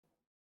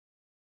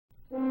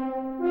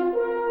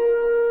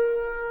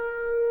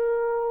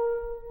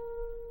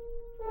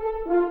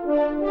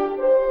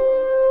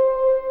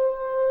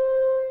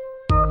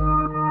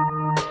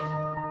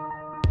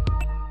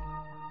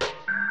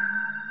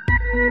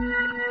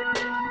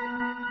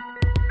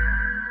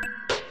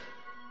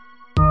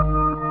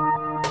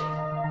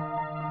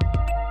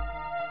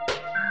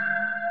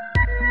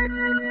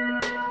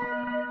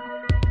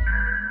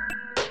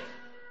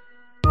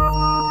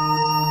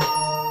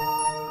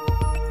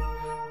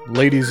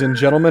Ladies and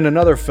gentlemen, and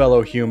other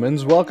fellow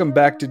humans, welcome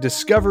back to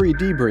Discovery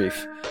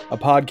Debrief, a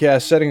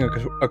podcast setting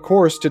a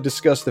course to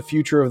discuss the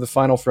future of the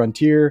final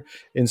frontier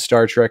in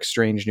Star Trek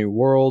Strange New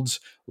Worlds,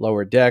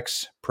 Lower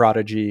Decks,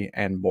 Prodigy,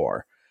 and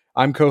more.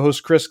 I'm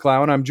co-host Chris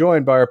Clow, and I'm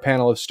joined by our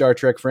panel of Star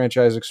Trek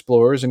franchise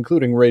explorers,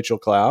 including Rachel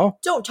Clow.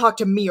 Don't talk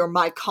to me or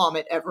my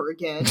comet ever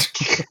again.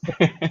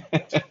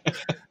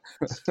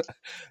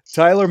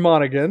 Tyler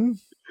Monaghan.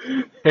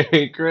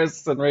 Hey,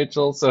 Chris and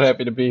Rachel, so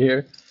happy to be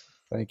here.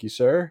 Thank you,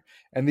 sir.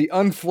 And the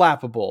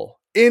unflappable,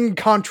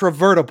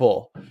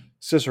 incontrovertible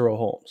Cicero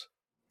Holmes.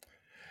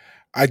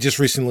 I just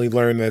recently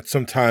learned that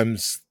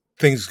sometimes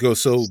things go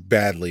so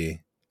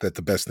badly that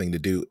the best thing to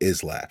do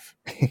is laugh.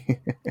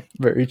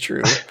 Very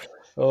true.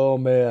 Oh,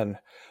 man.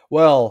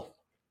 Well,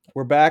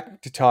 we're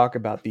back to talk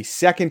about the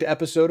second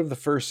episode of the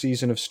first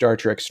season of Star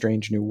Trek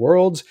Strange New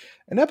Worlds,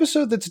 an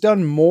episode that's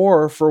done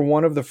more for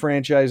one of the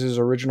franchise's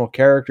original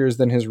characters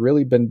than has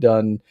really been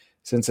done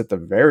since at the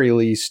very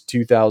least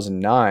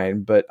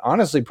 2009, but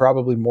honestly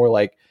probably more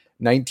like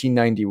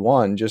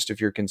 1991, just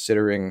if you're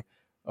considering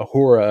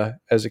Uhura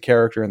as a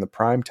character in the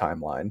Prime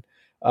timeline.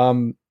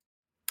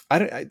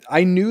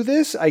 I knew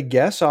this, I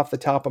guess, off the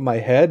top of my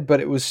head, but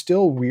it was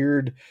still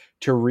weird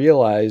to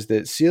realize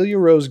that Celia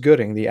Rose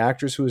Gooding, the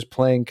actress who is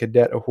playing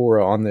Cadet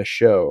Uhura on this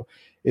show,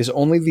 is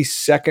only the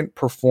second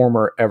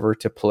performer ever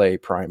to play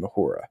Prime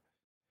Uhura.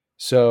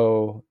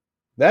 So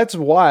that's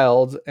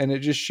wild, and it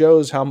just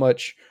shows how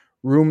much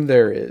room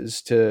there is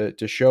to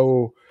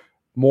show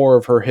more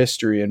of her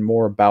history and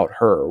more about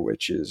her,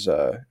 which is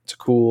it's a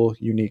cool,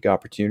 unique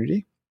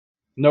opportunity.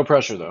 No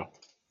pressure, though.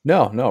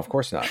 No, of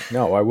course not.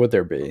 No, why would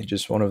there be?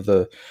 Just one of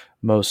the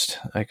most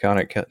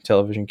iconic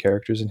television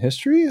characters in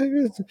history.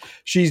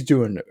 She's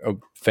doing a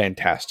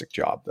fantastic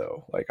job,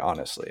 though. Like,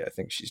 honestly, I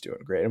think she's doing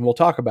great. And we'll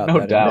talk about that.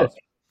 No doubt. In a bit.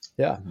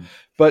 Yeah.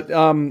 But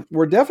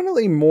we're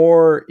definitely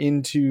more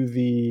into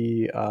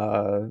the,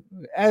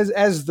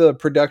 as the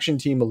production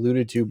team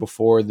alluded to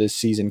before this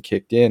season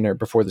kicked in, or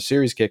before the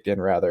series kicked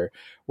in, rather,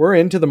 we're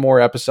into the more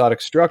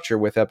episodic structure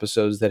with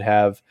episodes that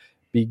have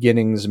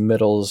beginnings,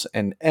 middles,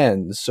 and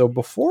ends. So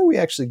before we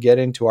actually get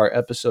into our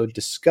episode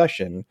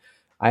discussion,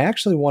 I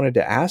actually wanted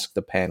to ask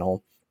the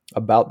panel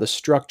about the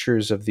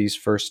structures of these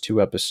first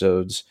two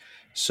episodes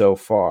so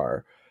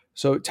far.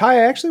 So Ty,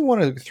 I actually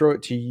want to throw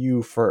it to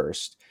you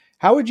first.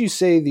 How would you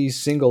say these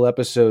single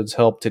episodes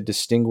help to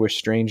distinguish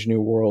Strange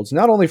New Worlds,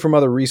 not only from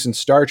other recent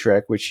Star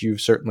Trek, which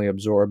you've certainly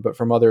absorbed, but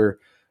from other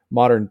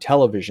modern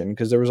television?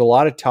 Because there was a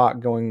lot of talk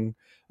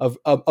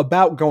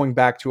about going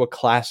back to a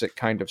classic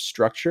kind of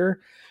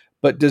structure.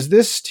 But does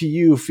this, to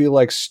you, feel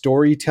like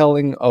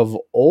storytelling of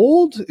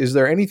old? Is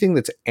there anything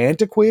that's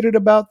antiquated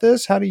about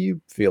this? How do you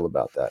feel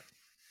about that?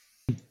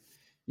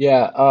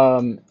 Yeah,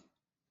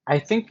 I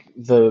think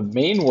the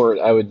main word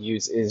I would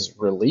use is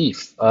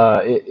relief.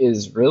 It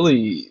is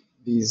really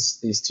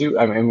these two.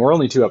 I mean, we're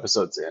only 2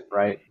 episodes in,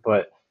 right?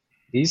 But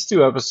these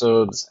 2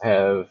 episodes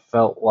have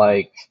felt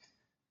like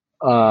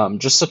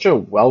just such a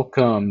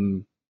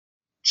welcome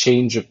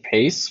change of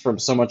pace from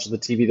so much of the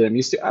TV that I'm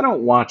used to. I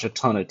don't watch a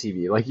ton of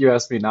TV. Like, you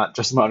asked me, not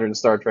just modern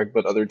Star Trek,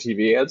 but other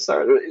TV.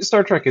 And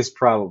Star Trek is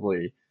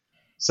probably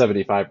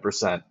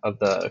 75% of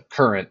the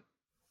current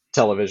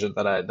television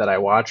that I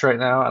watch right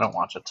now. I don't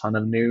watch a ton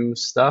of new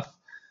stuff.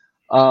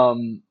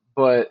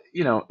 But,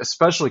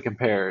 especially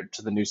compared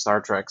to the new Star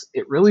Treks,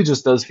 it really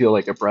just does feel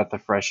like a breath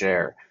of fresh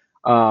air.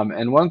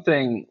 And one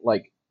thing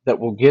that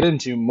we'll get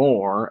into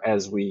more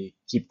as we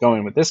keep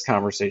going with this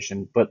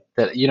conversation, but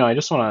that, I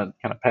just want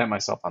to kind of pat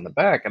myself on the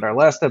back. In our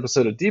last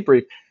episode of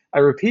Debrief, I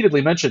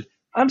repeatedly mentioned,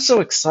 I'm so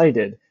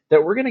excited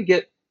that we're going to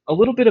get a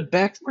little bit of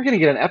we're going to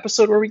get an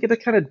episode where we get to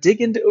kind of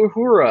dig into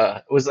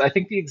Uhura, was, I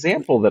think, the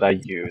example that I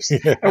used.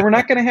 And we're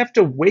not going to have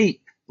to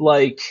wait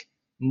like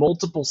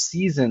multiple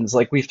seasons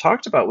like we've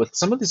talked about with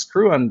some of this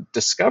crew on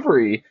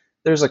Discovery.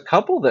 There's a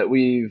couple that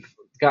we've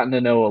gotten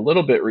to know a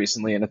little bit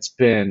recently, and it's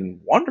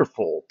been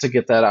wonderful to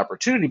get that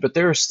opportunity. But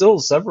there are still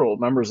several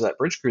members of that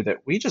bridge crew that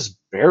we just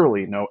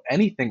barely know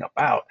anything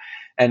about.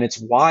 And it's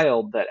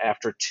wild that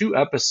after 2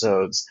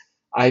 episodes,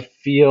 I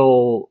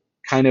feel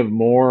kind of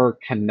more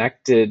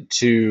connected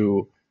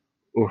to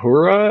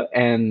Uhura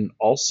and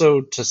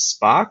also to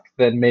Spock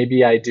than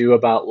maybe I do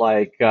about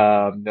like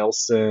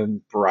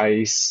Nilsson,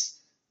 Bryce,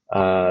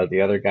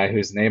 the other guy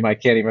whose name I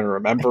can't even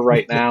remember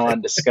right now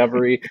on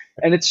Discovery.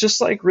 And it's just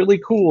like really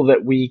cool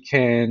that we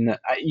can,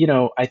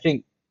 I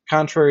think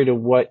contrary to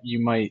what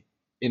you might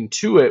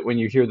intuit when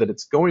you hear that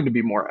it's going to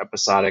be more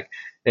episodic,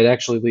 it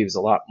actually leaves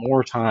a lot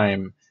more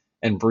time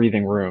and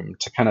breathing room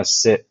to kind of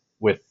sit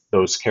with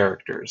those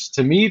characters.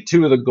 To me,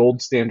 2 of the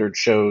gold standard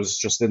shows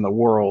just in the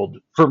world,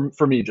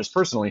 for me just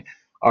personally,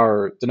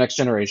 are The Next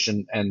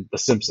Generation and The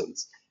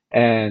Simpsons.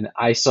 And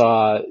I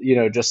saw,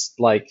 just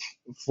like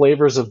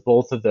flavors of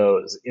both of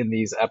those in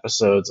these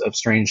episodes of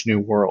Strange New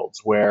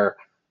Worlds, where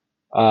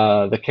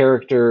the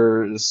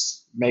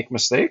characters make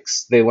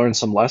mistakes, they learn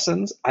some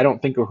lessons. I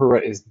don't think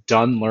Uhura is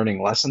done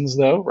learning lessons,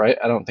 though, right?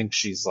 I don't think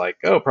she's like,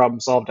 oh, problem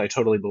solved, I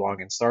totally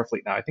belong in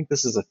Starfleet now. I think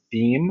this is a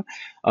theme,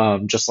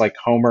 just like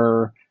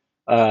Homer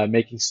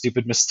making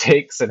stupid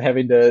mistakes and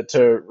having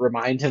to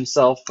remind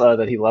himself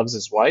that he loves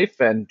his wife.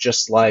 And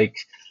just like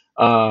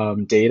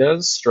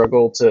Data's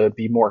struggle to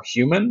be more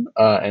human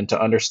and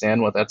to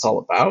understand what that's all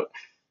about,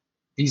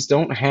 these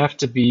don't have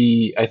to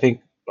be, I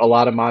think a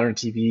lot of modern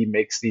TV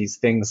makes these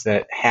things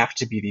that have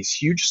to be these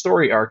huge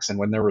story arcs, and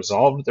when they're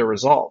resolved, they're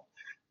resolved.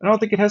 I don't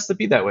think it has to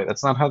be that way.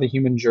 That's not how the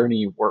human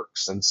journey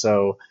works. And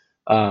so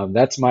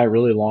that's my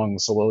really long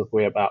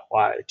soliloquy about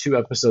why 2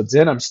 episodes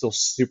in, I'm still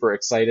super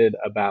excited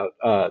about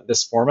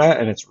this format,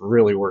 and it's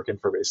really working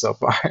for me so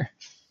far.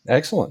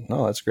 Excellent.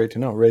 No, that's great to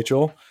know.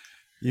 Rachel,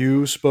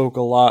 you spoke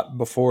a lot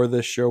before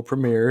this show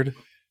premiered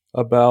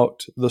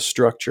about the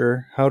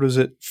structure. How does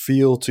it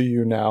feel to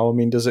you now? I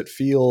mean, does it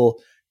feel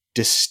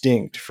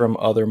distinct from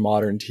other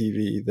modern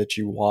TV that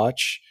you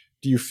watch?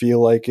 Do you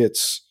feel like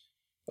it's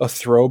a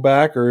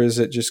throwback, or is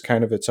it just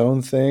kind of its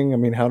own thing? I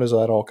mean, how does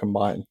that all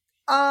combine?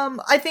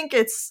 I think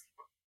it's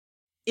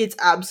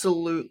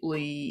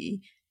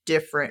absolutely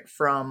different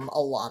from a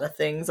lot of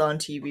things on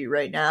TV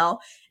right now.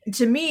 And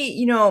to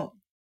me,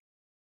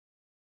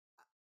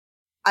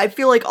 I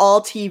feel like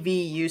all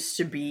TV used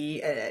to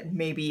be,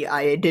 maybe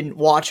I didn't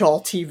watch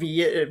all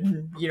TV,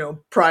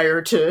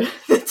 prior to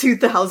the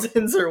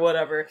 2000s or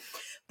whatever,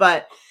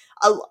 but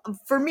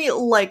for me,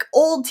 like,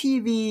 old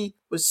TV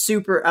was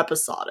super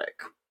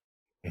episodic.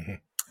 Mhm.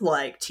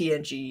 Like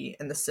TNG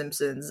and The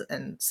Simpsons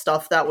and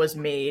stuff that was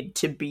made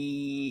to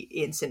be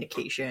in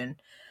syndication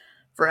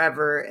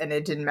forever, and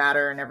it didn't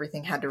matter, and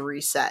everything had to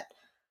reset.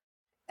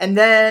 And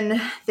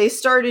then they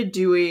started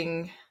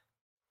doing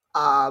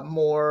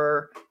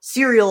more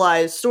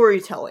serialized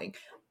storytelling,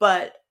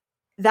 but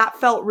that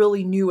felt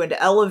really new and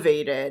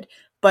elevated.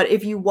 But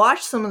if you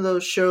watch some of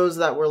those shows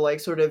that were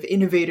like sort of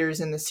innovators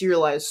in the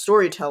serialized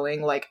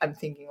storytelling, like I'm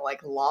thinking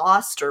like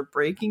Lost or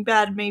Breaking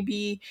Bad,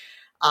 maybe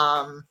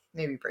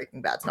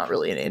Breaking Bad's not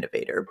really an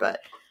innovator, but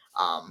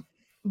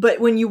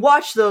when you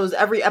watch those,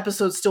 every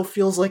episode still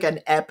feels like an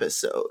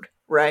episode,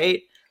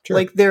 right? Sure.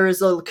 Like there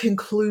is a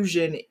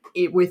conclusion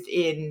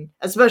within,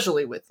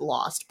 especially with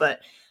Lost, but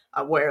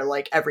where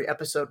like every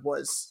episode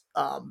was,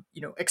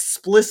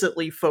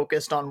 explicitly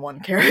focused on one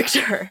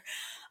character.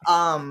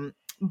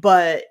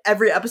 But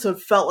every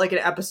episode felt like an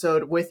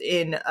episode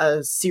within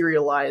a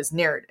serialized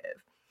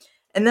narrative.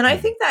 And then I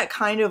think that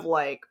kind of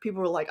like,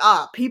 people were like,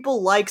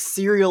 people like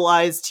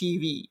serialized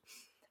TV.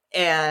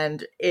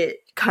 And it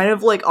kind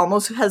of like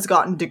almost has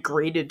gotten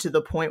degraded to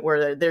the point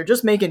where they're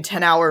just making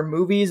 10-hour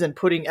movies and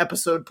putting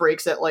episode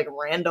breaks at like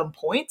random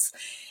points.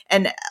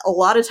 And a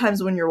lot of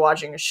times when you're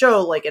watching a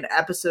show, like an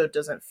episode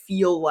doesn't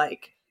feel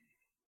like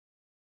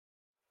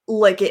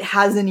it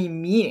has any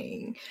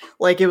meaning.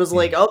 Like it was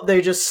like, oh,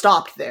 they just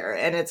stopped there.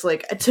 And it's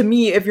like, to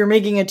me, if you're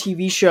making a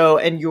TV show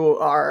and you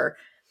are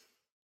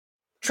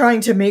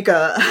trying to make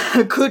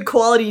a good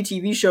quality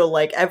TV show,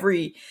 like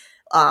every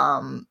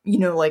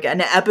like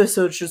an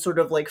episode should sort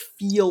of like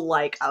feel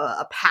like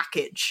a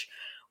package.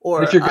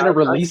 Or if you're going to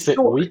release it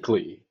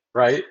weekly,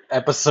 right?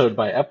 Episode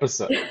by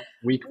episode,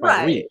 week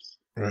by week.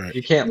 Right.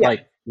 You can't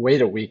like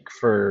wait a week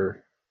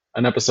for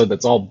an episode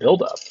that's all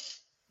build up.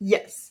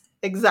 Yes,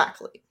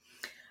 exactly.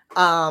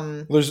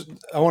 I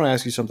want to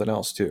ask you something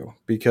else too,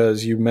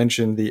 because you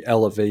mentioned the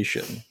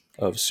elevation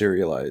of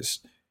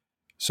serialized.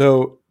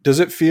 So does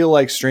it feel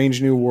like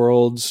Strange New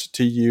Worlds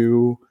to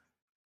you?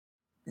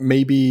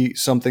 Maybe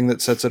something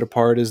that sets it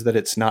apart is that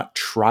it's not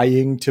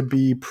trying to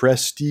be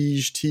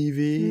prestige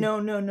TV.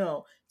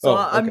 No. So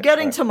I'm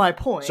getting to my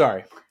point.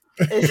 Sorry.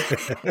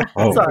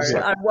 Sorry,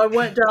 I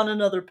went down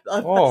another.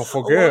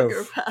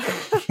 Forgive.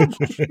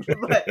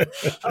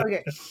 But,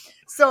 okay,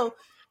 so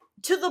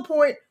to the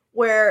point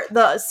where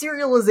the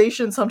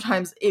serialization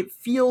sometimes it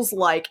feels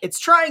like it's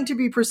trying to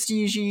be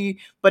prestige-y,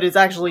 but it's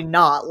actually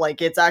not.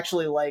 Like it's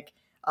actually like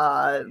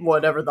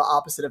whatever the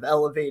opposite of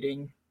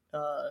elevating.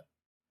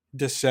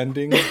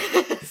 Descending,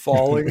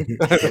 falling,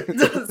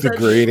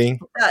 degrading.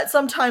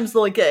 Sometimes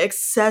like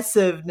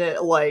excessive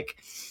like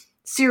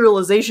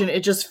serialization,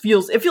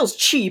 it feels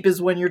cheap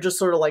is when you're just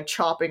sort of like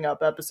chopping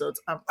up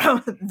episodes.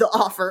 The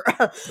Offer.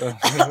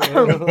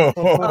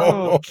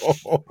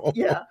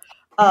 Yeah.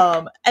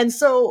 And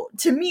so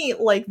to me,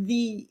 like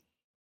the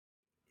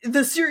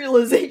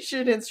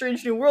serialization in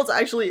Strange New Worlds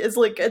actually is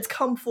like, it's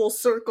come full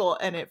circle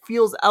and it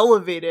feels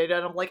elevated,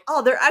 and I'm like,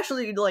 oh, they're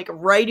actually like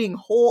writing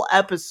whole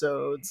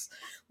episodes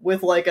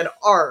with like an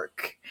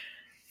arc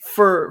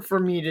for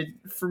me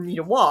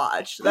to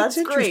watch.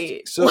 That's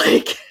great. So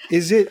like,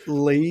 is it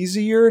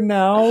lazier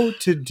now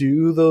to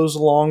do those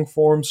long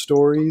form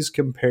stories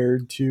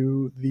compared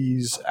to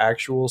these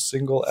actual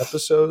single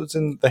episodes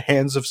in the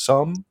hands of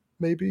some,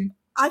 maybe?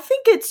 I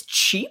think it's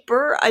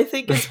cheaper. I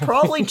think it's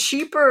probably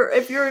cheaper.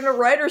 If you're in a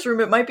writer's room,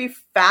 it might be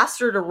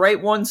faster to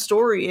write one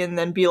story and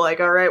then be like,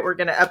 all right, we're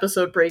going to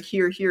episode break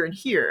here, here, and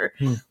here.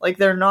 Like,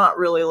 they're not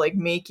really, like,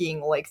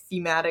 making, like,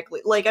 thematically.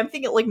 Like, I'm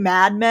thinking, like,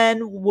 Mad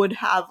Men would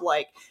have,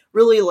 like,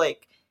 really,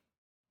 like,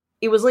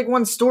 it was, like,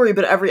 one story,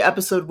 but every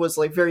episode was,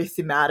 like, very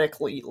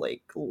thematically,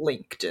 like,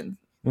 linked and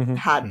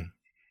had,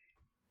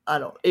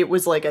 it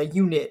was, like, a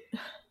unit.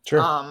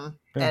 Sure.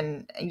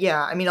 And,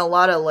 yeah, I mean, a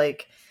lot of,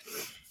 like,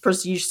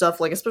 prestige stuff,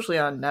 like especially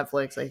on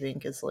Netflix, I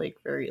think is like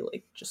very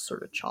like just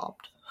sort of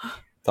chopped.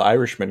 The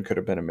Irishman could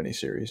have been a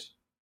miniseries.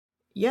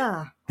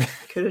 Yeah,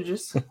 could have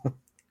just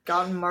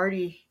gotten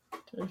Marty.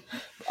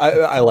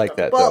 I like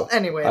that. Well, though.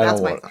 anyway, I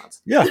that's don't my want-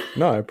 thoughts. Yeah,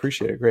 no, I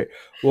appreciate it. Great.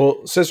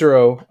 Well,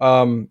 Cicero,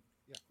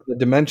 the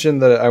dimension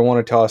that I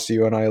want to toss to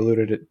you, and I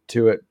alluded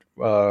to it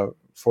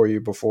for you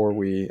before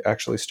we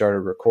actually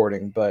started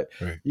recording, but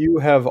Right. you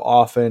have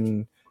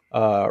often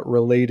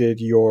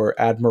related your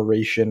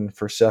admiration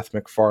for Seth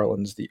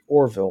MacFarlane's The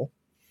Orville,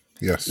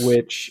 Yes.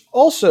 which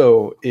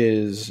also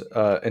is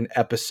an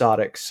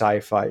episodic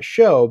sci-fi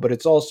show, but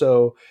it's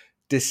also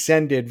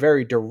descended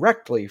very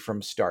directly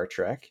from Star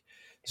Trek.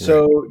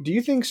 So do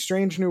you think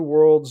Strange New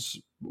Worlds,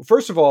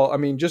 first of all, I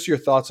mean, just your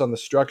thoughts on the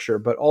structure,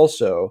 but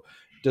also,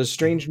 does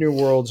Strange New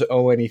Worlds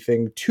owe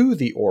anything to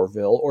the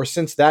Orville? Or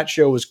since that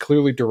show was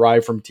clearly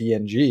derived from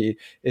TNG,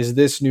 is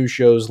this new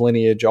show's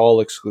lineage all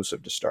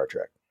exclusive to Star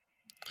Trek?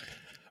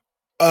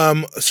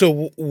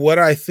 So what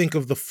I think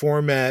of the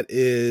format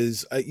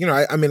is, I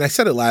mean, I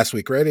said it last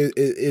week, right?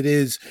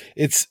 It's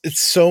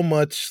so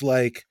much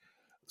like,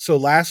 so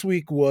last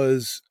week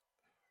was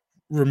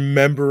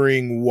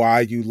remembering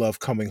why you love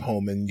coming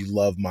home and you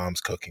love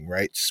mom's cooking,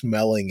 right?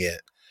 Smelling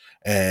it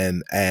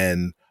and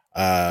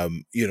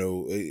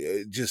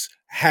just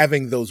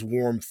having those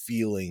warm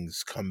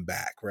feelings come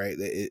back, right?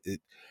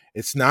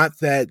 It's not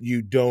that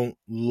you don't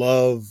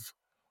love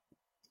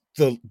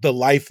the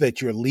life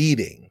that you're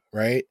leading,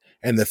 right?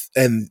 And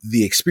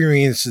the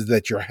experiences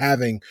that you're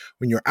having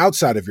when you're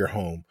outside of your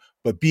home,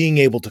 but being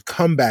able to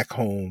come back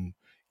home,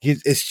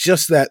 it's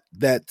just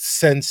that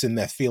sense and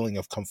that feeling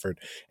of comfort.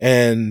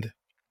 And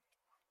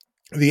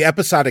the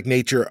episodic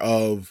nature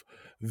of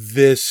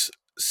this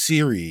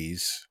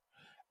series,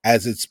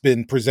 as it's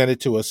been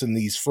presented to us in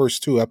these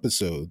first two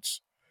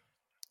episodes,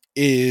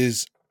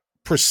 is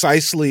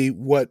precisely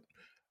what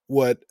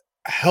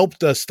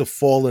helped us to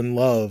fall in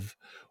love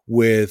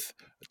with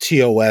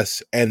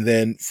TOS, and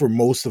then for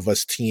most of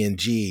us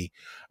TNG.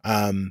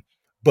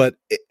 But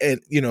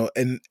and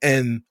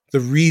the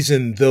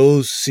reason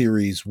those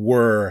series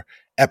were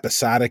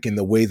episodic in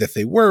the way that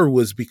they were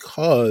was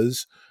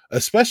because,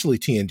 especially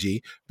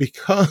TNG,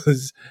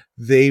 because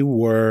they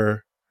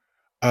were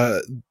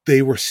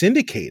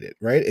syndicated,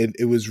 right?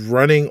 It was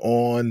running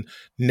on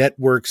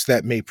networks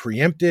that may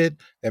preempt it,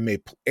 that may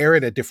air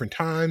it at different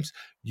times.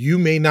 You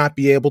may not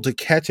be able to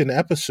catch an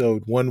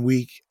episode 1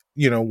 week,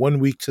 1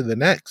 week to the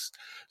next.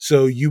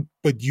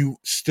 But you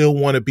still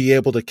want to be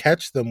able to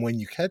catch them when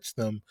you catch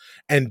them,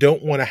 and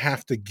don't want to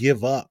have to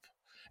give up.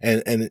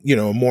 And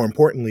more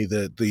importantly,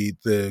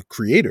 the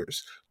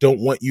creators don't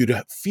want you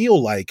to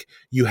feel like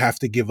you have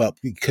to give up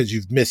because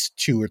you've missed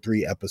 2 or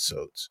 3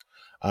 episodes.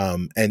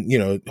 And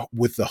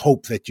with the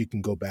hope that you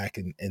can go back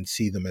and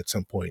see them at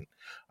some point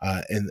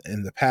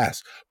in the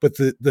past. But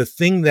the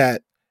thing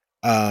that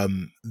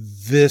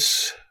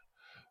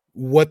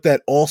what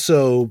that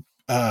also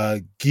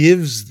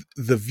gives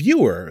the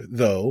viewer,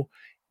 though,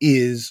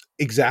 is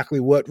exactly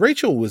what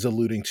Rachel was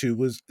alluding to,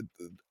 was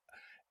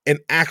an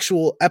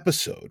actual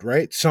episode,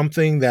 right?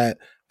 Something that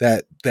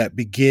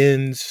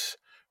begins,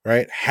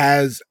 right,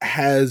 has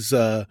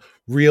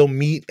real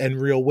meat and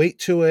real weight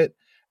to it,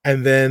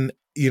 and then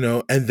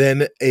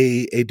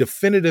a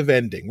definitive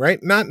ending,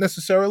 right? Not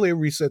necessarily a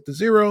reset to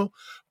 0,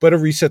 but a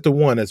reset to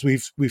 1, as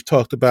we've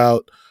talked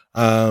about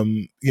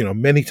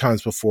many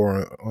times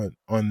before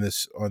on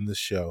this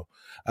show.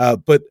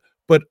 But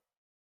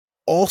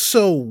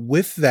also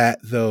with that,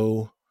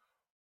 though,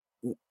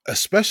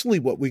 especially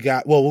what we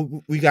got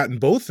in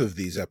both of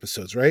these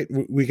episodes, right?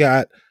 We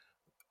got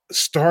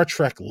Star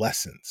Trek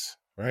lessons,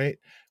 right?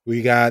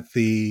 We got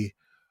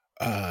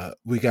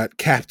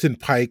Captain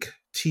Pike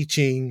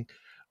teaching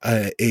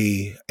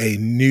a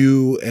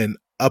new and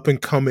up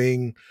and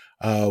coming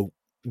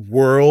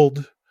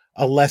world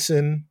a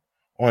lesson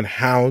on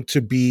how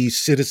to be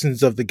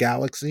citizens of the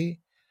galaxy.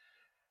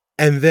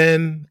 And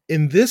then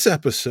in this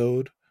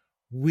episode,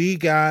 we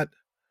got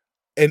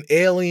an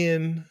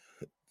alien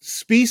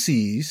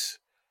species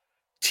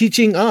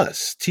teaching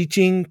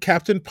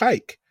Captain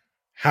Pike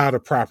how to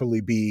properly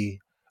be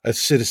a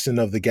citizen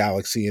of the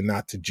galaxy and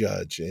not to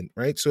judge. And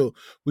right. So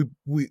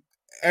we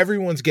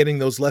everyone's getting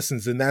those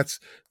lessons. And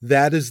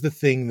that is the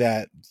thing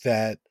that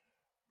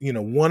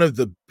one of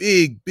the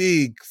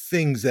big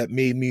things that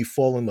made me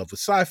fall in love with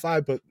sci-fi,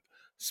 but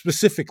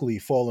specifically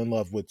fall in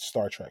love with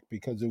Star Trek,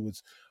 because it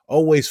was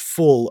always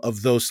full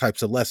of those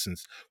types of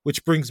lessons,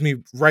 which brings me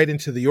right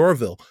into the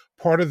Orville.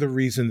 Part of the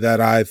reason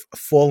that I've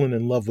fallen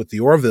in love with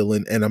the Orville,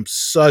 and I'm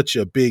such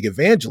a big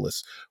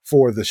evangelist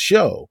for the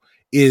show,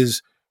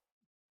 is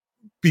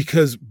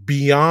because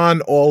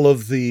beyond all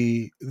of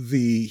the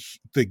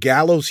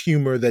gallows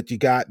humor that you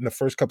got in the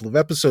first couple of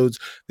episodes,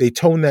 they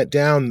tone that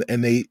down,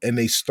 and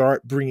they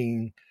start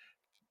bringing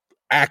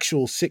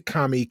actual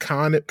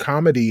sitcom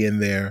comedy in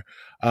there,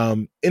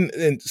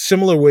 in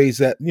similar ways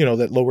that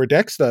that Lower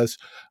Decks does.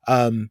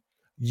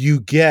 You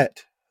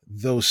get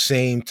those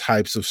same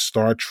types of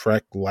Star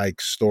Trek like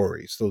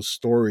stories, those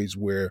stories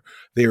where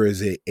there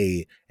is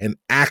an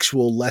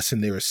actual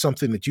lesson, there is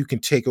something that you can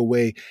take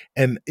away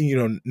and,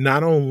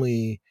 not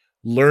only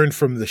learn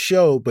from the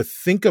show, but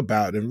think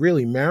about and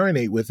really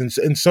marinate with.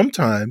 And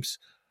sometimes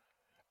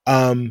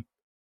um,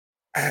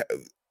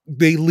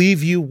 they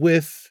leave you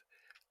with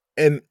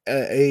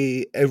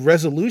a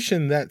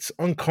resolution that's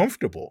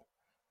uncomfortable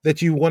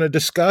that you want to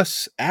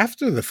discuss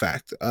after the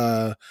fact.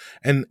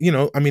 And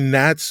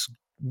that's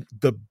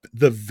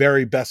the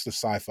very best of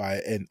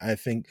sci-fi, and I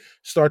think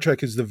Star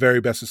Trek is the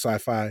very best of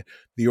sci-fi.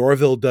 The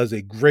Orville does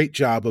a great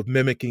job of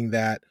mimicking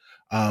that.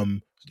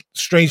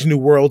 Strange New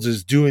Worlds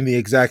is doing the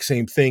exact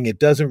same thing. It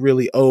doesn't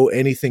really owe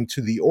anything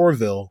to the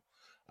Orville,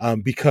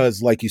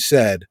 because, like you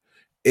said,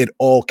 it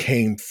all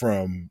came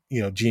from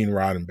Gene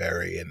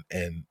Roddenberry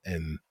and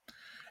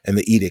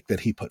the edict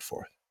that he put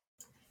forth.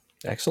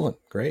 Excellent.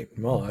 Great.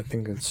 Well, I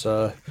think it's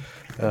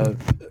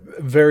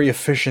very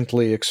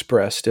efficiently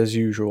expressed as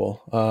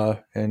usual,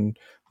 and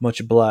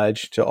much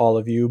obliged to all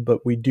of you.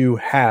 But we do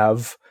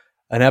have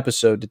an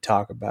episode to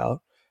talk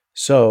about,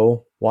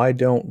 so why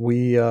don't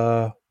we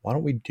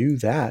do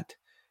that?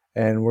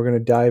 And we're going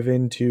to dive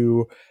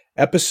into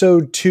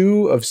episode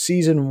 2 of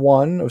season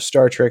 1 of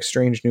Star Trek: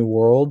 Strange New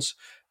Worlds.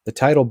 The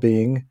title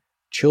being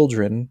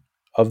 "Children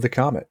of the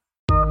Comet."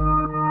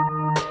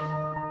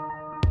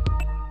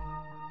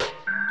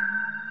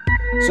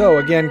 So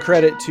again,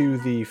 credit to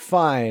the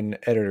fine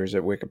editors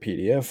at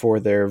Wikipedia for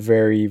their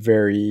very,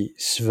 very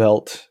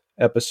svelte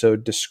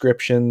episode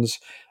descriptions.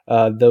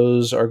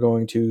 Those are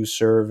going to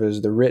serve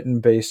as the written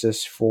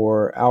basis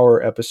for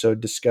our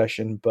episode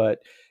discussion,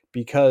 but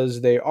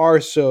because they are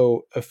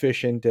so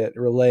efficient at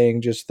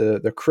relaying just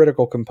the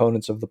critical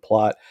components of the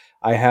plot,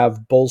 I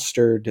have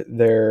bolstered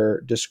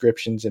their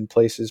descriptions in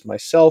places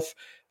myself,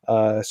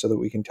 so that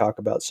we can talk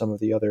about some of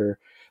the other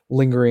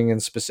lingering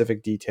and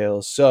specific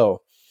details.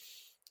 So,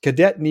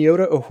 Cadet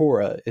Nyota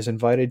Uhura is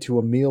invited to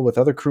a meal with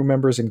other crew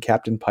members in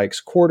Captain Pike's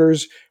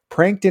quarters,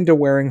 pranked into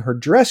wearing her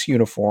dress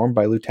uniform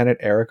by Lieutenant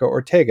Erica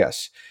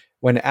Ortegas.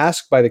 When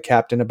asked by the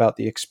captain about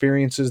the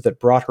experiences that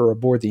brought her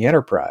aboard the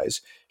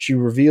Enterprise, she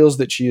reveals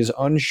that she is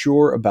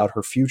unsure about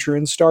her future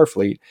in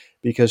Starfleet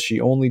because she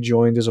only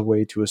joined as a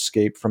way to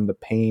escape from the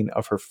pain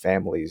of her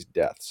family's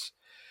deaths.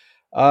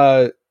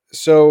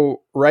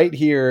 So right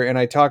here, and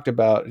I talked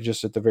about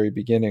just at the very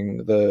beginning,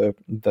 the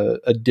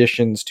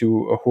additions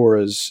to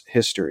Uhura's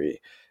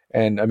history.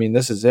 And I mean,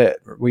 this is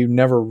it. We've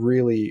never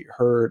really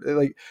heard,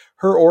 like,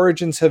 her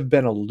origins have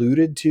been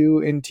alluded to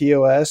in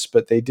TOS,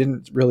 but they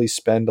didn't really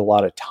spend a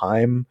lot of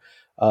time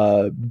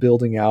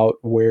building out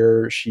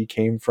where she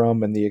came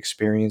from and the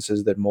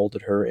experiences that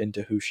molded her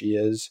into who she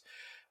is.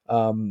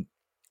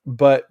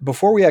 But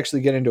before we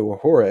actually get into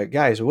Uhura,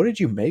 guys, what did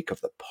you make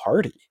of the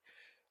party?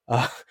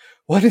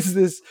 What is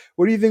this?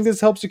 What do you think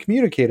this helps to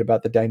communicate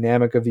about the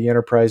dynamic of the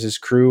Enterprise's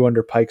crew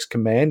under Pike's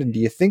command? And do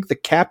you think the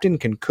captain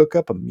can cook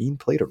up a mean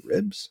plate of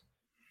ribs?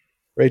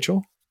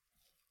 Rachel?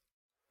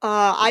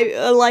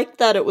 I like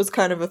that it was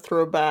kind of a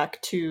throwback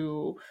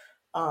to,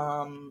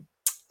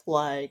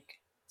 like,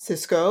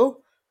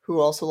 Cisco,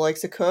 who also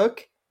likes to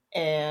cook,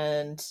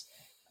 and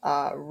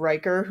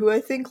Riker, who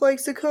I think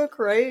likes to cook,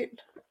 right?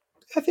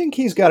 I think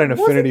he's got an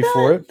affinity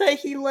for it. That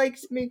he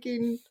likes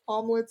making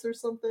omelets or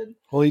something.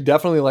 Well, he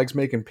definitely likes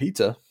making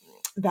pizza.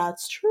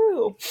 That's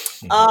true.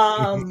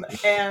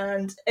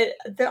 And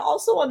they're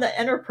also on the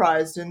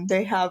Enterprise, and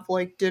they have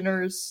like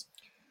dinners.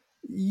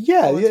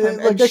 Yeah,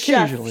 like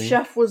occasionally.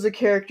 Chef was a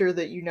character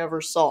that you never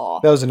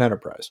saw. That was an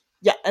Enterprise.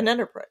 Yeah, an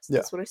Enterprise.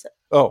 That's what I said.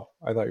 Oh,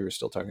 I thought you were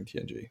still talking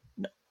TNG.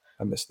 No,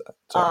 I missed that.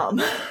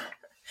 Sorry.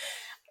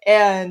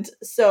 And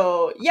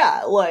so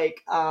yeah,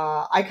 like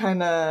I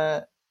kind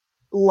of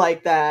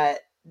like that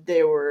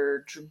they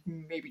were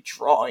maybe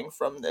drawing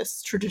from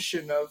this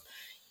tradition of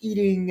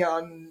eating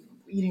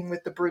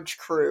with the bridge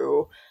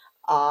crew,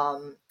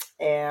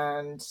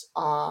 and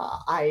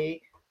I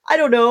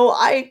don't know,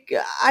 I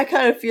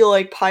kind of feel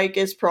like Pike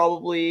is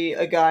probably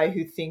a guy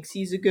who thinks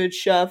he's a good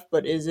chef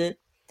but isn't.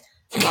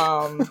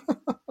 I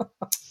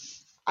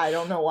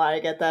don't know why I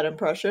get that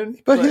impression,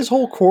 but his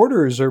whole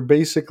quarters are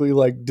basically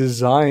like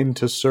designed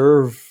to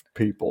serve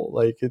people.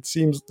 Like, it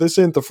seems this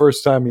isn't the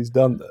first time he's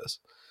done this.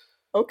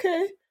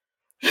 Okay.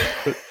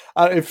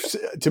 But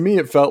to me,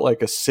 it felt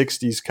like a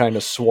 '60s kind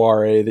of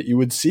soiree that you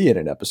would see in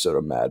an episode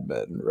of Mad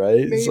Men,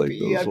 right? Maybe. It's like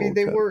I mean,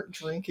 they weren't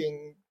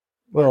drinking.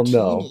 Well, martinis.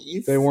 No,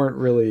 they weren't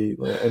really.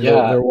 And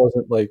there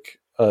wasn't like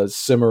a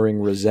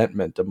simmering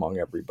resentment among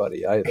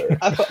everybody either.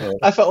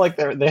 I felt like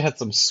they had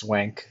some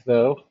swank,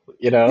 though.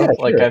 Yeah,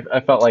 like sure. I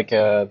felt like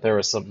there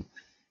was some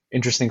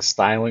interesting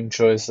styling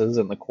choices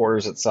in the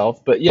quarters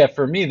itself. But yeah,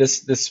 for me,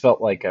 this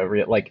felt like a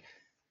real like.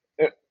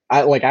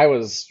 I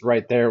was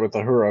right there with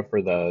Uhura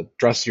for the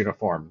dress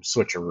uniform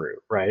switcheroo,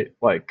 right?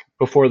 Like,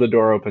 before the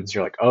door opens,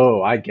 you're like,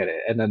 oh, I get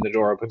it. And then the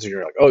door opens and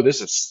you're like, oh,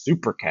 this is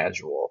super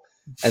casual.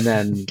 And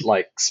then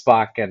like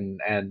Spock and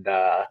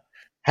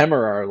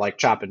Hemmer are like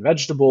chopping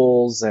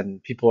vegetables,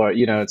 and people are,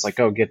 it's like,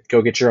 go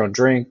get your own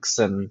drinks.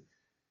 And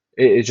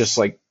it's just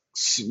like,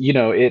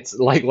 it's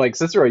like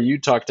Cicero, you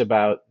talked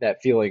about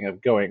that feeling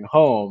of going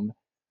home.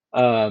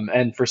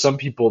 And for some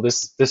people,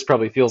 this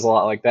probably feels a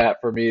lot like that.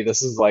 For me,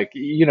 this is like,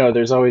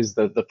 there's always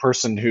the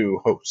person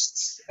who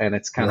hosts, and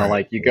it's kind of Right.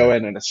 like you go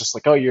in and it's just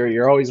like, oh,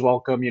 you're always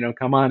welcome,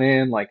 come on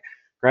in, like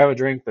grab a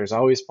drink. There's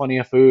always plenty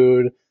of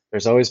food.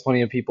 There's always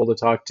plenty of people to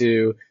talk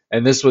to.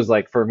 And this was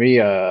like for me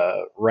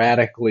a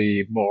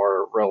radically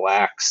more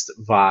relaxed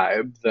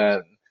vibe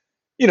than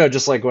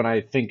just like when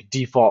I think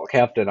default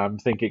captain, I'm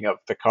thinking of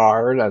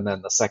Picard, and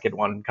then the second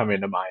one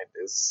coming to mind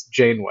is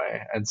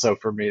Janeway. And so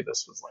for me,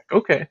 this was like,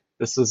 okay,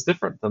 this is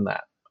different than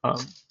that.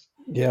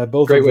 Yeah,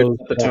 both Great of way to those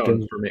set the tone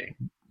captains for me.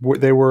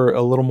 they were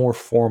a little more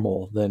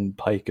formal than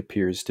Pike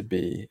appears to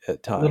be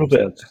at times. A little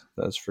bit.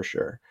 That's for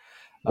sure.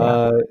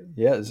 Yeah.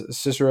 Yeah,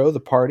 Cicero, the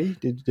party,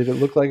 did it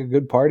look like a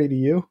good party to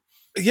you?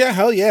 Yeah,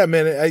 hell yeah,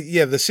 man.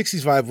 Yeah, the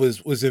 '60s vibe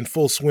was in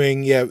full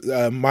swing. Yeah,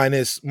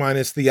 minus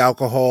the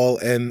alcohol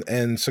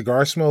and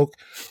cigar smoke,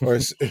 or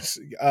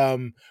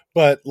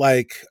but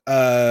like,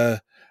 I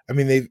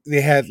mean,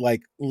 they had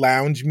like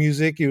lounge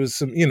music. It was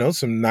some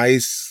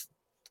nice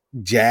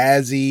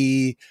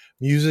jazzy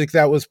music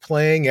that was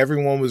playing.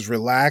 Everyone was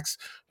relaxed.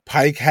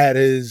 Pike had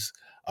his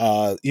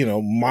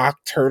mock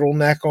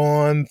turtleneck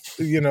on,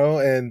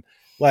 and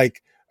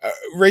like,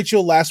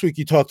 Rachel, last week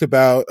you talked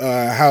about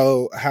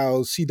how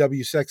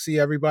CW sexy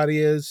everybody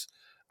is.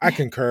 I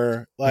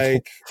concur.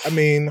 Like, I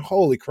mean,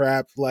 holy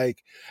crap.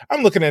 Like,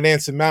 I'm looking at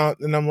Anson Mount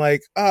and I'm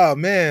like, oh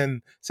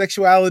man,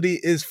 sexuality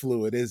is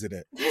fluid, isn't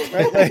it?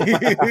 Right? Like,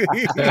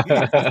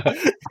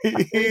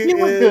 he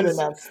looked good in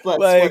that like,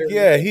 sweater.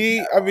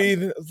 yeah, I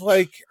mean,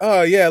 like,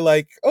 oh yeah,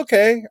 like,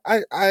 okay,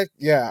 I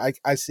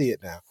see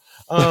it now.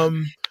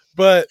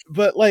 But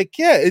like,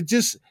 yeah,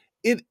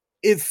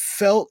 it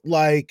felt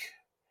like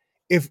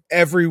if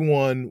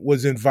everyone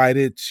was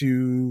invited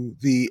to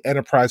the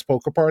Enterprise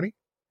poker party,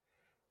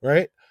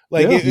 right?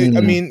 Like, Yeah.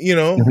 I mean,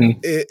 Mhm.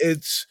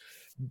 it's,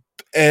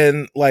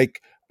 and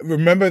like,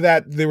 remember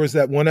that there was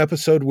that one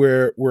episode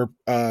where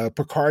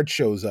Picard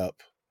shows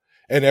up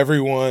and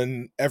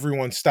everyone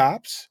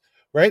stops,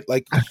 right?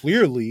 Like,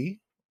 clearly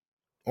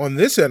on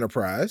this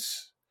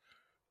Enterprise,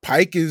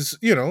 Pike is,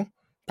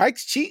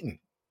 Pike's cheating,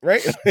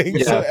 right? Like,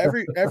 so Yeah.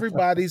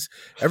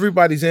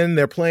 everybody's in,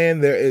 they're playing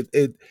there.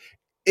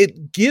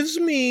 It gives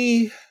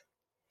me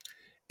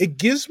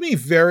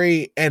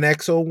very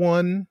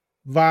NX-01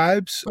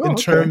 vibes Oh, in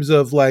okay. terms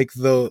of like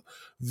the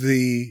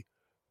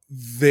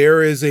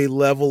there is a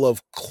level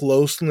of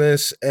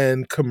closeness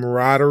and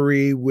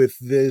camaraderie with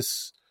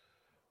this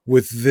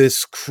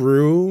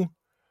crew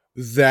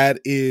that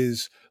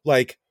is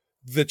like,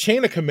 the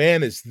chain of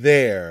command is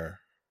there,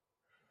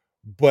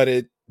 but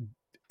it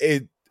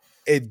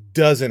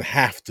doesn't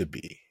have to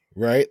be,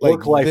 right? Like,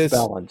 Work-life this,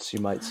 balance, you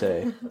might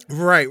say.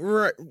 right.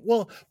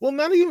 Well,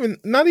 not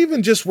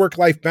even just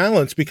work-life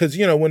balance, because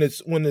when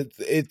it's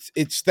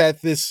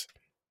that this,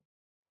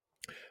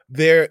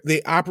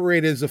 they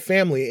operate as a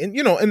family, and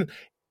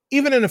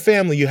even in a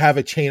family you have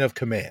a chain of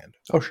command,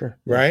 Oh, sure.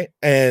 Yeah. right?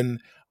 And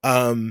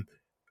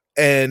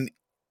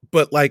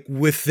but like,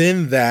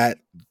 within that,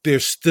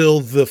 there's still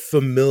the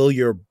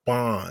familiar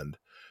bond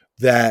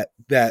that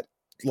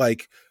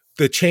like,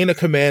 the chain of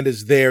command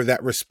is there,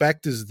 that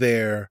respect is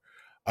there,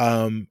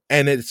 and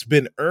it's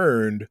been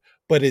earned,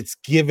 but it's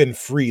given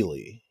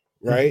freely,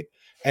 right?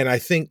 And I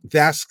think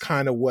that's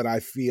kind of what I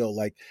feel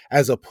like,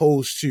 as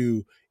opposed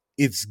to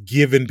it's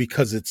given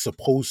because it's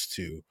supposed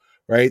to,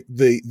 right?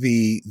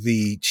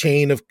 The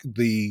chain of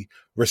the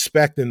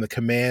respect and the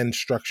command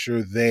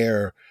structure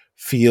there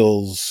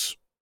feels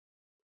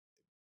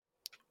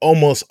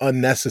almost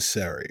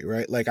unnecessary,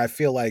 right? Like, I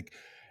feel like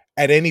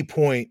at any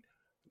point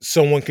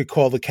someone could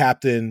call the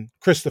captain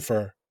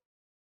Christopher,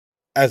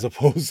 as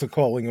opposed to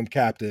calling him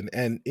captain,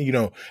 and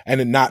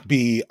and it not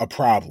be a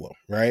problem,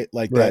 right?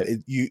 Like, Right.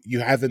 that you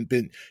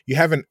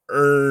haven't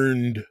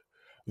earned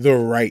the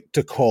right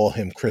to call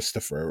him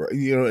Christopher,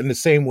 in the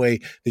same way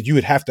that you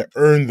would have to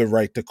earn the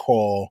right to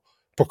call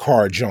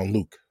Picard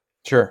Jean-Luc,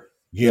 Sure.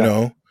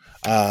 yeah,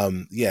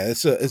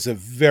 it's a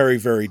very,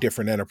 very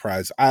different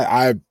Enterprise.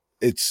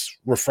 It's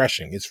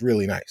refreshing. It's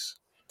really nice.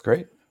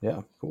 Great.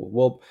 Yeah, cool.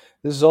 Well,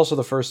 this is also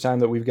the first time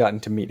that we've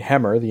gotten to meet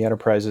Hemmer, the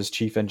Enterprise's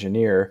chief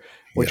engineer,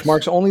 which Yes.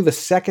 marks only the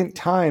second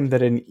time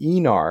that an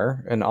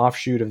Enar, an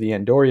offshoot of the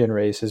Andorian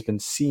race, has been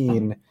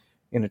seen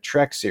in a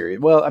Trek series.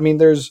 Well, I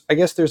mean, I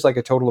guess there's like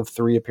a total of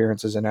 3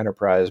 appearances in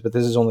Enterprise, but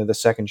this is only the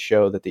second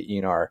show that the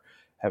Enar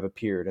have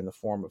appeared in the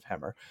form of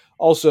Hemmer.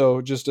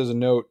 Also, just as a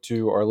note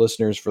to our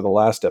listeners for the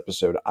last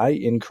episode, I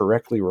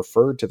incorrectly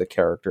referred to the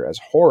character as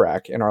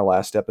Horak in our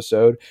last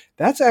episode.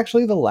 That's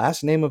actually the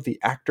last name of the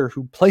actor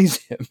who plays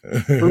him,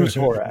 Bruce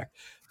Horak.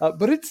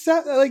 But it's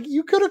like,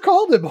 you could have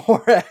called him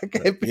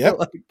Horak, I feel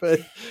like, but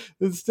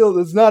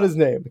it's not his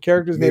name. The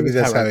character's name is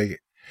that's Hemmer.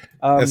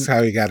 that's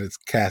how he got his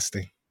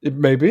casting. It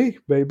may be.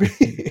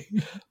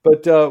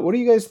 But what do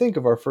you guys think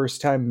of our first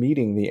time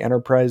meeting the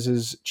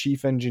Enterprise's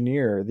chief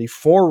engineer, the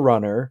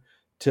forerunner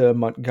to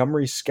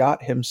Montgomery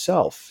Scott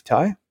himself?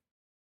 Ty?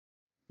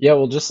 Yeah,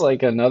 well, just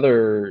like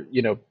another,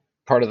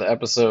 part of the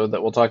episode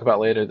that we'll talk about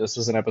later. This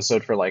was an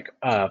episode for like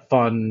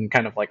fun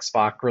kind of like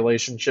Spock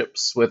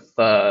relationships with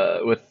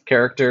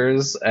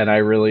characters, and I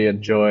really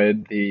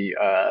enjoyed the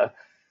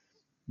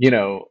you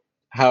know,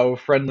 how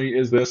friendly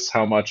is this?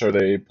 How much are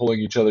they pulling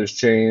each other's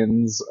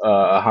chains?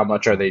 How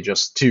much are they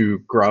just two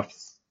gruff,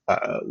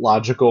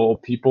 logical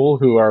people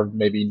who are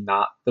maybe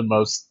not the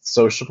most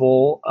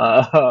sociable,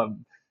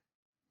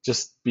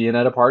 just being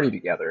at a party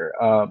together?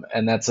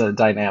 And that's a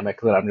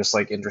dynamic that I'm just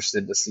like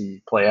interested to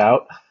see play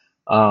out.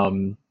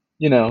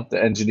 The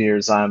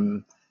engineers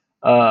I'm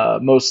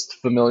most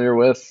familiar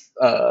with,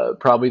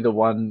 probably the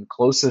one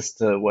closest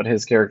to what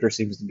his character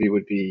seems to be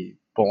would be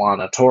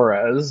B'Elanna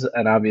Torres,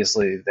 and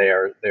obviously they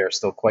are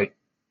still quite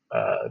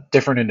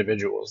different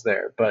individuals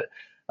there. But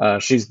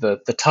she's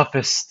the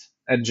toughest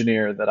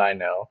engineer that I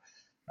know,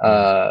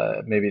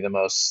 maybe the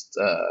most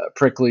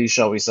prickly,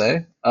 shall we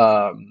say?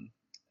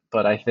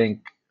 But I think,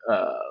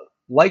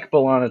 like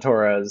B'Elanna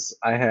Torres,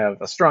 I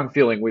have a strong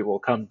feeling we will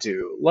come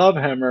to love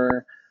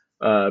Hemmer,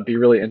 be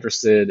really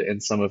interested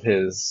in some of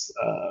his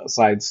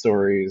side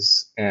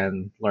stories,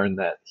 and learn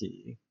that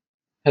he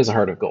has a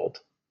heart of gold.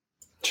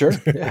 Sure.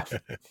 Yeah.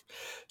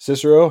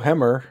 Cicero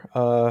Hemmer,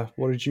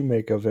 what did you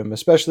make of him?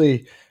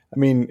 Especially, I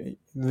mean,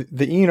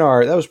 the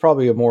Enar, that was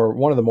probably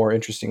one of the more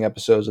interesting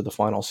episodes of the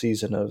final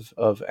season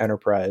of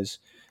Enterprise.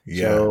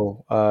 Yeah.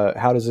 So,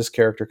 how does this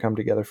character come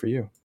together for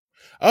you?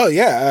 Oh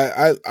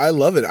yeah, I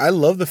love it. I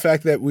love the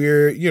fact that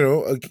we're,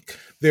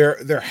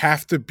 there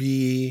have to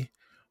be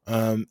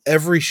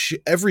every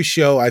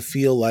show, I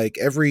feel like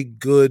every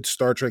good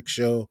Star Trek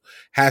show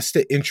has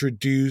to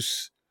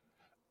introduce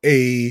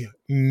a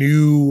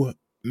new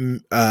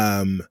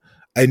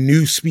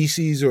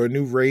species or a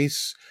new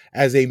race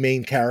as a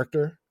main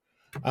character,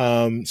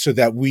 so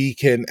that we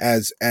can,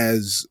 as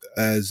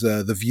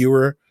the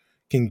viewer,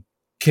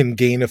 can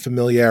gain a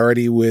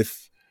familiarity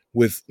with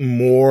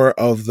more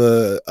of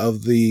the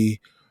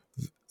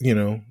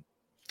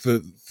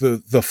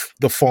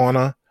the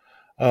fauna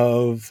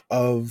of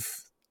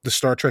the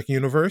Star Trek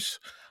universe.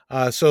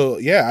 So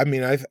yeah, I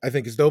mean, I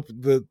think it's dope,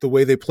 the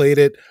way they played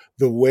it,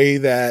 the way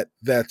that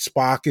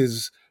Spock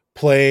is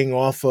playing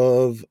off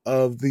of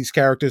these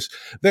characters.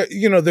 That,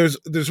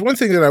 there's one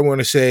thing that I want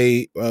to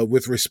say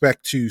with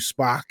respect to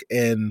Spock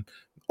and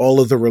all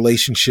of the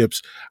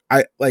relationships.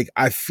 I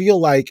feel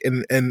like,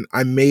 and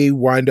I may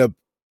wind up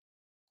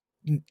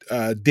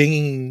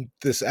dinging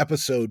this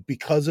episode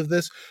because of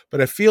this,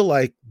 but I feel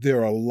like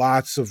there are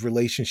lots of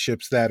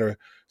relationships that are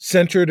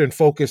centered and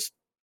focused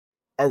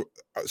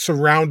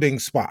surrounding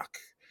Spock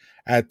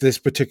at this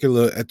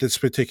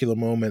particular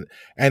moment,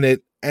 and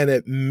it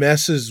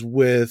messes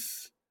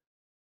with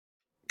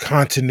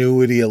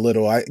continuity a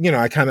little. I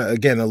kind of,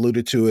 again,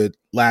 alluded to it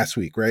last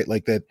week, right?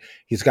 Like that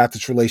he's got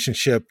this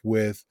relationship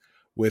with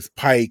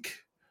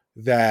Pike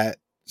that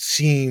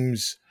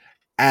seems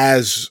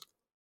as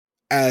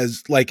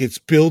like it's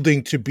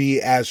building to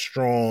be as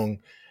strong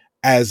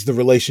as the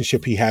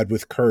relationship he had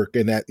with Kirk.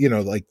 And that,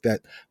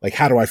 like,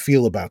 how do I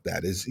feel about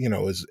that?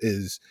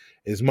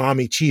 Is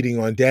mommy cheating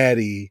on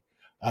daddy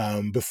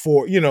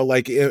before,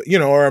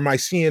 or am I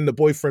seeing the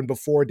boyfriend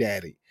before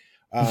daddy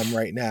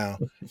right now?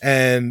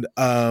 And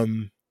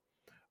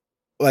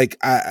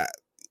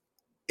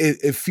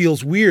it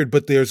feels weird,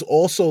 but there's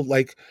also,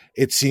 like,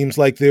 it seems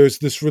like there's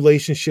this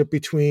relationship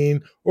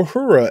between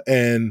Uhura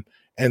and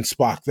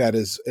Spock that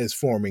is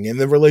forming, and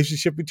the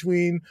relationship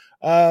between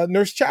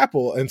Nurse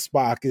Chapel and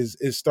Spock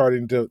is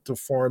starting to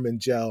form and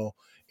gel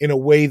in a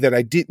way that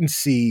I didn't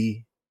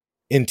see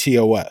in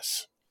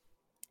TOS.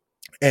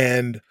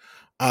 And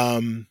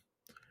what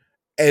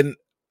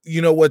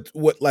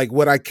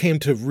I came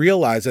to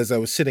realize as I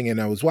was sitting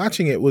and I was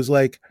watching it was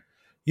like,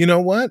 you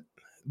know what,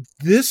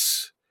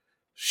 this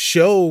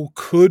show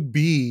could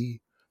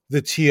be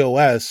the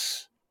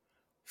TOS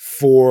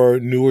for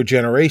newer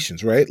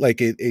generations, right?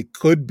 Like it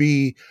could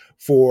be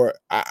for,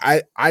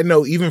 I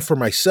know, even for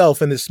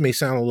myself, and this may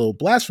sound a little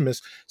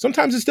blasphemous,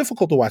 sometimes it's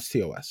difficult to watch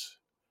TOS,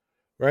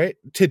 right?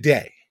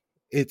 Today,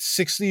 it's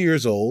 60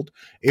 years old.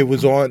 It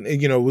was on,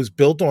 it was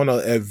built on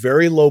a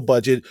very low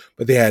budget,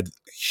 but they had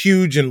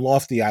huge and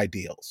lofty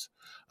ideals.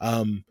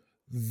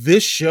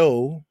 This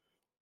show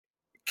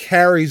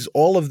carries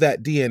all of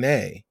that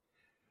DNA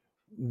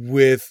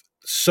with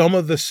some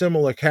of the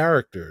similar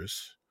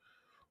characters,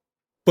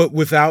 but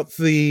without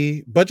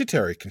the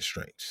budgetary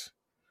constraints.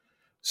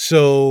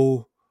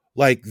 So,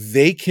 like,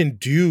 they can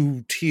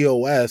do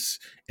TOS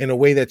in a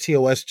way that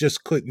TOS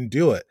just couldn't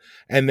do it.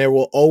 And there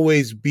will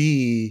always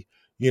be,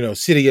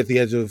 City at the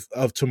Edge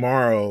of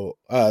Tomorrow,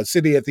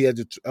 City at the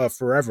Edge of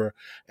Forever,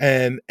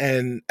 and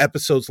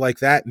episodes like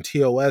that in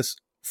TOS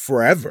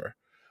forever.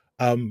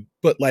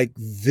 But like,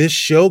 this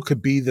show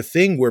could be the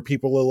thing where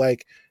people are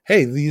like,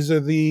 hey, these are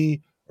the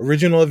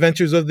original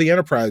adventures of the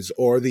Enterprise,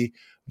 or the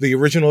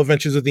original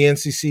adventures of the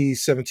NCC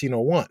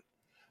 1701.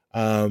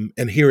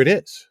 And here it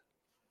is.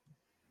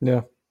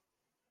 Yeah.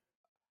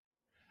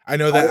 I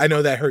know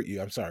that hurt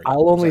you. I'm sorry.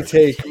 I'll only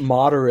take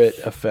moderate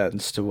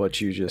offense to what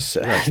you just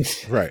said.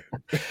 Right.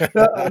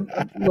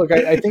 Look,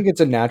 I think it's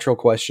a natural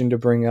question to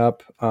bring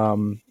up.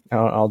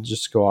 I'll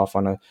just go off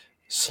on a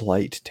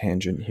slight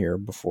tangent here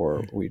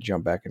before we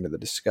jump back into the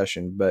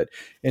discussion. But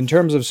in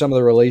terms of some of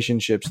the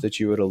relationships that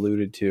you had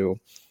alluded to,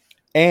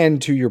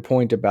 and to your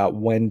point about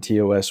when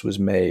TOS was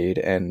made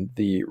and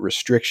the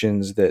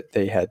restrictions that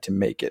they had to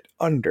make it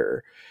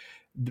under,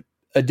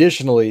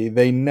 additionally,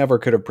 they never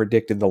could have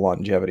predicted the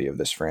longevity of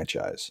this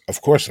franchise.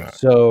 Of course not.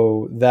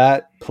 So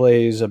that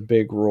plays a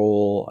big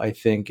role, I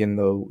think, in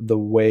the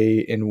way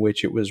in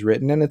which it was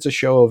written, and it's a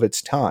show of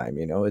its time.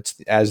 You know, it's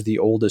as the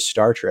oldest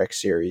Star Trek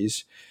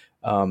series.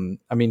 I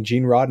mean,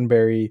 Gene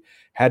Roddenberry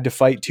had to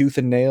fight tooth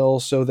and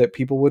nail so that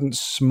people wouldn't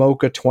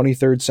smoke a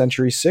 23rd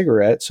century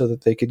cigarette so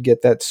that they could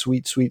get that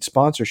sweet, sweet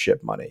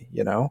sponsorship money.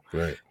 You know,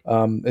 Right.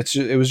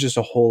 It was just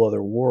a whole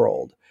other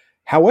world.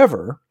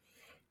 However,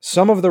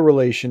 some of the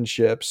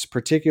relationships,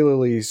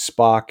 particularly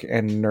Spock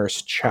and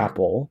Nurse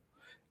Chapel,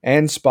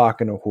 and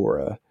Spock and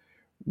Uhura,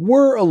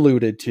 were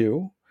alluded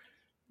to.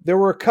 There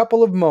were a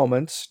couple of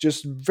moments,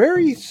 just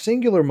very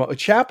singular.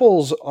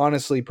 Chapel's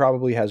honestly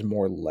probably has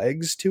more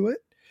legs to it,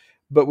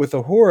 but with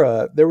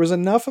Uhura, there was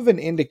enough of an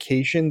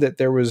indication that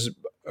there was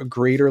a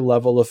greater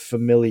level of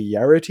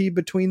familiarity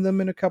between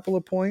them in a couple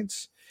of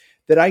points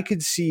that I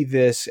could see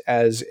this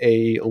as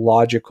a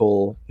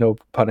logical, no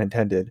pun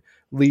intended,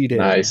 lead in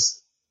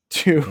Nice.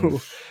 to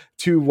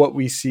what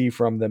we see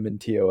from them in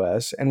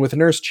TOS. And with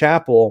Nurse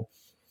Chapel,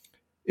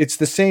 it's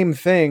the same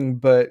thing,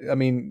 but I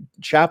mean,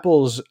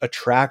 Chapel's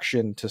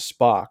attraction to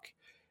Spock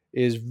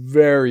is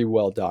very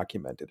well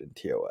documented in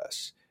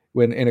TOS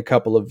when in a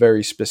couple of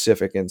very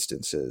specific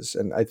instances.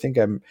 And I think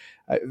I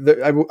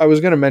was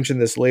going to mention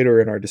this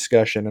later in our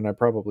discussion, and I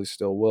probably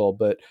still will,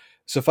 but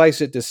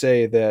suffice it to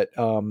say that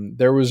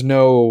there was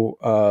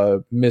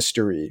no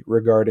mystery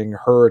regarding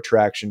her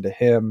attraction to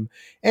him.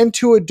 And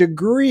to a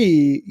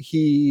degree,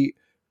 he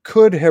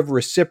could have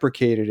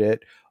reciprocated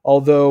it,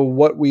 although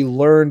what we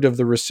learned of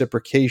the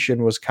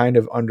reciprocation was kind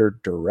of under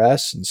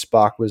duress, and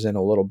Spock was in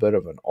a little bit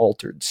of an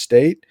altered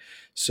state.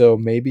 So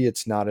maybe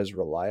it's not as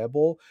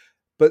reliable.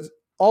 But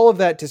all of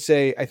that to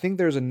say, I think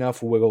there's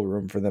enough wiggle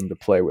room for them to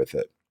play with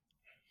it.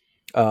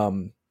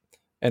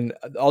 And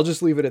I'll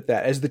just leave it at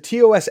that. As the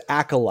TOS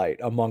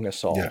acolyte among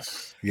us all,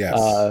 Yes.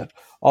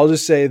 I'll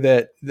just say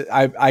that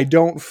I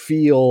don't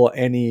feel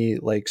any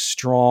like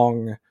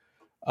strong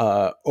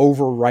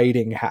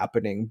overwriting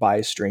happening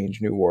by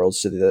Strange New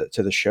Worlds to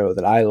the show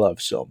that I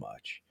love so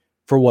much.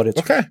 For what it's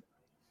Okay.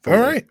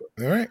 worth.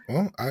 All right.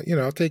 Well,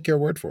 I'll take your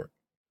word for it.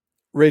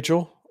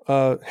 Rachel,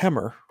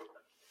 Hemmer,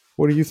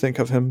 what do you think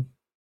of him?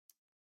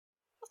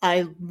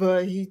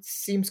 He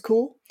seems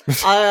cool.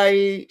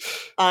 I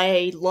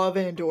love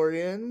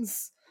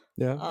Andorians.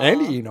 Yeah,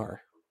 and Enar.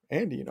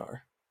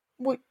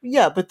 Well,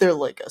 yeah, but they're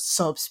like a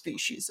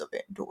subspecies of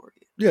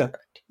Andorian. Yeah,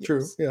 correct?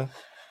 true. Yes.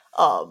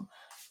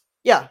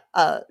 Yeah.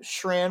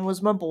 Shran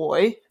was my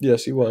boy.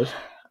 Yes, he was.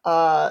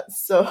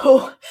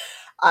 So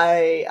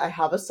I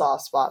have a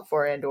soft spot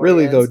for Andorians.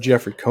 Really, though,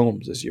 Jeffrey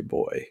Combs is your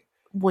boy.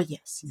 Well,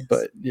 yes.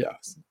 But yeah.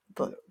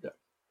 But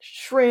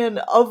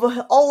Shran, of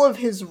all of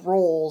his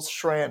roles,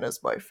 Shran is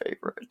my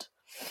favorite.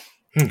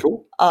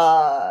 Cool.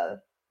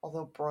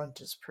 Although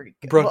Brunt is pretty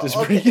good.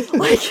 Pretty good.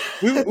 Like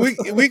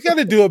we got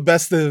to do a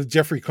best of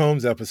Jeffrey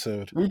Combs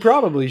episode. We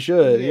probably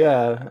should.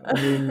 Yeah. I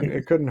mean,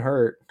 it couldn't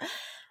hurt.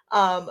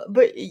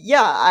 But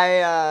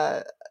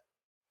yeah,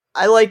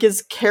 I like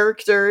his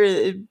character.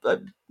 A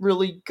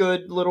really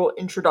good little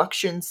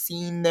introduction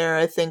scene there,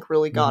 I think,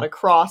 really got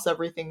across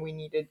everything we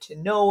needed to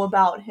know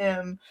about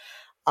him.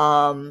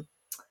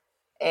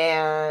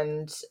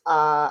 And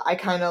I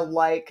kind of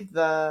like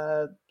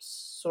the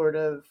sort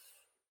of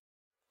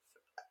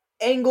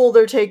angle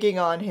they're taking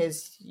on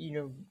his,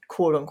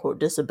 quote unquote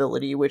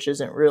disability, which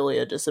isn't really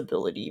a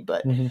disability,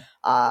 but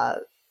I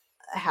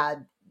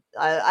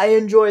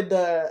enjoyed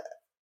the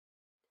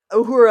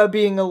Uhura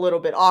being a little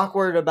bit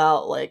awkward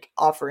about like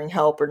offering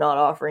help or not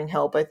offering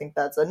help. I think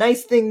that's a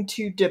nice thing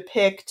to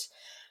depict,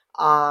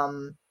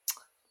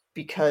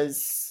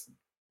 because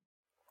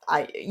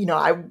I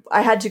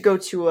had to go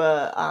to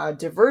a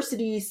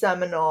diversity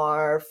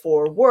seminar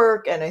for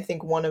work, and I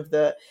think one of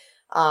the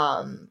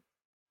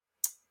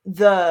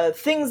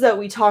things that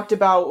we talked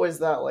about was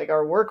that like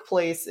our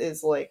workplace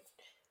is like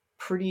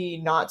pretty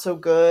not so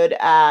good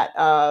at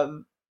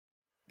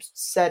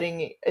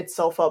setting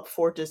itself up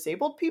for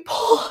disabled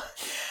people.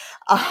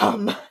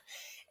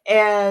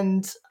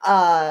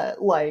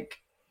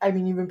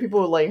 Even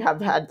people like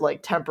have had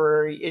like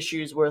temporary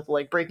issues with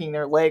like breaking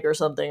their leg or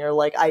something, or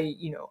like I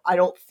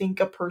don't think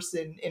a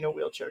person in a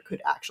wheelchair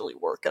could actually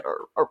work at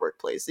our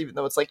workplace, even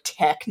though it's like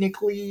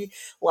technically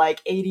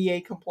like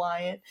ADA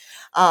compliant.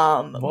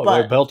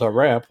 They built a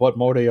ramp. What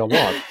more do you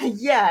want?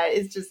 Yeah,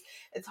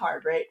 it's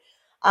hard, right?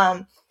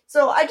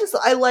 So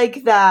I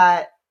like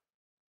that.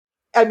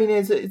 I mean,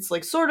 it's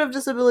like sort of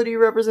disability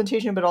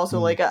representation, but also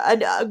like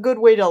a good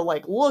way to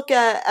like look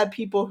at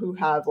people who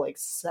have like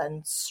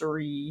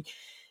sensory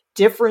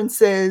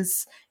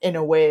differences in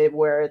a way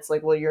where it's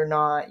like, well, you're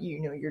not,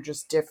 you're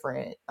just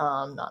different,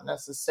 not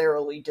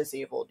necessarily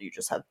disabled. You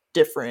just have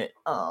different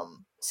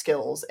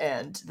skills,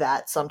 and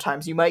that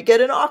sometimes you might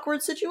get in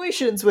awkward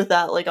situations with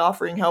that, like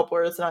offering help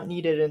where it's not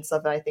needed and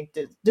stuff. And I think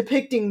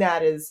depicting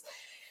that is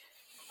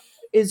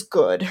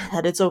good,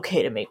 that it's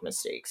okay to make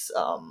mistakes.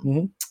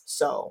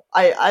 So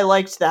I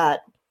liked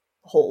that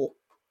whole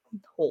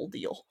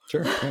deal.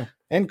 Sure. Yeah.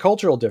 And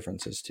cultural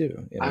differences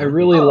too. I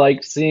really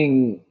liked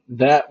seeing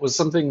that was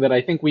something that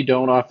I think we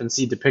don't often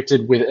see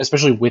depicted with,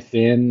 especially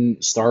within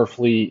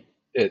Starfleet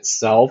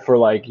itself, or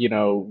like,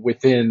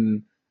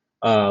 within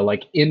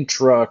like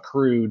intra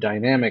crew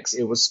dynamics.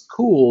 It was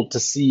cool to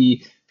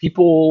see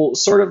people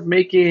sort of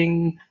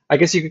making, I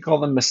guess you could call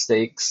them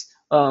mistakes,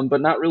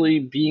 but not really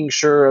being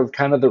sure of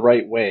kind of the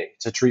right way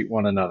to treat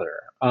one another.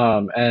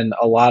 And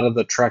a lot of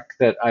the Trek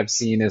that I've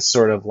seen is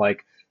sort of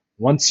like,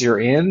 once you're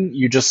in,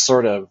 you just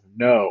sort of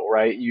know,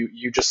 right?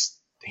 You just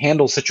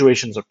handle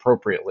situations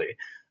appropriately.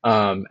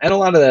 And a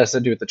lot of that has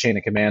to do with the chain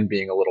of command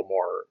being a little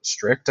more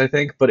strict, I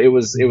think. But it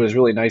was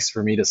really nice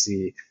for me to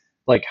see,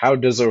 like, how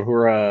does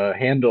Uhura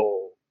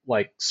handle,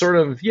 like, sort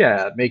of,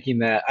 making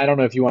that, I don't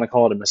know if you want to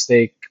call it a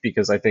mistake,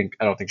 because I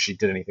don't think she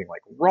did anything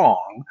like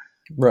wrong,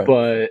 right.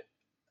 But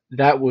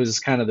that was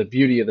kind of the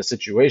beauty of the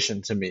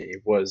situation to me,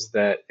 was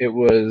that it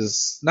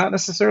was not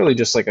necessarily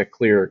just like a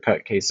clear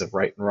cut case of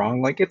right and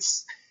wrong. Like,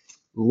 it's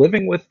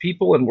living with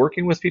people and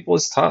working with people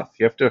is tough.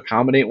 You have to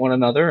accommodate one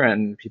another,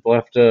 and people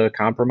have to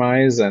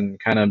compromise and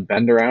kind of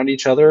bend around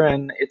each other.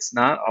 And it's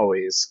not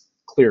always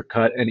clear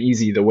cut and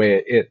easy the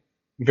way it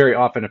very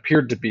often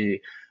appeared to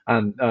be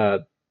on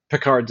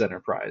Picard's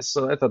Enterprise.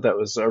 So I thought that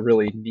was a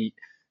really neat,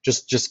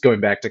 just going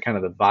back to kind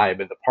of the vibe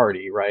in the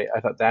party, right? I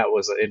thought that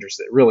was an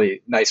interesting,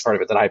 really nice part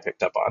of it that I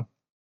picked up on.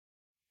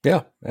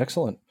 Yeah,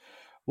 excellent.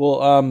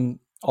 Well,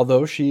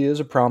 although she is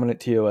a prominent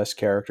TOS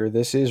character,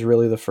 this is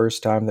really the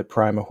first time that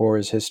Prime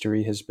Uhura's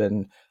history has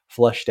been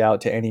fleshed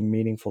out to any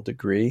meaningful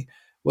degree.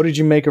 What did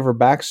you make of her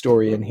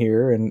backstory in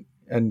here,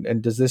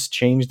 and does this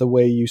change the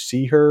way you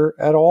see her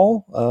at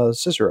all,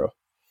 Cicero?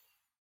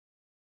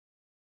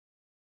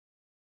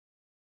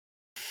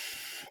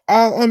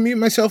 I'll unmute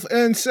myself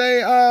and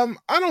say, I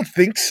don't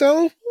think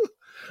so.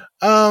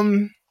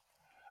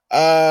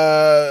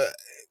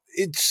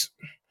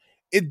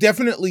 It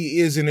definitely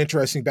is an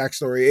interesting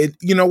backstory.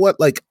 You know what?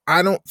 Like,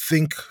 I don't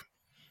think.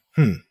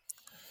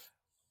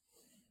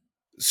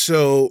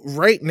 So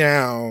right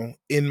now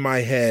in my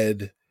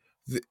head,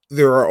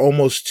 there are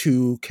almost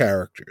two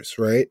characters,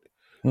 right?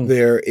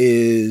 There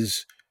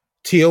is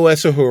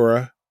TOS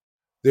Uhura.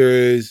 There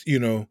is,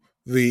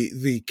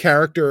 the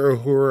character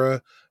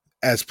Uhura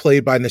as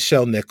played by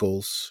Nichelle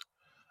Nichols.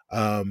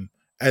 And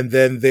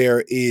then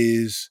there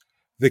is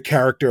the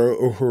character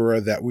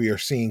Uhura that we are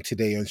seeing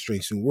today on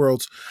Strange New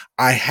Worlds.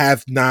 I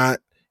have not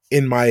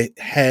in my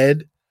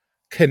head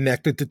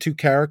connected the two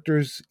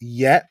characters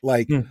yet.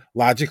 Like,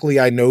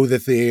 logically, I know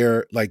that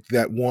they're like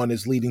that one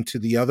is leading to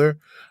the other.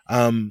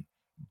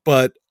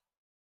 But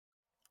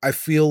I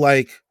feel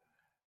like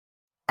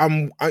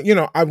I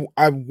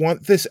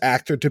want this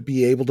actor to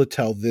be able to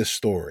tell this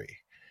story.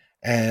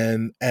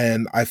 And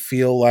I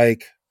feel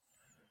like,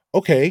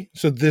 okay,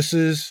 so this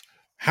is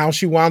how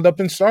she wound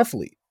up in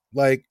Starfleet.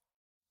 Like,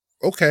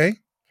 okay,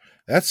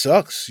 that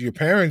sucks. Your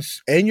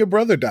parents and your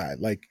brother died.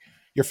 Like,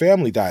 your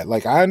family died.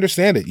 Like, I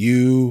understand it.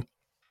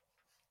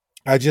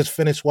 I just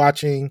finished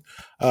watching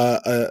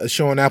a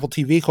show on Apple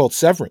TV called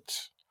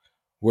Severance,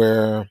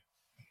 where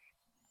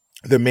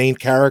the main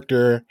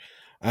character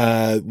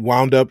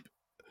wound up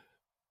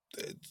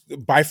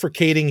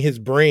bifurcating his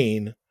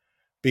brain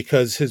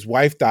because his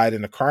wife died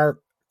in a car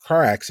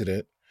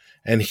accident,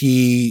 and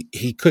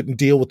he couldn't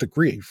deal with the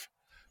grief.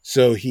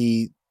 So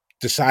he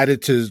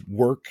decided to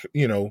work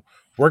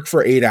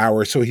for 8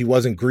 hours so he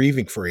wasn't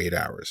grieving for 8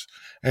 hours.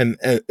 And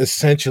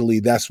essentially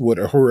that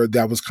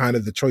was kind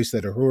of the choice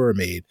that Uhura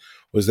made,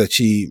 was that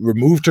she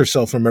removed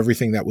herself from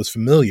everything that was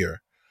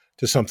familiar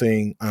to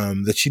something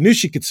that she knew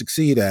she could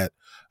succeed at,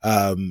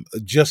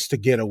 just to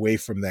get away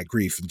from that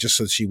grief, and just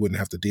so she wouldn't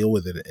have to deal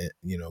with it,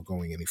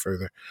 going any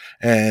further.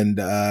 And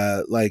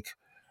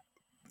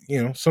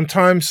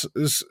sometimes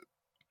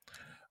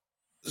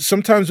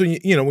when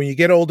you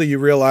get older, you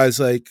realize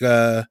like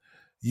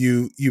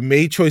you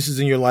made choices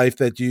in your life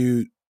that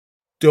you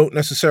don't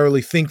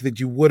necessarily think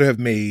that you would have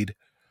made,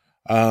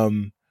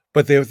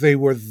 but they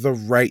were the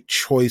right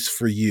choice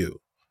for you.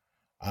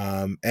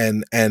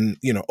 And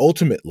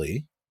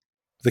ultimately,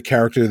 the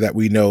character that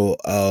we know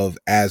of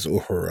as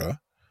Uhura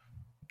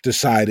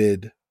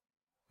decided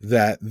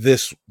that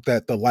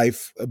the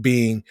life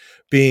being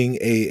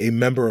a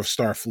member of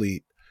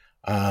Starfleet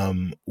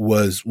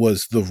was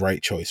the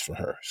right choice for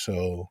her.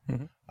 So,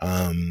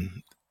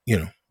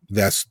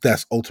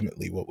 that's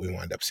ultimately what we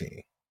wind up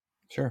seeing.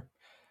 Sure.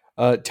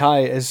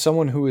 Ty, as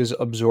someone who is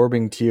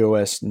absorbing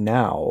TOS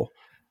now,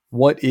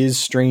 what is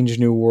Strange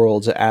New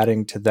Worlds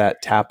adding to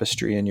that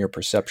tapestry in your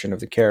perception of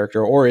the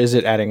character, or is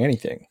it adding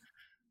anything?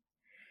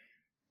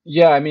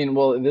 Yeah, I mean,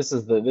 well, this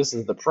is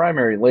the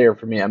primary layer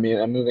for me. I mean,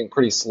 I'm moving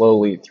pretty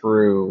slowly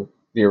through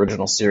the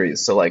original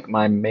series. So like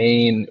my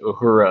main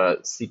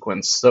Uhura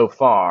sequence so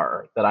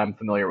far that I'm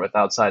familiar with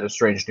outside of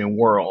Strange New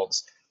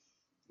Worlds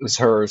is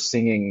her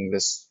singing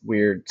this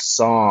weird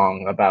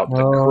song about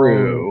the Oh,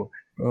 crew.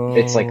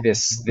 It's like oh.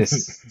 this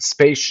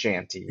space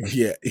shanty.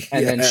 Yeah.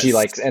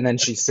 And then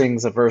she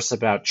sings a verse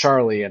about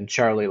Charlie, and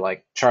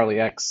Charlie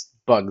X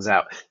bugs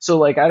out. So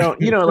like I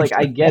don't, like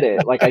I get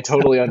it. Like I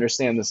totally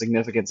understand the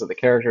significance of the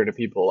character to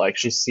people. Like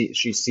she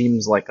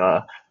seems like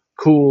a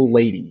cool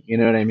lady, you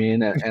know what I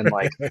mean? And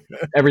like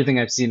everything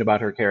I've seen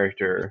about her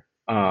character,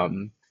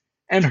 and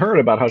heard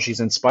about how she's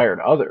inspired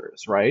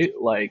others, right?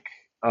 Like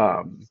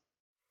I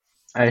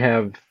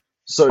have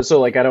so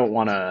like I don't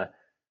want to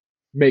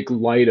make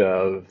light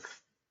of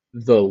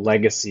the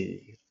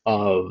legacy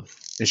of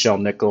Nichelle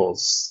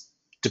Nichols'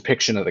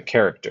 depiction of the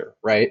character,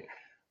 right? Sure.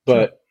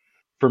 But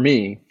for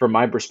me, from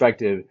my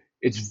perspective,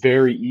 it's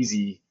very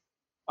easy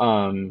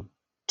to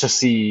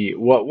see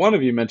what one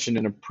of you mentioned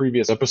in a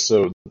previous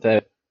episode,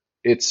 that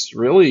it's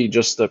really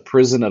just a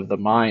prison of the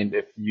mind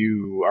if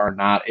you are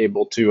not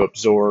able to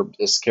absorb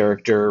this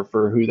character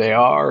for who they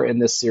are in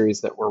this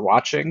series that we're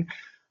watching.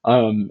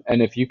 And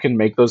if you can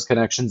make those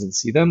connections and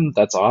see them,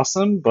 that's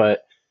awesome.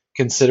 But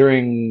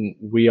considering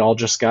we all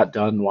just got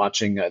done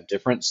watching a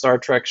different Star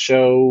Trek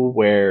show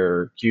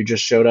where Q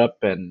just showed up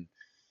and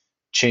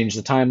changed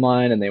the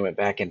timeline and they went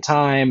back in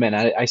time, and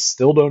I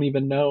still don't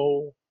even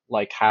know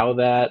like how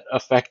that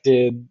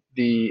affected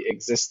the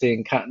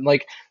existing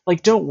like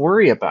don't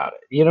worry about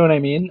it, you know what I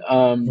mean?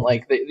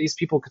 Like these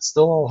people could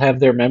still all have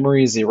their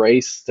memories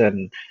erased,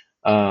 and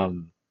I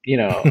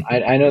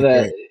know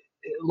that, Right.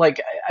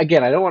 like,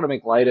 again, I don't want to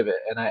make light of it,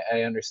 and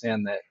I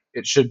understand that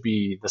it should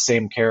be the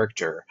same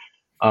character,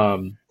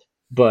 um,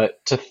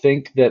 but to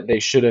think that they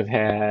should have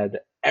had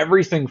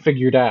everything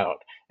figured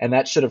out, and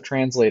that should have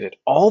translated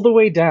all the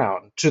way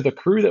down to the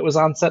crew that was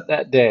on set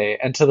that day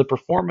and to the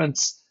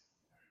performance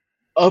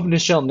of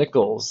Nichelle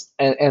Nichols,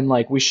 and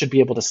like we should be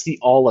able to see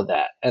all of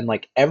that, and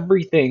like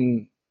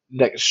everything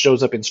that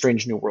shows up in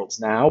Strange New Worlds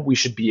now, we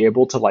should be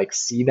able to like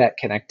see that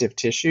connective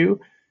tissue.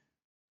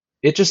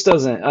 It just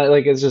doesn't,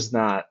 like, it's just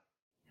not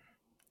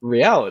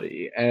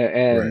reality, Right.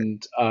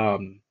 and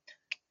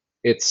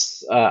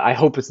it's I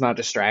hope it's not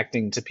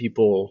distracting to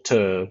people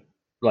to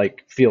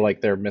like feel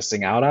like they're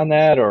missing out on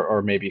that,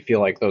 or maybe feel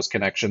like those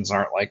connections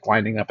aren't like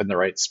lining up in the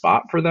right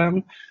spot for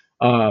them.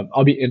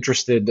 I'll be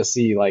interested to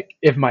see like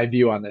if my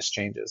view on this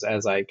changes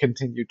as I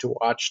continue to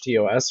watch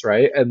TOS,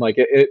 right? And like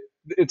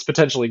it's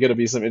potentially going to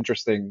be some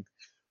interesting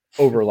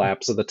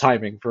overlaps of the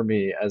timing for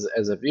me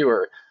as a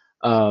viewer.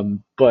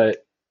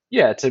 But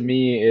yeah, to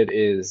me it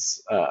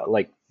is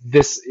like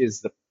this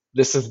is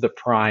the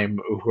prime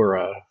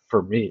Uhura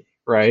for me,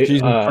 right?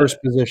 She's in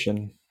first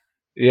position.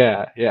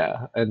 Yeah,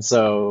 and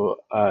so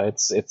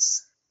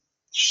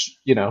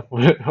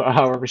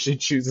however she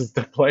chooses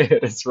to play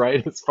it is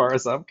right as far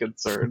as I'm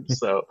concerned.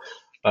 So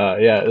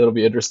yeah, it'll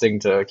be interesting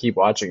to keep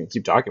watching and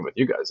keep talking with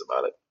you guys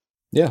about it.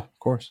 Yeah, of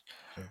course.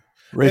 Yeah.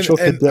 Rachel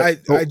And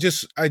Cadet. I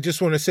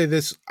just want to say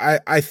this.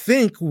 I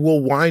think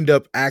we'll wind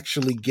up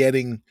actually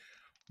getting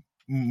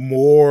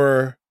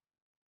more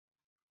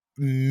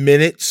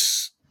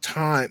minutes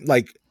time,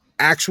 like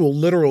actual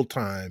literal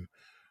time,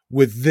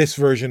 with this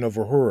version of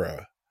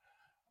Uhura,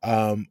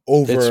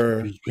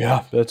 over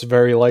that's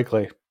very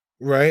likely.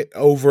 right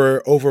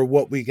over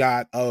what we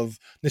got of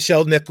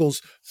Nichelle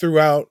Nichols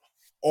throughout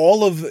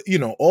all of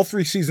all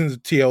 3 seasons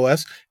of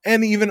TOS,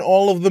 and even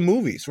all of the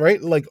movies,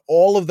 right? Like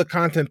all of the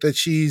content that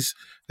she's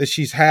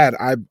had.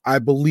 I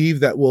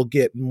believe that we'll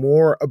get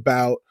more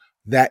about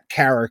that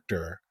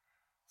character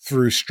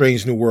through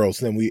Strange New Worlds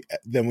than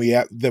we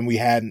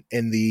had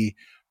in the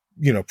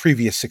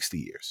previous 60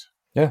 years.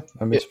 Yeah,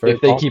 I mean, it's very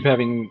If they keep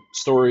having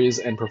stories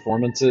and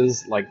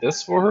performances like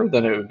this for her,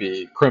 then it would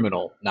be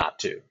criminal not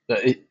to.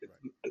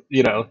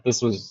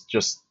 This was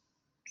just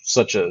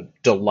such a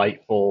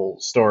delightful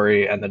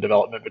story, and the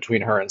development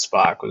between her and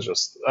Spock was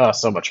just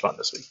so much fun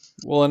this week.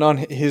 Well, and on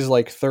his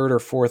like third or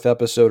fourth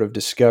episode of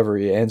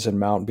Discovery, Anson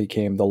Mount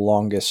became the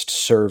longest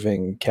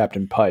serving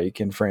Captain Pike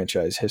in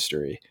franchise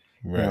history.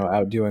 Right.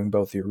 Outdoing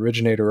both the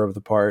originator of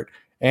the part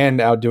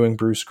and outdoing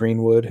Bruce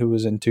Greenwood, who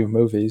was in 2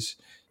 movies.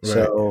 Right.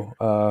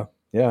 So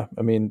yeah,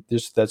 I mean,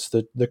 that's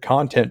the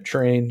content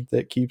train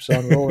that keeps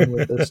on rolling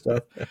with this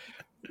stuff.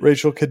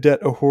 Rachel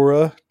Cadet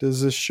Uhura,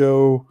 does this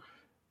show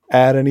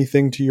add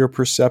anything to your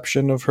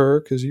perception of her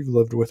because you've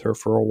lived with her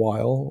for a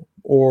while,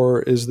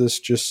 or is this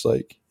just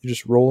like you're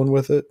just rolling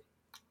with it?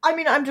 I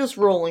mean, I'm just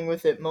rolling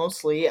with it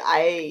mostly.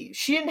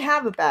 She didn't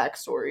have a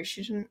backstory.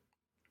 She didn't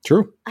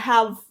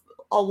have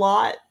a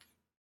lot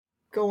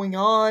going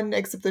on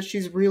except that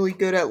she's really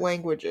good at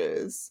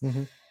languages.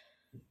 Mm-hmm.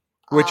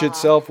 Which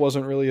itself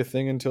wasn't really a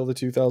thing until the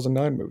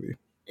 2009 movie.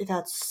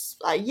 That's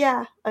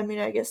yeah, I mean,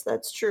 I guess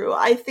that's true.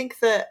 I think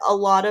that a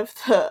lot of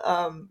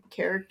the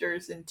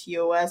characters in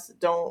TOS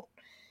don't,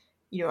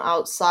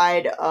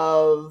 outside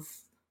of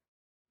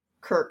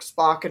Kirk,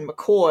 Spock, and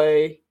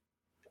McCoy,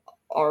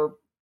 are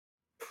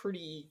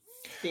pretty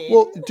thin.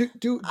 Well,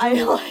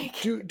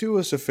 do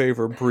us a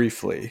favor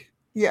briefly.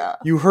 Yeah.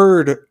 You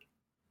heard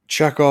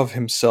Chekhov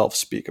himself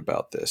speak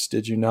about this,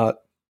 did you not?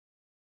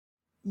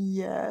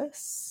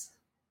 Yes.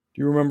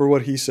 Do you remember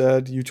what he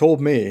said? You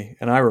told me,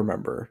 and I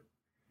remember.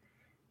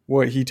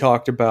 what he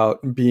talked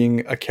about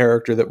being a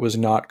character that was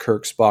not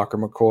Kirk, Spock, or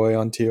McCoy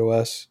on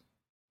TOS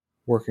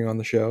working on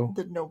the show.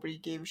 That nobody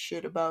gave a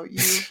shit about you.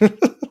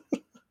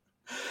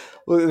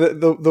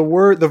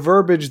 The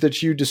verbiage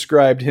that you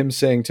described him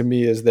saying to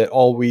me is that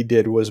all we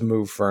did was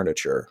move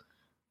furniture.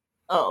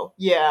 Oh,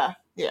 yeah.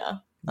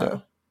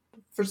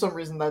 For some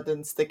reason that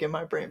didn't stick in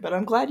my brain, but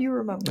I'm glad you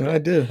remember. I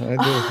did.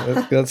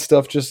 that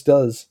stuff just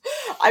does.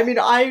 I mean,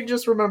 I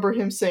just remember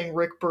him saying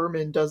Rick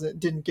Berman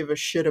didn't give a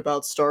shit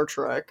about Star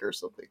Trek or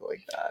something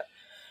like that.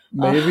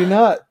 Maybe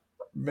not.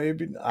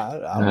 Maybe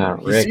not. I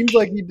don't know. He seems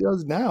like he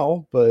does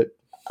now, but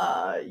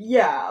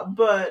yeah.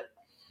 But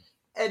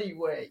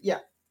anyway, yeah.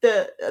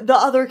 The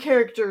other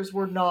characters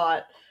were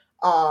not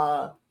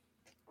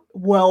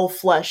well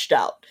fleshed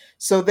out,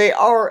 so they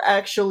are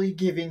actually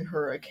giving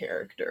her a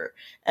character,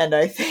 and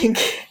I think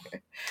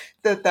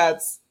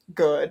that's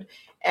good.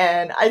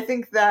 And I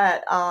think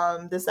that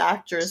this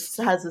actress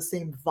has the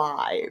same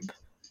vibe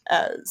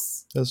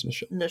as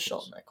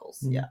Nichelle Nichols.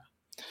 Mm-hmm. Yeah.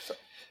 So.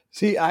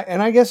 See,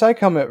 I guess I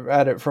come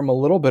at it from a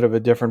little bit of a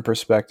different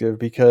perspective,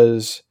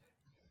 because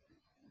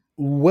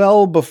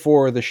well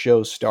before the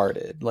show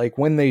started, like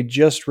when they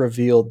just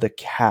revealed the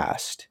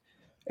cast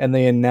and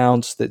they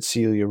announced that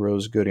Celia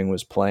Rose Gooding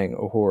was playing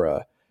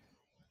Uhura,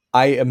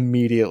 I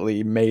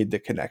immediately made the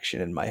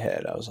connection in my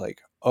head. I was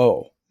like,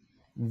 oh,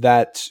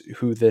 that's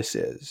who this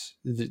is.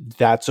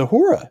 That's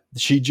Uhura.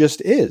 She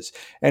just is.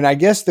 And I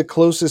guess the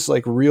closest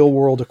like real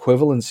world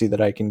equivalency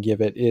that I can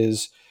give it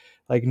is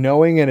like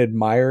knowing and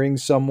admiring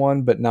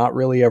someone, but not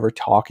really ever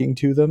talking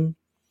to them.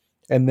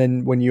 And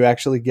then when you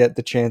actually get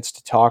the chance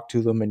to talk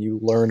to them and you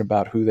learn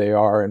about who they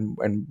are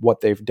and what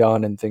they've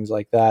done and things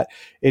like that,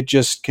 it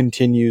just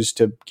continues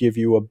to give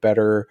you a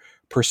better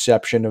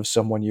perception of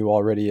someone you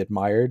already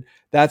admired.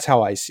 That's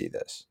how I see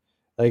this.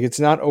 Like,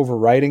 it's not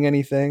overwriting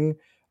anything.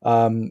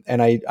 And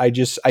I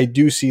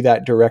do see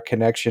that direct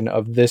connection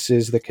of this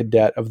is the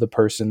cadet of the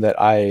person that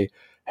I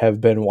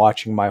have been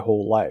watching my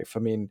whole life. I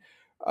mean,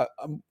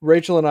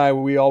 Rachel and I,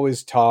 we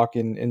always talk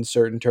in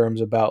certain terms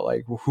about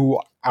like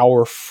who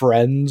our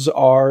friends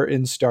are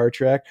in Star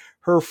Trek.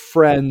 Her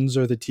friends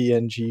are the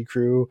TNG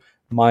crew.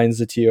 Mine's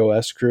the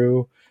TOS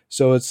crew.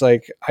 So it's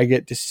like I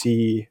get to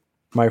see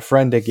my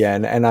friend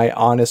again. And I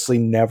honestly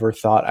never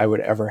thought I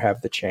would ever have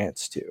the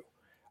chance to.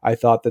 I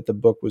thought that the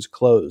book was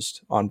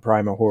closed on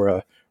Prime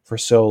Uhura for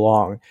so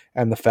long.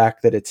 And the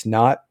fact that it's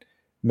not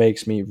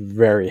makes me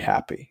very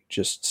happy,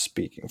 just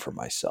speaking for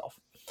myself.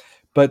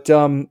 But,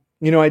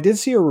 I did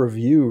see a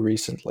review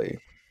recently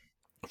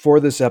for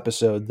this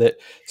episode that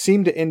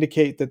seemed to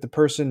indicate that the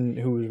person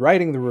who was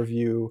writing the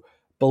review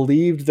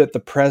believed that the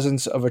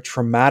presence of a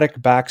traumatic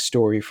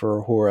backstory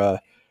for Uhura,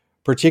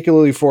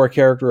 particularly for a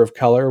character of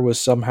color, was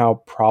somehow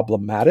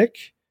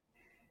problematic.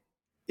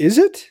 Is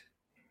it?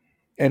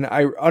 And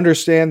I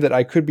understand that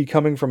I could be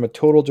coming from a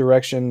total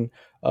direction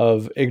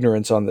of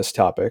ignorance on this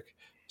topic.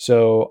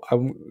 So,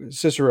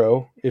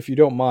 Cicero, if you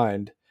don't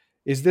mind,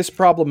 is this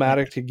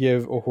problematic to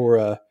give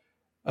Uhura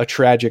a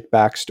tragic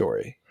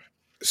backstory?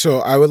 So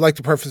I would like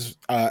to preface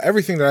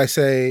everything that I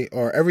say,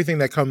 or everything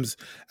that comes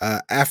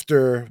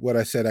after what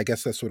I said, I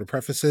guess that's what a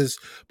preface is,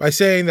 by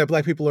saying that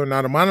Black people are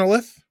not a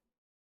monolith.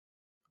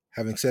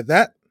 Having said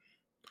that,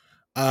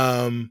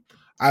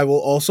 I will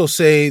also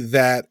say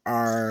that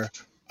our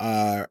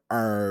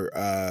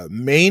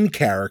main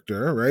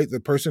character, right, the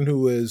person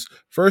who is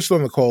first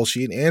on the call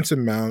sheet,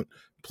 Anson Mount,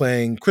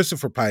 playing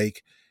Christopher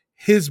Pike,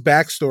 his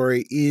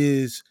backstory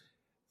is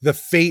the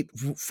fate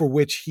for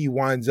which he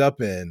winds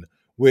up in,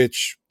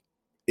 which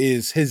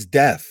is his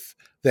death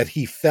that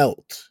he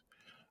felt.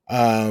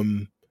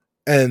 And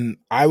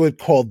I would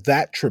call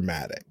that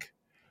traumatic,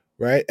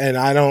 right? And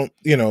I don't,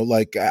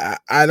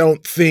 I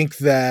don't think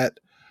that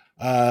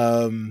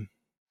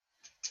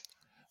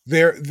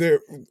there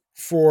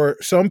for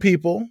some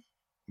people,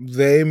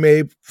 they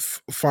may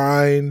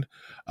find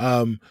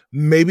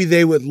maybe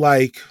they would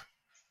like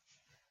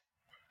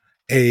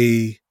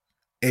a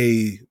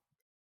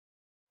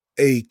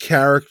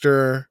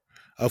character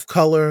of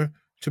color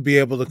to be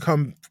able to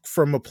come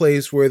from a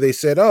place where they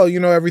said, oh,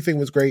 everything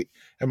was great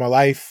in my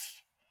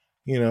life.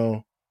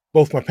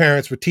 Both my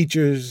parents were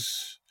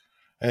teachers,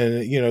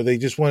 and, they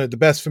just wanted the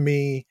best for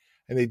me,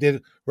 and they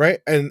did, right?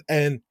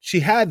 And she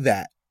had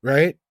that,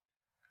 right?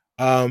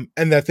 And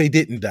that they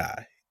didn't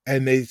die,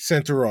 and they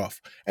sent her off.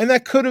 And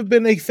that could have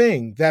been a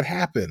thing that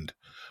happened,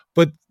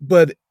 but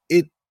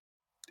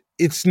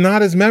it's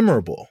not as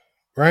memorable,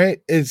 right?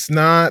 It's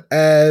not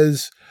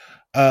as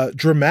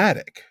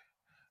dramatic.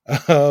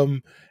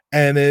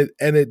 And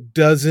it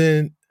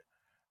doesn't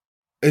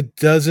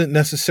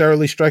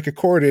necessarily strike a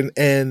chord,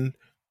 and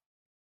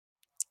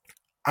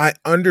I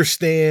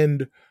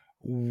understand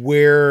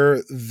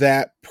where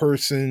that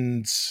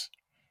person's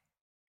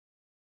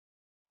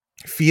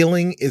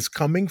feeling is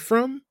coming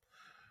from,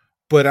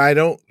 but I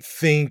don't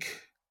think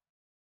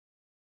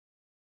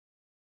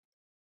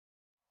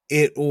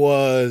it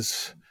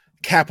was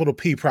capital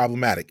P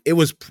problematic. It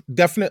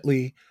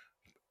definitely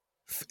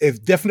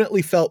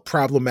felt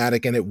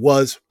problematic, and it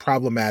was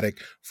problematic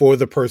for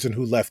the person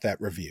who left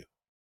that review.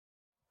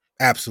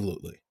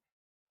 Absolutely.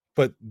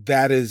 but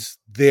that is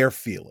their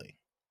feeling,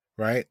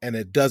 right? And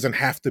it doesn't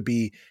have to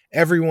be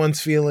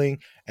everyone's feeling,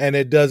 and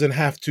it doesn't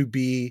have to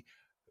be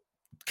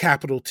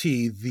capital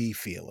T the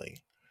feeling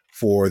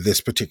for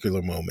this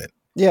particular moment.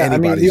 Yeah, I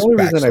mean, the Anybody's only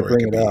reason I backstory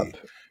bring could it up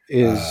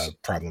be is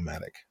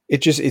problematic.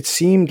 it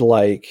seemed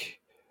like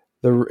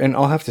and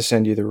I'll have to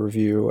send you the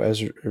review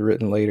as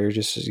written later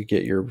just to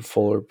get your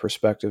fuller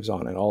perspectives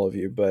on it, all of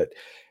you. But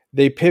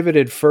they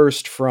pivoted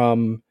first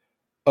from,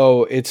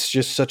 oh, it's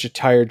just such a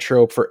tired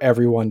trope for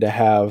everyone to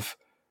have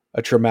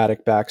a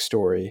traumatic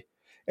backstory.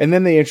 And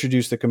then they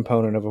introduced the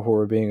component of a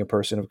horror being a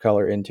person of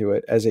color into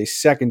it as a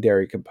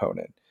secondary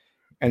component.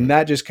 And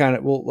that just kind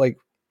of, well, like,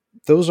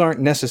 those aren't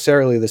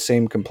necessarily the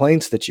same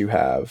complaints that you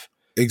have.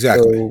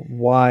 Exactly. So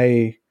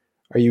why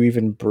are you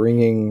even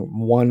bringing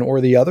one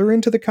or the other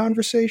into the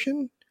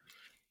conversation?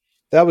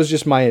 That was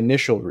just my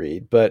initial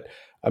read. But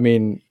I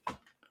mean,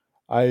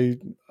 I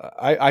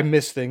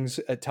miss things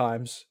at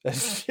times,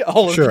 as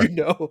all of Sure. you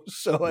know.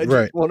 So I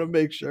Right. just want to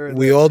make sure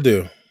We all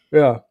do.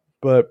 yeah,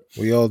 but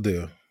We all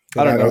do.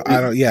 I don't know.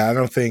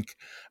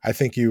 I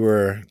think you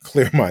were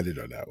clear-minded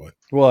on that one.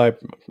 Well,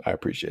 I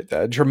appreciate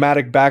that.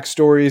 Dramatic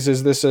backstories.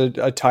 Is this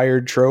a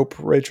tired trope,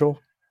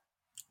 Rachel?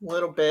 A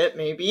little bit,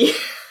 maybe.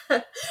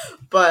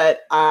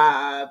 But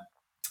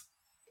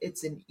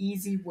it's an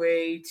easy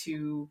way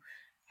to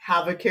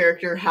have a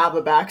character have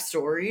a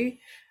backstory.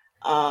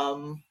 I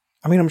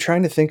mean, I'm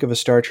trying to think of a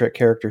Star Trek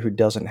character who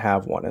doesn't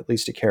have one, at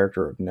least a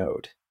character of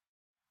note,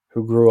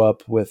 who grew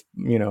up with,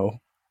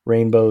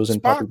 rainbows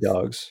and puppy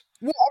dogs.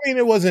 Well, I mean,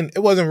 it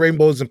wasn't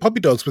rainbows and puppy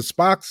dogs, but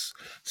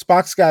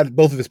Spock's got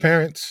both of his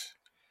parents.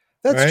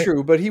 That's right?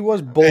 true, but he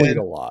was bullied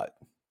a lot.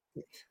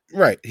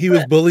 Right. He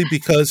was bullied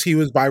because he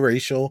was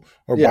biracial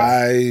or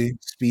bi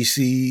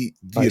species,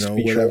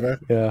 whatever.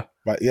 Yeah.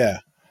 But yeah.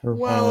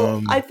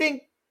 Well, I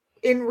think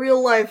in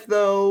real life,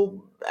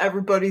 though,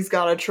 everybody's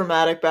got a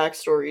traumatic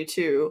backstory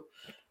too.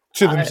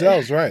 To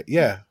themselves, right?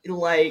 Yeah.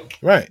 Like,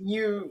 right.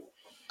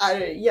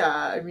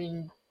 I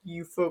mean,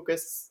 you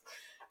focus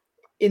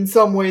in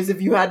some ways.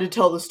 If you had to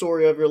tell the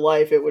story of your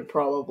life, it would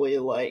probably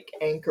like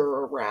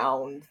anchor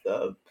around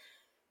the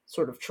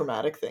sort of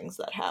traumatic things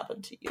that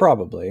happened to you.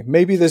 Probably.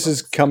 Maybe this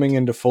is coming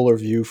into fuller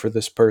view for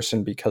this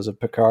person because of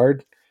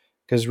Picard.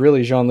 Because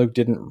really, Jean-Luc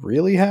didn't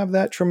really have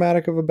that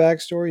traumatic of a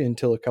backstory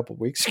until a couple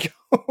weeks ago.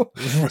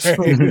 So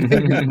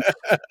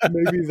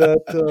maybe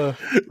that.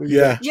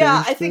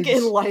 Yeah, I think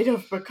in light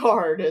of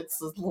Picard,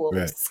 it's a little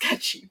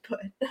sketchy. But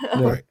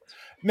right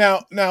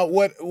now,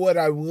 what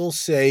I will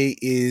say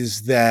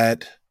is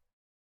that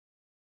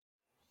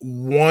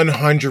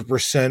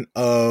 100%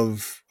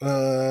 of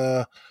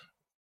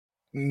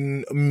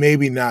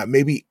maybe not,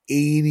 maybe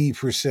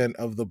 80%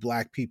 of the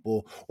Black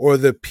people, or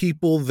the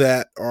people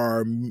that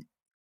are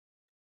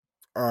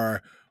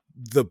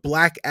the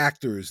Black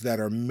actors that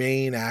are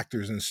main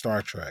actors in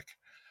Star Trek,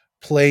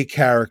 play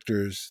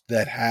characters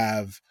that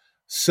have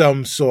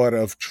some sort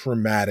of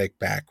traumatic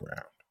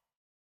background.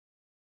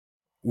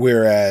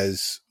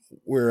 Whereas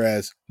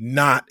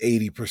not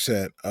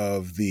 80%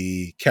 of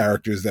the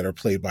characters that are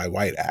played by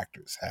white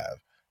actors have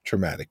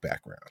traumatic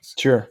backgrounds.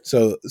 Sure.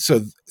 So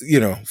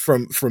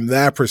from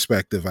that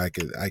perspective, I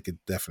could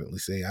definitely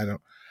say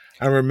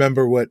I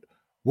remember what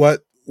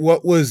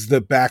was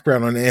the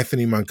background on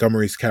Anthony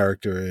Montgomery's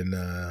character in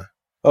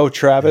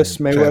Travis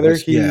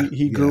Mayweather.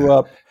 He grew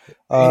up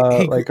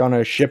like on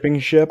a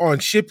shipping ship.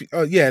 And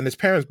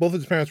both of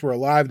his parents were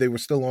alive. They were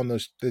still on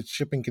the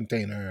shipping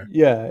container.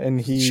 Yeah,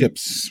 and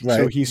ships. Right.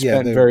 So he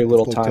spent very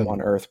little time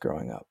on Earth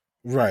growing up.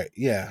 Right.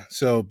 Yeah.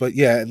 So, but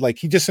yeah, like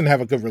he just didn't have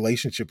a good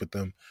relationship with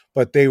them.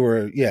 But they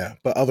were,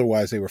 but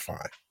otherwise they were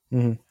fine.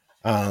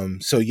 Mm-hmm.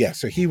 So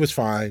he was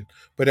fine.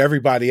 But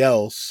everybody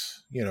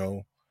else,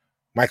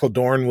 Michael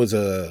Dorn was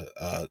a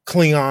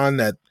Klingon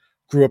that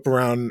grew up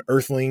around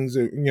Earthlings,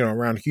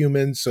 around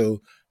humans.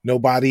 So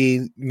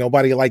nobody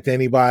liked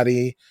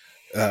anybody.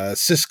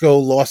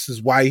 Sisko lost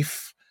his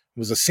wife.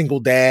 Was a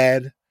single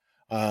dad.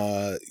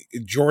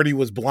 Geordi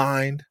was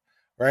blind.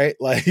 Right.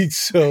 Like,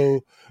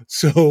 so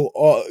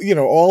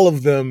all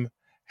of them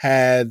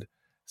had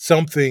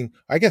something.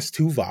 I guess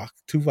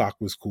Tuvok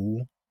was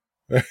cool.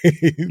 Right?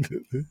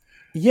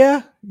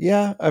 Yeah.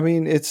 I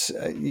mean, it's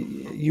I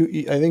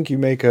think you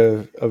make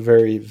a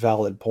very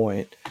valid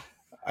point.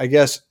 I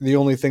guess the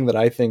only thing that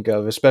I think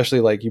of,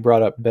 especially like you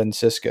brought up Ben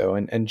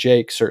Sisko, and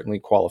Jake certainly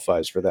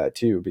qualifies for that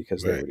too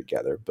because they were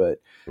together. But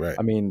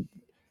I mean,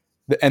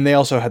 and they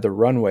also had the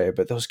runway.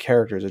 But those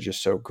characters are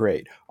just so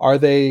great. Are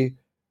they?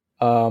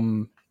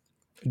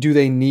 Do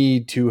they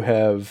need to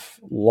have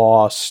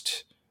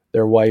lost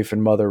their wife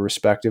and mother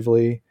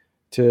respectively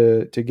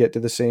to get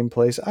to the same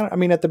place? I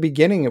mean, at the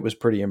beginning it was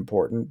pretty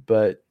important,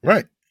 but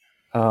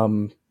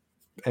and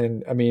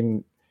I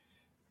mean,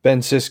 Ben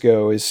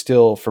Sisko is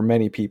still for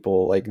many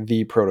people like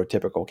the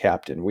prototypical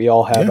captain. We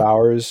all have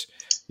ours,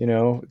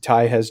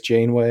 Ty has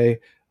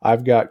Janeway,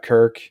 I've got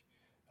Kirk,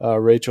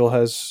 Rachel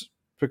has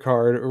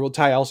Picard,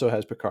 Ty also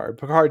has Picard,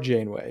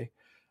 Janeway.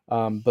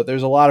 But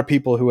there's a lot of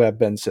people who have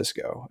Ben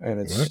Sisko, and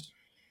it's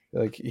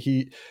Like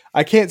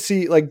I can't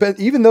see like Ben,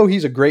 even though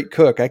he's a great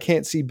cook, I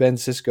can't see Ben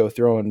Sisko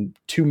throwing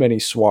too many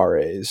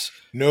soirees.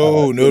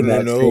 No, In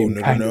that same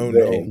kind of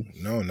vein.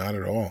 not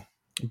at all.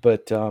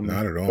 But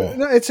Not at all.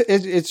 no,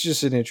 it's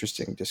just an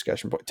interesting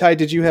discussion point. Ty,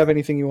 did you have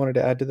anything you wanted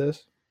to add to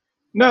this?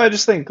 No, I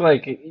just think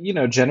like,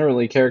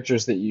 generally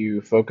characters that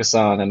you focus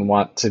on and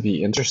want to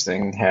be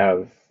interesting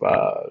have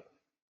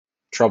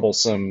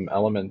troublesome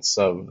elements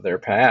of their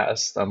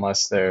past,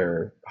 unless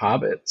they're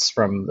hobbits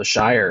from the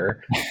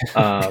Shire.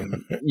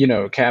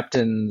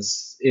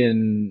 Captains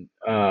in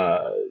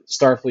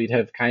Starfleet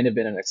have kind of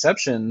been an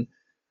exception,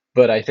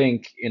 but I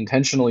think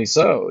intentionally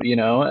so,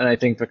 and I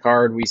think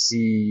Picard, we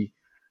see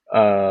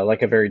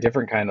like a very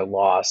different kind of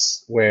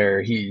loss,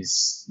 where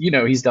he's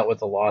dealt with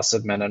the loss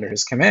of men under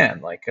his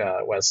command, like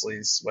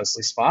Wesley's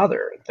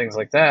father and things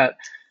like that.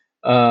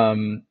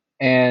 And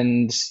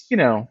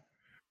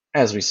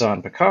as we saw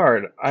in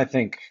Picard, I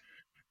think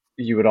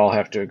you would all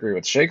have to agree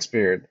with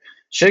Shakespeare.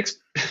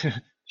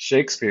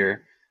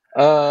 Shakespeare,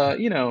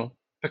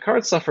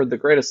 Picard suffered the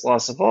greatest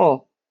loss of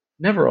all,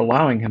 never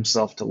allowing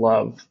himself to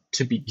love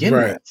to begin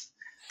Right. with.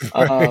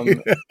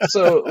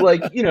 So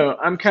like,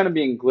 I'm kind of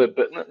being glib,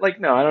 but like,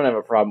 no, I don't have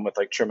a problem with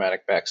like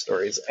traumatic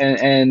backstories.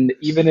 And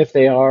even if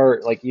they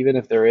are like, even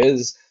if there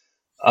is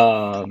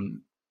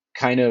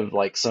kind of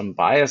like some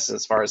bias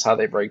as far as how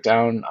they break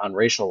down on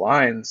racial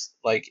lines,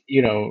 like,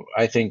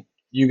 I think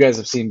you guys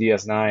have seen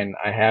DS9.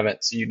 I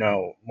haven't,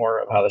 so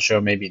more of how the show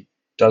maybe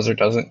does or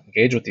doesn't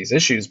engage with these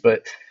issues.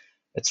 But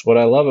it's what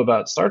I love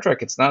about Star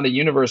Trek. It's not a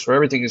universe where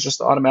everything is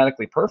just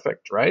automatically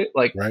perfect, right?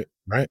 Like, Right.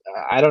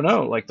 I don't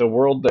know, like the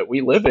world that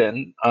we live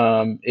in,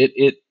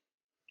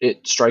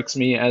 it strikes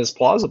me as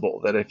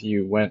plausible that if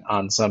you went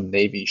on some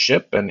Navy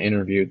ship and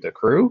interviewed the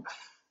crew,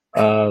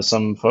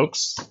 some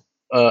folks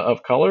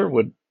of color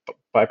would,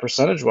 by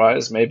percentage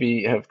wise,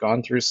 maybe have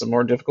gone through some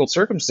more difficult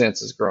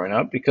circumstances growing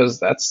up, because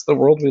that's the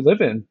world we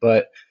live in.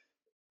 But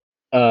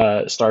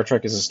Star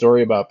Trek is a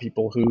story about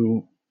people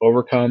who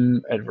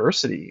overcome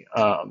adversity,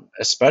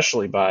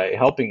 especially by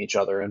helping each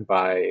other and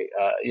by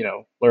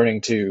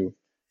learning to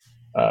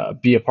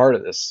be a part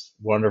of this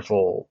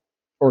wonderful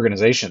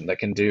organization that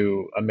can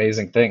do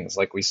amazing things,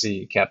 like we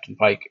see Captain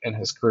Pike and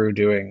his crew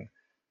doing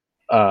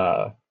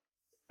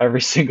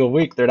every single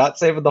week. They're not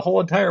saving the whole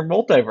entire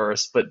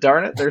multiverse, but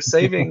darn it, they're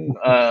saving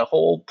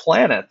whole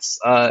planets,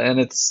 and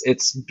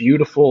it's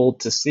beautiful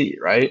to see,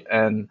 right?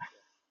 And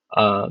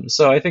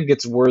so I think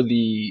it's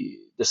worthy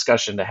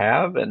discussion to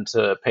have and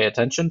to pay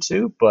attention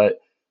to, but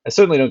I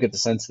certainly don't get the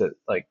sense that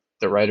like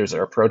the writers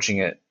are approaching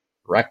it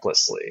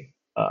recklessly.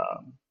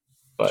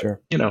 But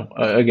Sure.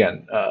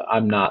 Again,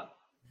 I'm not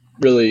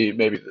really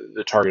maybe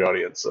the target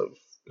audience of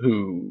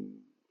who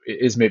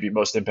is maybe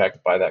most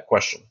impacted by that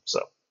question.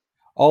 So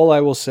All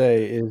I will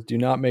say is do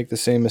not make the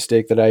same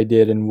mistake that I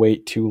did and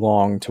wait too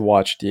long to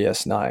watch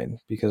DS9,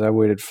 because I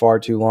waited far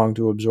too long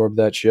to absorb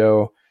that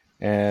show.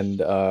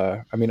 And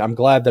I mean, I'm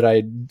glad that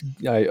I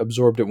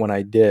absorbed it when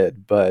I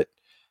did, but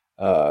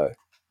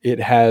it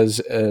has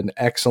an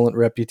excellent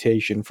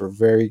reputation for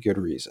very good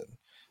reason.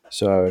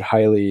 So I would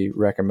highly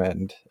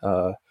recommend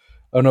an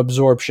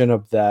absorption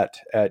of that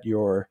at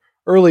your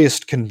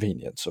earliest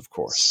convenience, of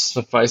course.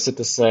 suffice it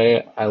to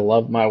say, I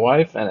love my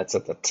wife, and it's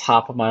at the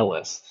top of my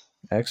list.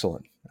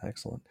 Excellent.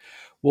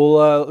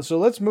 Well, so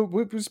let's move.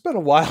 We've spent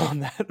a while on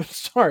that. I'm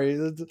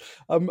sorry.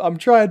 I'm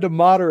trying to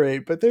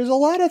moderate, but there's a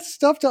lot of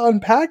stuff to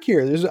unpack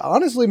here. There's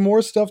honestly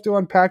more stuff to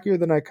unpack here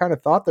than I kind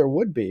of thought there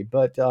would be.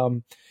 But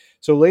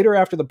so later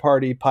after the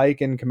party,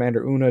 Pike and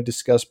Commander Una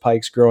discuss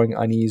Pike's growing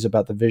unease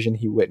about the vision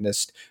he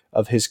witnessed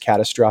of his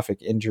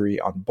catastrophic injury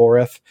on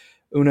Boreth.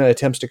 Una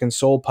attempts to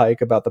console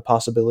Pike about the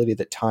possibility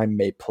that time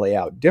may play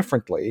out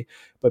differently,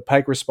 but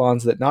Pike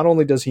responds that not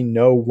only does he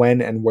know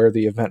when and where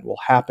the event will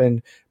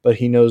happen, but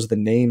he knows the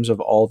names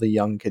of all the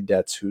young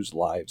cadets whose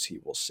lives he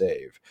will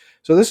save.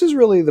 So this is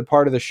really the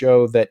part of the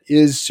show that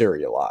is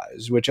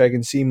serialized, which I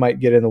can see might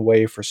get in the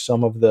way for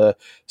some of the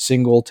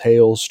single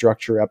tale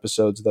structure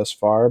episodes thus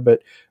far.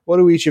 But what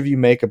do each of you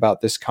make about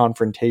this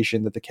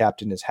confrontation that the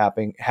captain is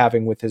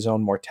having with his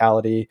own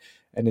mortality?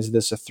 And is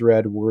this a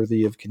thread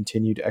worthy of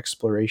continued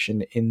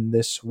exploration in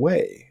this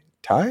way?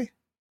 Ty?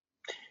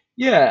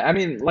 Yeah, I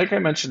mean, like I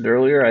mentioned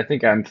earlier, I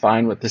think I'm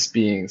fine with this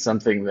being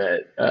something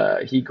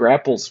that he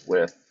grapples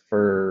with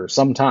for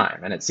some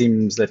time, and it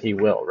seems that he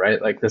will,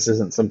 right? Like, this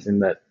isn't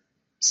something that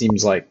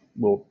seems like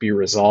will be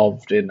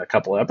resolved in a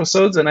couple of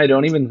episodes, and I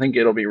don't even think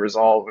it'll be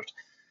resolved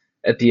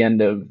at the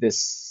end of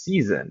this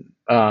season.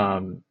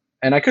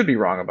 And I could be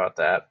wrong about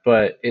that,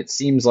 but it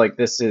seems like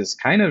this is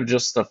kind of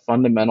just a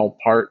fundamental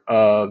part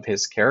of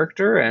his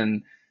character.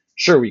 And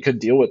sure, we could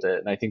deal with it,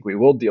 and I think we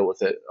will deal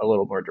with it a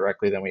little more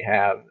directly than we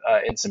have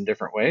in some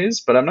different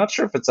ways. But I'm not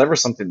sure if it's ever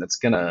something that's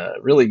going to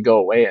really go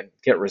away and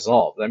get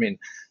resolved. I mean,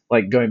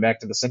 like going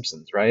back to The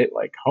Simpsons, right?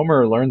 Like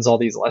Homer learns all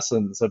these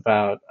lessons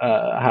about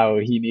how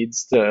he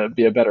needs to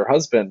be a better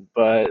husband,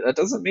 but that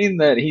doesn't mean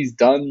that he's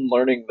done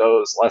learning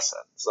those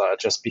lessons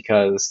just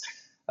because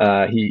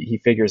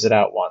he figures it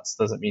out once.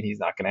 Doesn't mean he's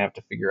not going to have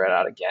to figure it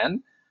out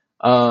again.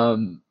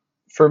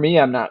 for me,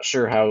 I'm not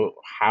sure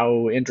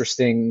how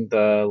interesting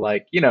the,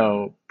 like,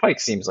 Pike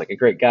seems like a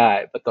great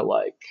guy, but the,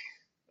 like,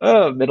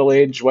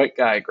 middle-aged white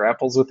guy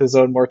grapples with his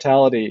own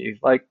mortality,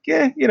 like,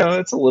 yeah,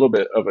 it's a little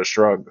bit of a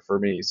shrug for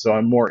me. So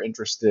I'm more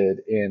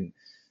interested in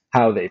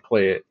how they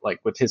play it, like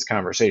with his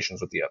conversations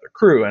with the other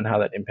crew and how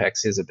that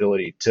impacts his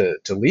ability to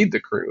lead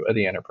the crew of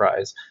the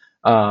Enterprise.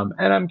 And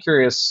I'm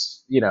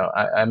curious,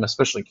 I'm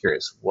especially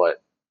curious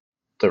what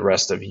the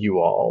rest of you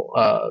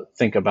all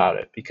think about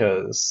it,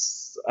 because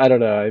I don't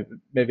know,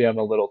 maybe I'm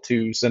a little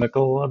too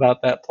cynical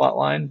about that plot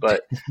line,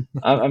 but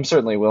I'm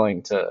certainly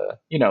willing to,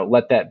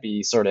 let that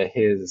be sort of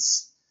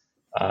his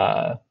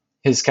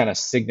kind of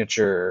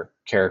signature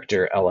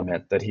character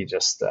element that he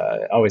just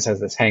always has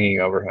this hanging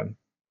over him.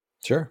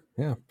 Sure,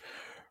 yeah.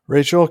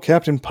 Rachel,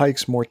 Captain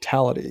Pike's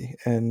mortality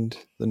and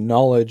the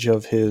knowledge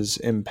of his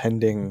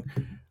impending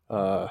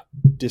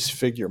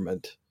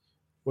disfigurement.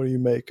 What do you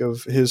make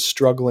of his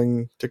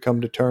struggling to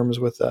come to terms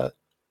with that?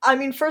 I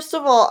mean, first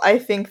of all, I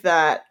think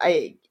that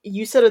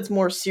you said it's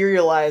more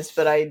serialized,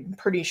 but I'm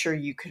pretty sure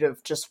you could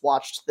have just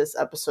watched this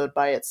episode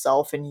by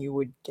itself and you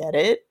would get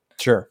it.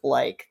 Sure.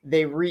 Like,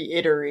 they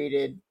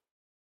reiterated,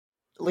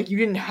 like, you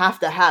didn't have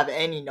to have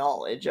any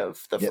knowledge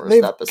of the first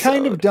they've episode.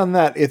 Kind of done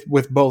that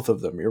with both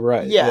of them. You're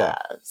right. Yeah.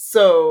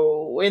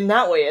 So in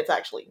that way, it's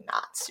actually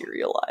not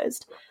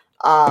serialized.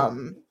 I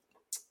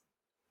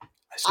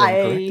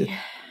stand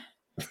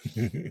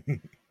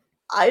corrected.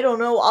 I don't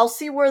know. I'll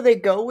see where they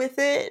go with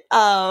it.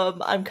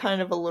 I'm kind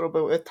of a little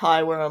bit with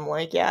Ty, where I'm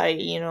like, yeah,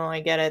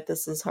 I get it.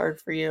 This is hard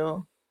for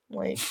you.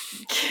 Like,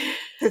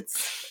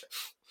 it's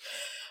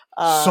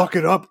suck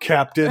it up,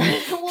 Captain.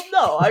 Well,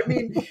 no, I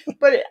mean,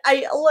 but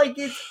I like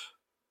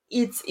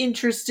it's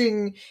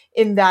interesting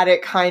in that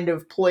it kind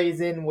of plays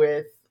in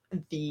with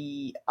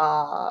the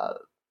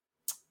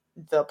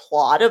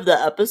plot of the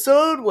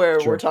episode, where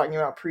Sure. we're talking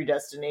about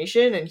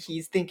predestination and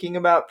he's thinking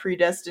about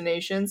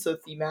predestination, so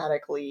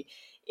thematically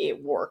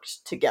it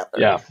worked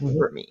together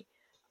for me.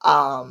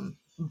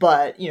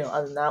 But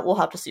other than that, we'll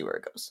have to see where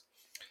it goes.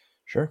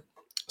 Sure.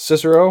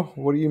 Cicero,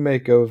 what do you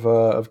make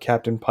of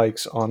Captain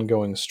Pike's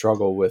ongoing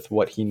struggle with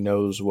what he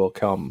knows will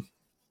come?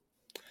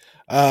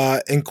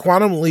 In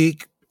Quantum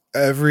Leap,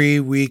 every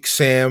week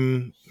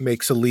Sam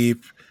makes a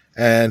leap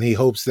and he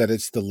hopes that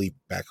it's the leap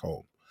back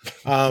home.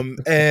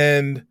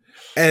 And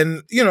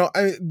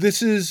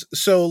this is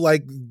so,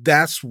 like,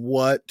 that's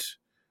what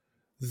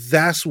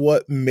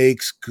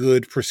makes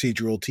good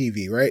procedural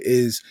TV, right?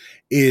 Is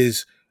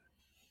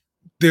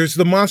there's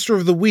the monster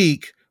of the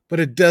week, but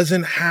it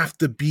doesn't have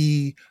to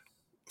be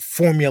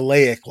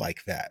formulaic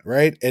like that,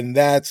 right? And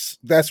that's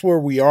where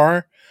we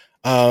are.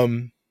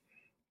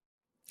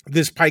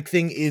 This Pike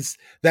thing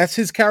that's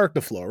his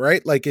character flow,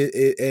 right? Like it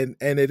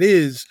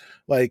is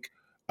like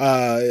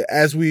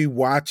as we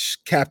watch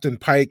Captain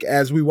Pike,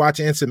 as we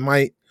watch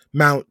Anson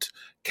Mount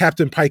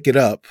Captain Pike it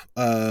up,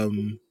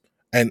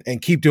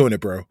 and keep doing it,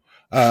 bro.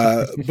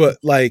 But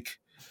like,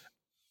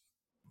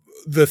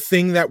 the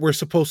thing that we're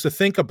supposed to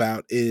think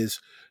about is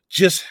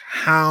just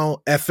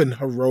how effing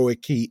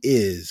heroic he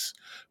is,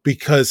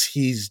 because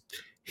he's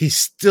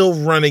still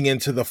running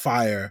into the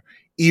fire,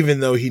 even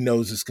though he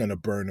knows it's going to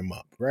burn him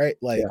up, right?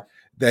 Like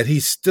that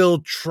he's still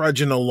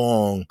trudging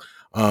along,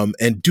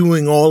 and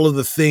doing all of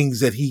the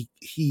things that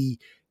he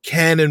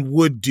can and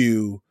would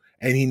do,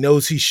 and he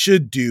knows he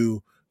should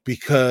do,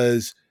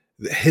 because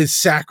his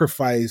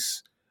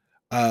sacrifice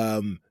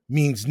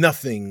means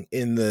nothing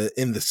in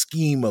the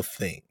scheme of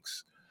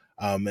things.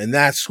 And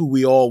that's who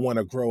we all want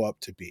to grow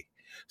up to be.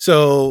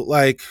 So,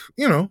 like,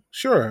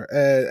 sure.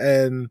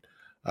 And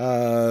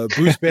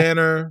Bruce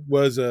Banner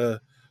was a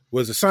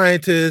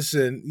scientist,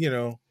 and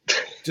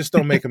just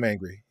don't make him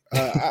angry.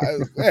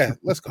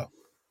 Let's go.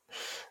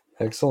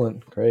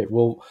 Excellent. Great.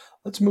 Well,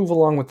 let's move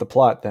along with the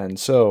plot then.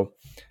 So,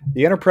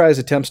 the Enterprise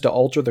attempts to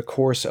alter the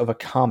course of a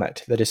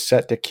comet that is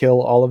set to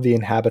kill all of the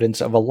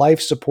inhabitants of a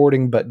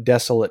life-supporting but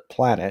desolate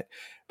planet,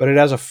 but it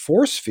has a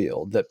force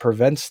field that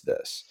prevents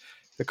this.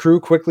 The crew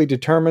quickly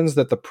determines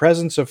that the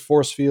presence of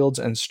force fields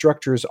and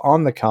structures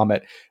on the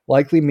comet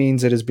likely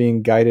means it is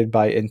being guided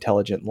by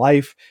intelligent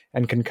life,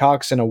 and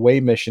concocts an away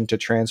mission to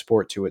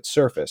transport to its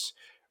surface.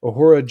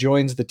 Uhura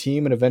joins the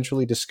team and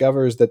eventually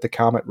discovers that the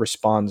comet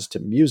responds to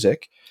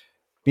music.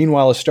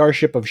 Meanwhile, a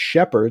starship of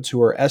shepherds who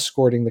are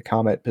escorting the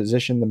comet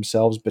position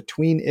themselves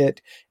between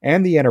it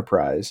and the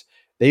Enterprise.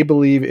 They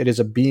believe it is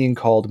a being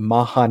called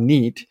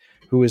Mahanit,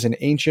 who is an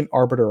ancient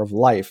arbiter of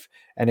life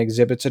and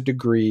exhibits a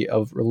degree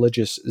of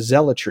religious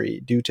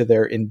zealotry due to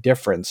their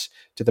indifference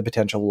to the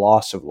potential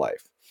loss of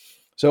life.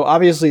 So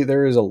obviously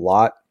there is a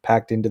lot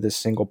packed into this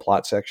single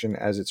plot section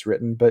as it's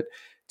written, but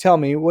tell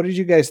me, what did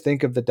you guys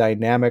think of the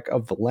dynamic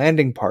of the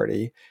landing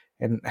party?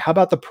 And how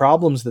about the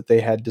problems that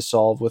they had to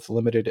solve with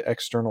limited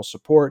external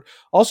support?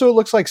 Also, it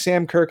looks like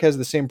Sam Kirk has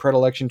the same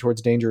predilection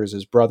towards danger as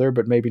his brother,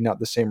 but maybe not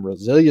the same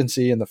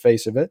resiliency in the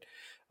face of it.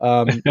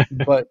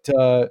 But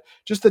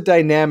just the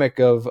dynamic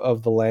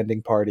of the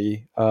landing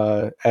party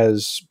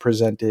as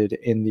presented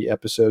in the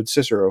episode.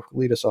 Cicero,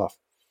 lead us off.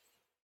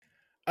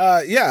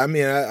 Yeah, I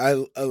mean,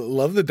 I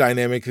love the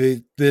dynamic.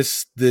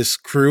 This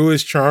crew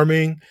is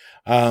charming.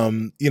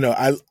 I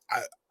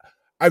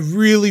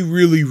really,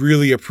 really,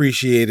 really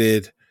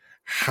appreciated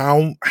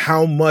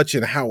how much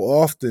and how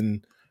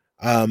often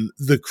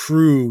the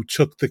crew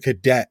took the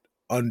cadet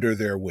under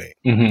their wing,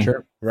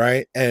 Sure.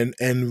 right? And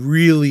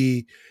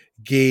really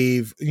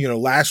gave,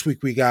 last week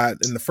in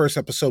the first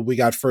episode we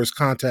got first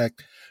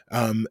contact,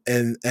 and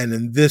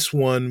in this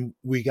one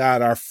we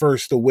got our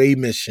first away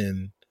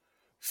mission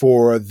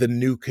for the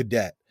new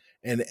cadet,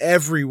 and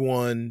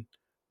everyone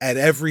at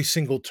every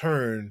single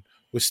turn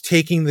was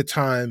taking the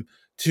time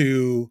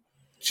to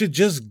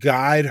just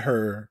guide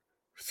her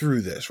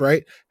through this,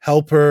 right?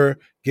 Help her,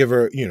 give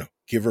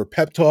her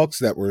pep talks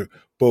that were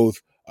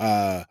both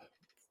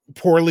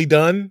poorly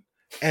done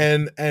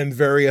and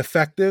very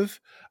effective,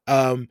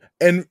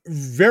 and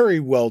very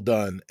well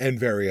done and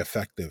very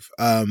effective.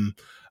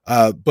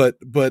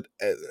 But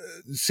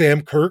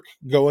Sam Kirk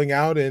going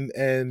out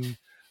and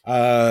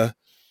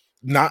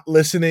not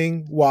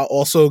listening while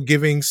also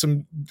giving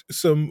some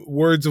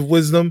words of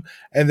wisdom,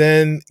 and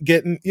then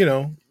getting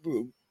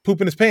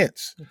pooping his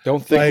pants.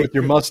 Don't think with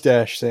your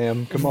mustache,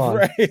 Sam. Come on.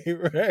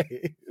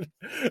 Right.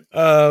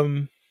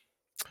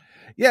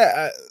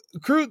 Yeah,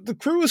 the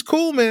crew is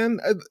cool, man.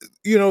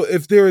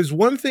 If there is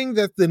one thing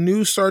that the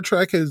new Star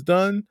Trek has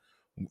done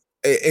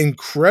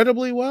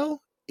incredibly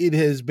well, it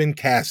has been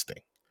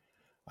casting.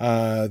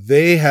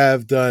 They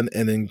have done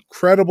an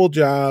incredible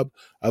job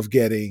of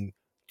getting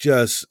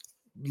just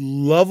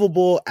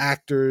lovable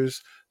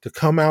actors to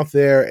come out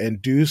there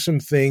and do some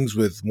things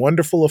with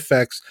wonderful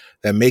effects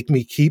that make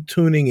me keep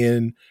tuning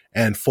in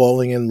and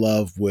falling in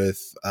love with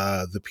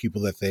the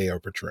people that they are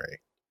portraying.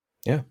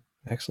 Yeah,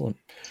 excellent.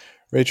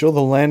 Rachel,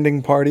 the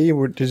landing party,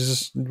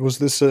 was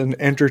this an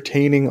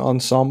entertaining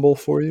ensemble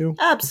for you?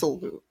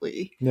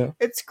 Absolutely. Yeah.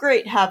 It's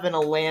great having a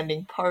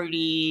landing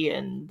party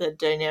and the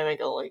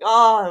dynamic of like,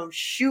 oh,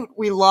 shoot,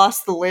 we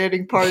lost the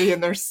landing party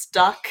and they're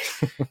stuck.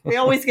 They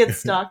always get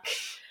stuck.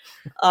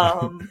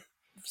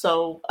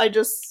 So I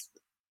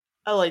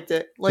liked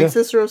it. Like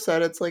Cicero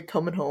said, it's like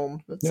coming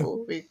home. It's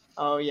like,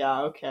 oh,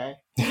 yeah, okay.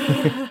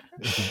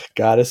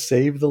 Gotta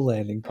save the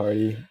landing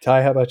party.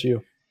 Ty, how about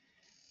you?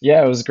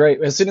 Yeah, it was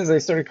great. As soon as they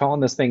started calling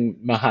this thing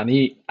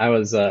Mahanit, I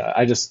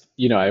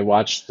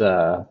watched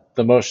the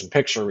motion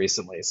picture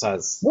recently, so I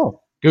was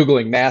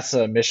Googling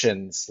NASA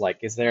missions. Like,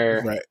 is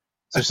there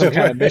some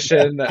kind of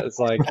mission that is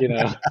like,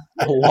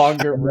 a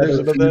longer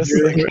version of this?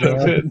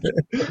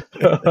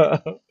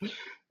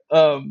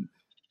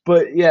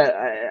 But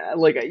yeah,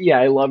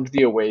 I loved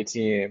the away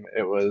team.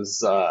 It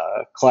was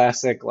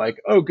classic,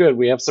 like, oh, good,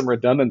 we have some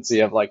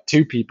redundancy of like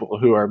two people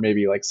who are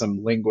maybe like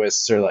some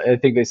linguists, or like, I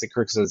think they said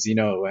Kirk says,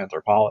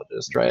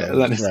 anthropologist, right? And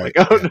then it's like,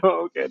 oh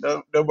no, okay,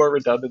 no more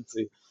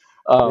redundancy.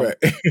 But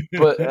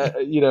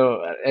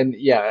and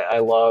yeah, I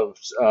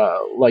loved,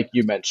 like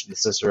you mentioned,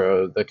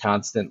 Cicero, the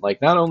constant,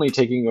 like, not only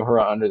taking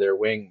her under their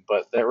wing,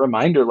 but that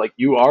reminder, like,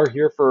 you are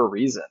here for a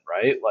reason,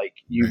 right? Like,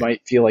 you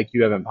might feel like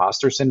you have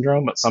imposter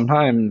syndrome, but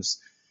sometimes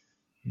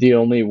the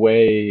only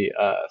way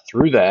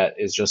through that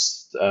is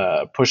just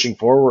pushing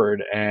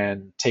forward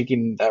and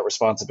taking that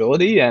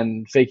responsibility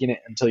and faking it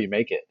until you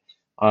make it,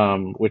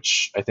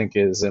 which I think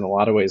is in a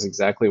lot of ways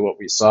exactly what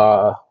we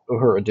saw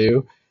Uhura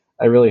do.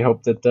 I really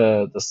hope that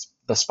the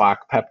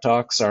Spock pep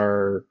talks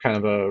are kind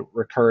of a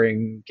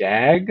recurring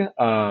gag.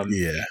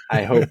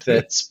 I hope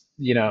that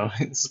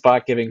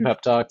Spock giving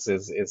pep talks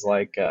is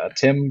like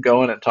Tim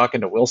going and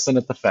talking to Wilson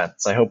at the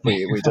fence. I hope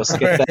we just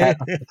get that.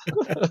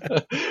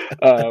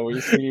 We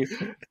see,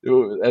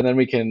 and then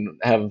we can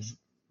have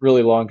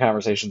really long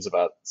conversations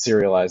about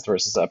serialized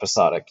versus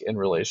episodic in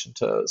relation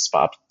to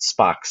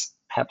Spock's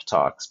pep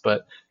talks.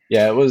 But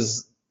yeah, it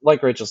was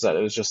like Rachel said,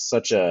 it was just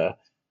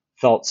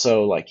felt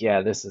so like,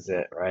 yeah, this is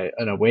it, right?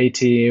 An away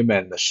team,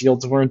 and the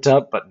shields weren't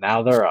up, but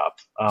now they're up.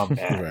 Oh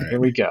man, here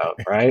we go,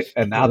 right?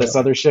 And now this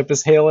other ship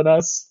is hailing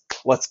us.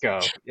 Let's go.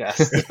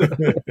 Yes.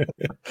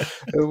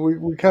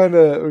 we kind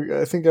of,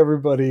 I think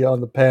everybody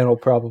on the panel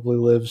probably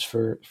lives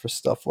for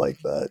stuff like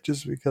that,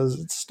 just because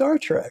it's Star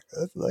Trek.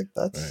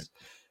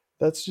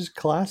 That's just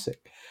classic.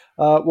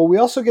 Well, we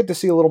also get to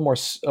see a little more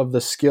of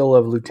the skill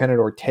of Lieutenant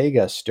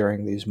Ortegas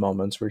during these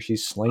moments where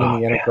she's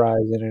slaying the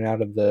Enterprise in and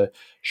out of the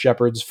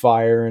Shepherd's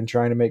fire and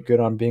trying to make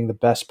good on being the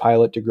best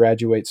pilot to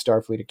graduate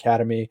Starfleet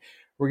Academy.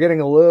 We're getting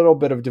a little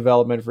bit of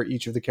development for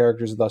each of the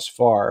characters thus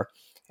far.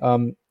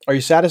 Are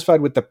you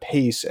satisfied with the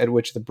pace at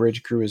which the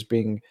bridge crew is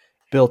being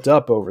built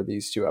up over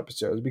these two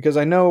episodes? Because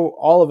I know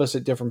all of us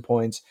at different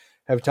points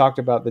have talked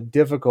about the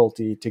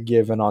difficulty to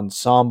give an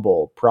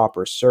ensemble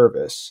proper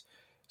service.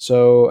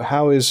 So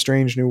how is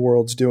Strange New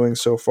Worlds doing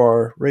so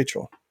far,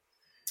 Rachel?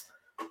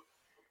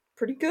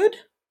 Pretty good.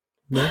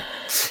 Yeah.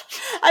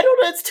 I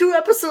don't know. It's 2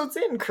 episodes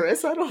in,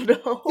 Chris. I don't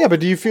know. Yeah, but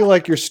do you feel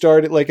like you're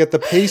starting, like at the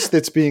pace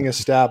that's being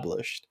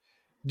established,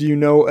 do you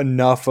know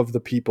enough of the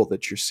people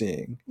that you're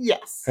seeing?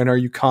 Yes. And are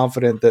you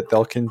confident that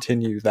they'll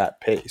continue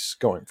that pace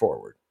going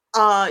forward?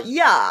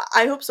 Yeah,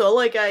 I hope so.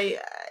 Like, I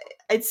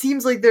it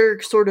seems like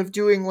they're sort of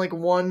doing like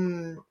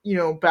one,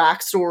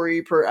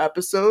 backstory per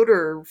episode,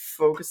 or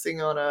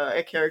focusing on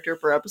a character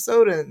per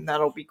episode, and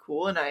that'll be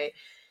cool. And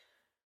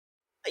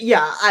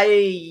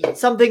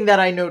something that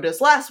I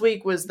noticed last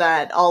week was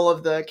that all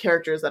of the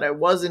characters that I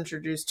was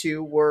introduced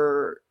to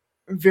were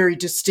very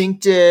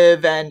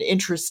distinctive and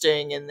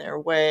interesting in their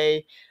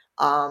way.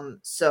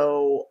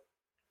 So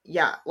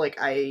yeah, like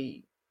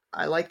I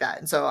like that.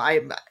 And so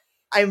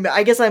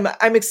I guess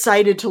I'm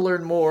excited to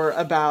learn more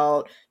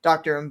about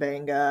Dr.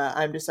 Mbenga.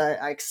 I'm just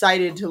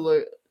excited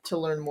to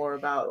learn more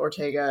about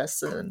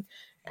Ortegas,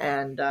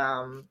 and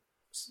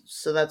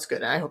so that's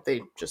good. I hope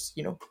they just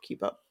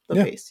keep up the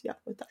pace. Yeah,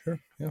 with that. Sure.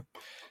 Yeah.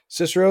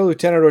 Cicero,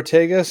 Lieutenant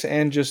Ortegas,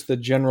 and just the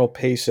general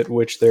pace at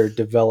which they're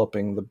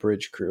developing the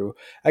bridge crew.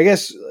 I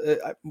guess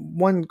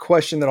one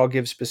question that I'll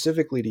give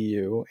specifically to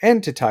you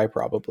and to Ty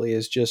probably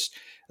is just,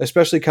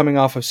 especially coming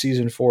off of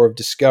season 4 of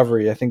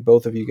Discovery, I think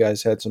both of you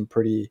guys had some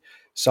pretty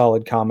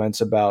solid comments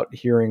about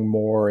hearing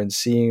more and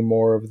seeing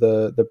more of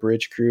the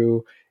bridge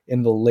crew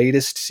in the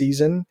latest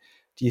season.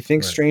 Do you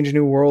think Strange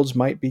New Worlds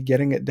might be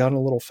getting it done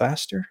a little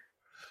faster?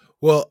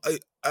 Well,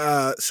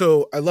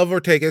 so I love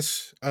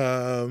Ortegas.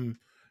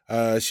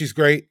 She's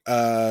great.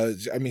 I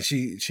mean,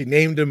 she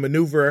named a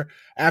maneuver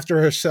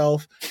after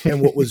herself,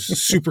 and what was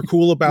super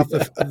cool about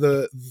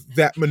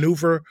that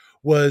maneuver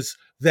was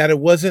that it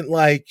wasn't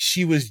like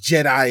she was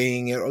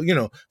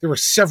Jediing. There were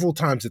several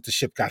times that the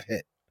ship got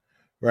hit,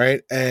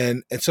 right?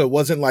 And so it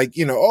wasn't like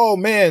oh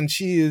man,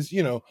 she is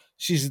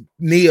she's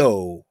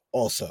Neo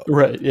also,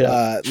 right?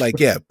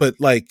 Yeah, but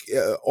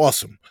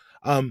awesome.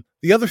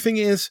 The other thing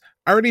is,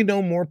 I already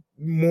know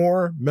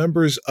more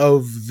members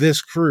of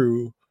this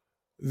crew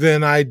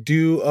than I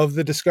do of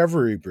the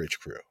Discovery Bridge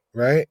crew,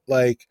 right?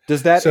 Like,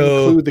 does that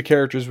include the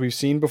characters we've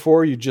seen before?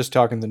 Or are you just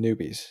talking the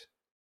newbies?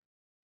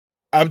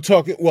 I'm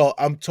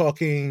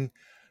talking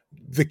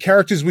the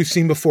characters we've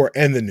seen before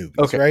and the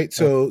newbies, right?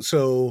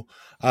 So,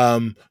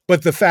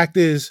 but the fact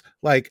is,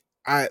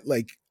 I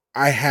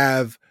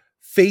have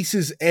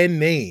faces and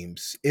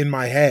names in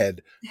my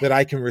head that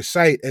I can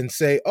recite and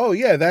say, oh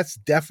yeah, that's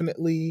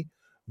definitely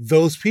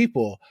those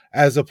people,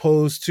 as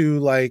opposed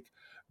to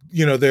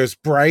there's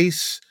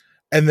Bryce,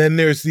 and then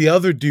there's the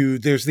other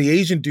dude, there's the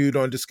Asian dude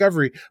on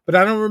Discovery, but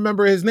I don't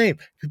remember his name.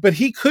 But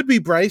he could be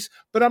Bryce,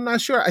 but I'm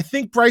not sure. I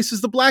think Bryce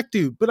is the black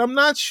dude, but I'm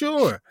not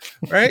sure.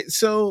 Right?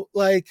 So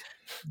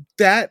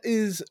that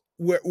is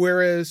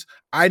whereas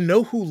I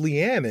know who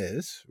Leanne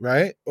is,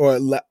 right? Or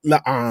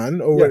Laan,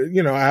 or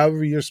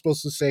however you're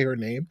supposed to say her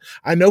name.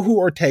 I know who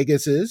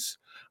Ortegas is.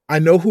 I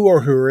know who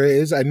Uhura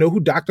is. I know who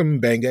Dr.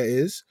 Mbenga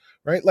is,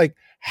 right? Like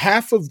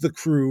half of the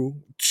crew,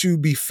 to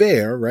be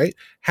fair, right?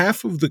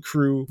 Half of the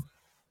crew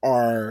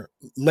are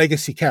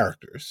legacy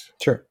characters.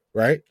 Sure.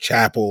 Right?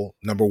 Chapel,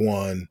 number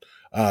 1,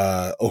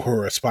 Uhura,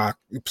 Spock,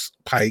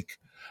 Pike,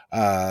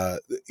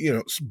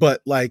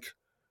 but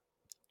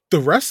the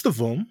rest of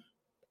them,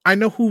 I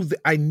know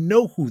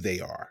who they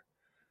are.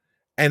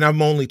 And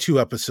I'm only 2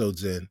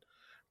 episodes in.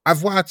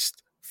 I've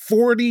watched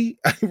 40,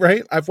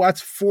 right? I've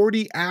watched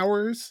 40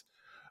 hours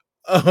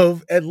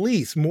of at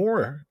least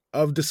more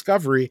of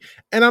Discovery,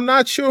 and I'm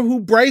not sure who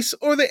Bryce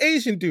or the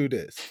Asian dude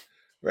is.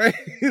 Right?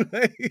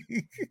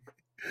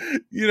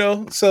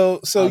 So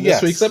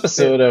this week's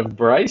episode of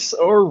Bryce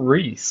or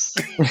Reese.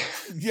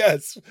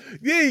 Yes,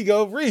 there you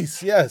go,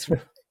 Reese. Yes,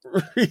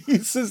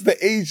 Reese is the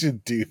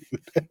Asian dude.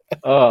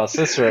 Oh,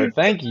 Cicero,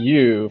 thank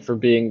you for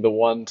being the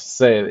one to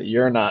say that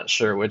you're not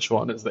sure which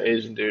one is the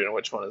Asian dude and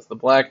which one is the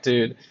black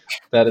dude.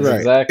 That is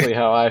exactly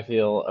how I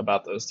feel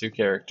about those 2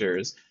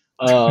 characters.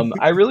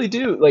 I really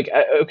do.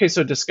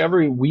 So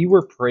Discovery, we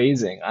were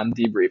praising on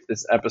Debrief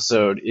this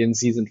episode in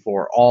season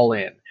 4, All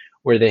In,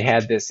 where they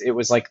had this, it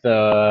was like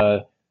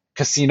the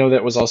casino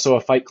that was also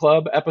a Fight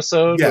Club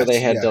episode, where they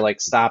had to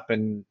stop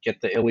and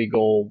get the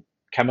illegal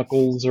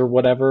chemicals or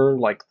whatever,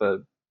 like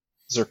the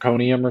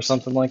zirconium or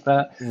something like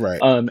that. Right.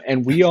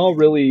 And we all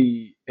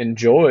really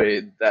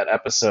enjoyed that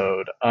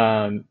episode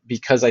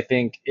because I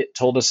think it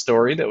told a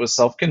story that was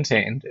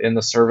self-contained in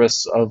the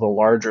service of a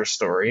larger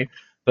story,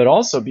 but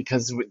also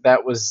because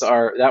that was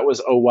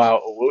Oh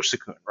Wow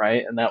Owosekun,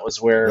 right? And that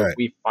was where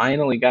we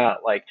finally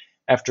got,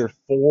 after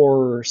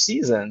 4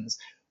 seasons,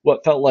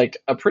 what felt like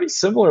a pretty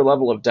similar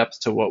level of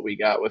depth to what we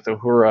got with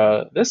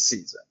Uhura this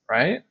season,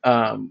 right?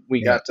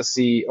 We got to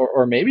see,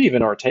 or maybe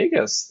even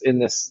Ortegas in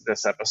this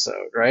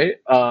episode, right?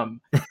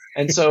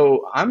 And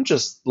so I'm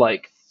just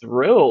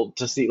thrilled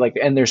to see,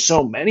 and there's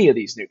so many of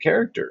these new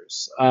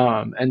characters,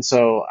 and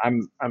so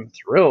I'm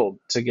thrilled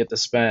to get to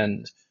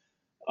spend,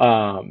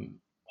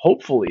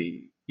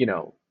 hopefully,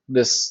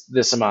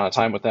 this amount of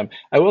time with them.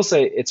 I will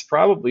say it's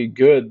probably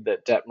good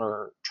that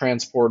Detmer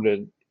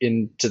transported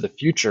into the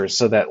future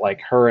so that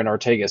her and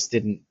Ortegas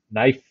didn't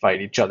knife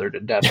fight each other to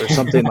death or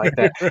something like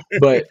that.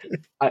 But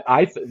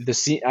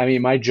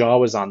my jaw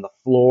was on the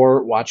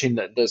floor watching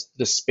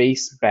the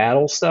space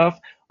battle stuff.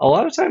 A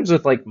lot of times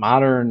with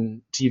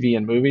modern TV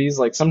and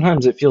movies,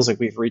 sometimes it feels like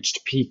we've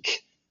reached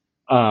peak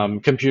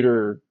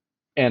computer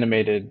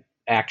animated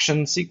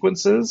action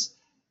sequences.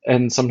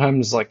 and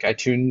sometimes like I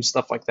tune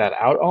stuff like that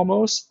out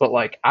almost, but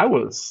like I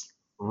was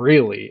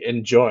really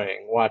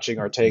enjoying watching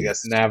Ortegas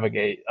Yes.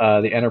 navigate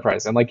the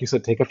Enterprise, and like you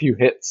said, take a few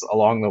hits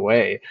along the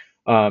way,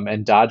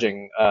 and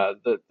dodging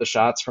the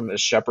shots from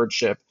this Shepard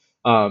ship.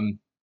 Um,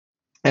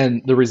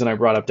 and the reason I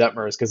brought up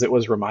Detmer is because it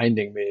was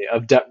reminding me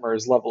of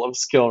Detmer's level of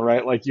skill,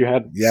 right? Like you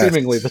had Yes.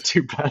 seemingly the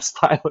two best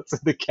pilots in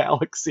the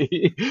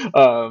galaxy,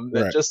 that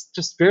Right.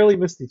 just barely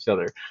missed each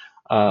other.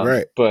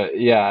 Right. But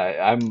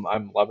yeah,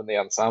 I'm loving the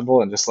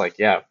ensemble, and just like,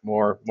 yeah,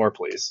 more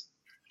please.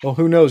 Well,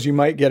 who knows? You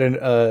might get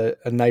a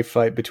knife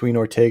fight between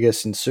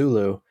Ortegas and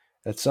Sulu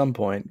at some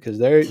point because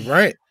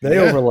Right. they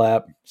Yeah.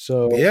 overlap.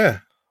 So Yeah.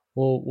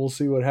 we'll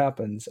see what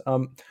happens.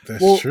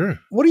 That's Well, true.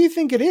 what do you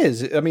think it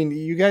is? I mean,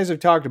 you guys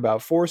have talked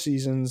about 4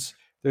 seasons.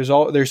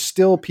 There's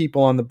still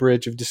people on the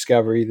bridge of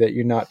Discovery that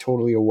you're not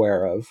totally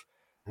aware of.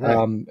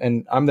 Right.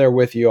 And I'm there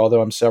with you,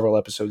 although I'm several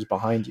episodes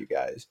behind you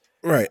guys.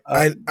 Right.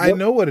 I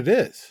know what it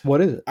is.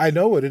 What is it? I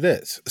know what it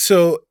is.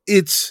 So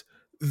it's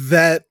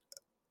that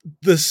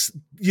this,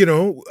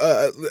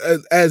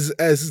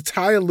 as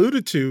Ty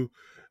alluded to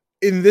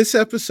in this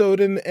episode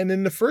and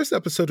in the first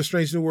episode of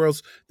Strange New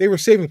Worlds, they were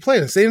saving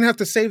planets. They didn't have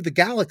to save the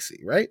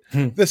galaxy, right?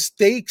 The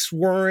stakes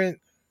weren't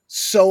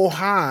so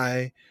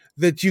high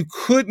that you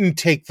couldn't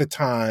take the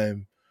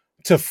time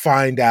to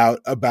find out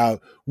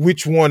about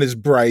which one is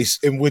Bryce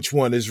and which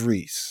one is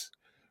Reese,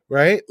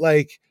 right?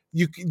 Like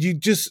you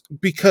just,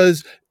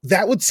 because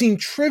that would seem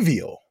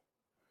trivial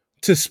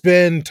to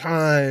spend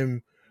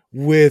time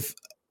with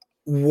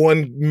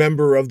one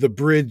member of the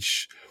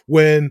bridge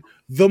when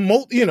the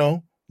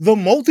multiverse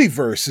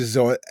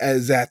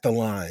is at the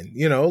line.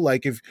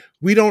 Like if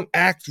we don't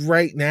act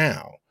right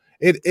now,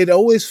 it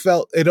always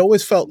felt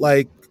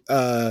like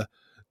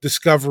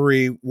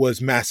Discovery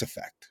was Mass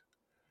Effect,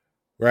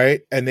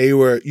 right? And they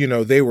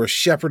were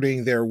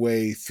shepherding their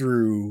way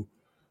through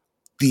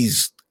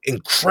these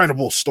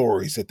incredible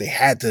stories that they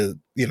had to,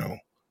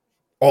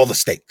 all the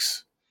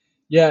stakes.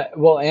 Yeah,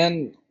 well,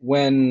 and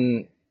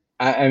when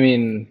I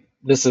mean,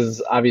 this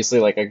is obviously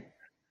like an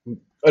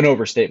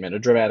overstatement, a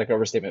dramatic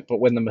overstatement, but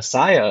when the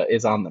Messiah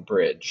is on the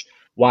bridge,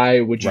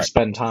 why would you Right.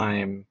 spend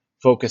time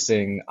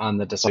focusing on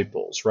the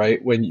disciples,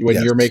 right? When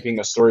Yes. you're making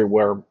a story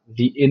where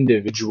the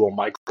individual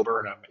Michael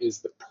Burnham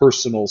is the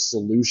personal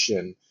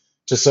solution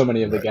to so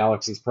many of the Right.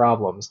 galaxy's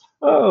problems.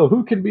 Oh,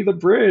 who can be the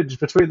bridge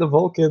between the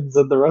Vulcans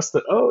and the rest of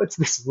it? Oh, it's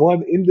this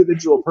one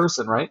individual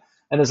person, right?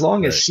 And as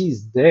long as Right.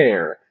 she's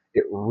there,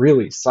 it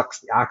really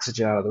sucks the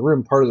oxygen out of the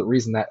room. Part of the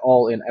reason that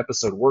all in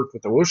episode worked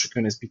with the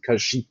Oshikun is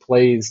because she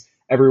plays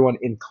everyone,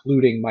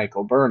 including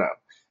Michael Burnham.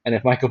 And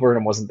if Michael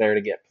Burnham wasn't there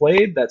to get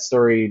played, that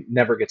story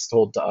never gets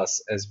told to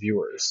us as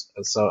viewers.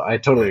 So I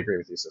totally agree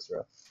with you,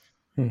 Cicero.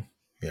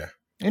 Yeah.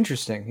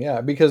 Interesting.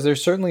 Yeah, because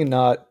there's certainly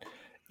not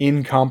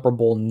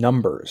incomparable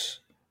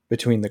numbers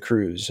between the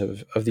crews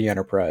of the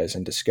Enterprise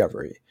and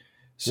Discovery.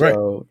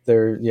 So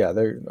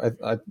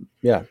I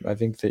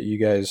think that you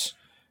guys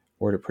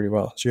worded it pretty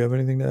well. Do you have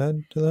anything to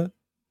add to that?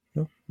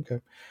 No?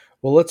 Okay.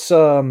 Well, let's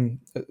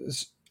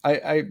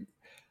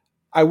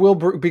I will,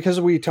 because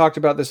we talked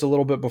about this a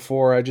little bit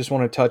before, I just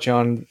want to touch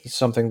on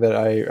something that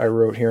I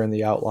wrote here in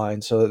the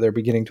outline, so that they're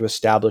beginning to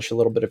establish a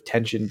little bit of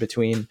tension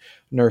between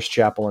Nurse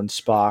Chapel and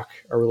Spock,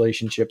 a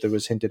relationship that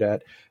was hinted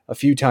at a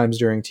few times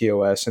during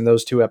TOS. And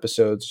those 2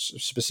 episodes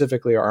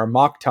specifically are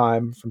Mock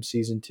Time from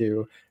season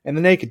 2 and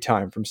The Naked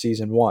Time from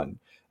season 1.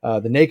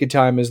 The Naked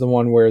Time is the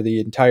one where the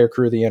entire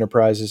crew of the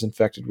Enterprise is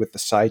infected with the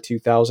Psi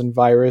 2000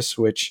 virus,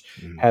 which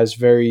has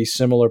very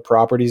similar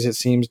properties, it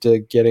seems, to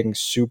getting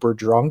super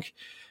drunk.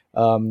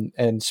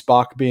 And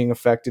Spock being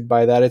affected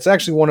by that. It's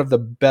actually one of the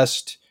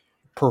best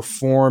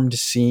performed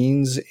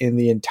scenes in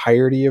the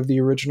entirety of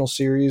the original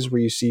series, where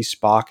you see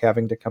Spock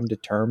having to come to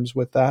terms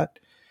with that.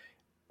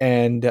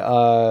 And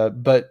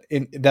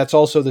that's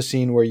also the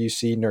scene where you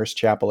see Nurse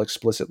Chapel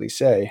explicitly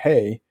say,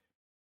 "Hey,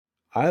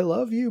 I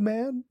love you,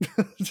 man."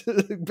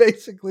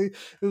 Basically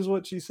is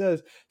what she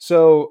says.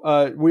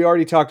 So we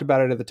already talked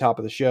about it at the top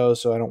of the show,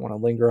 so I don't want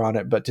to linger on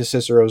it. But to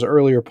Cicero's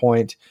earlier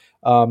point,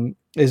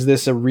 is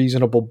this a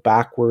reasonable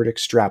backward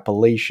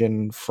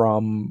extrapolation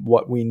from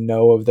what we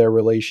know of their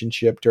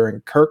relationship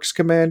during Kirk's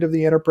command of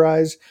the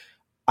Enterprise?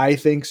 I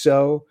think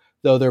so,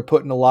 though they're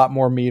putting a lot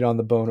more meat on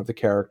the bone of the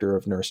character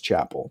of Nurse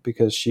Chapel,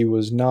 because she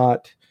was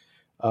not...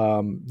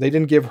 they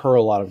didn't give her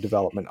a lot of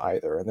development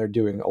either, and they're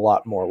doing a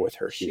lot more with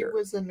her here. She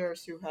was a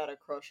nurse who had a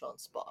crush on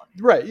Spock.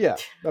 Right, yeah.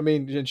 I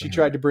mean, and she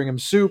tried to bring him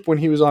soup when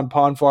he was on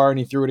Ponfar, and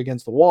he threw it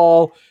against the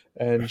wall,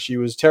 and she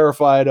was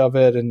terrified of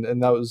it, and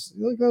that was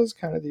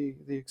kind of the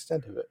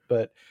extent of it.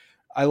 But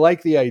I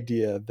like the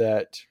idea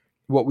that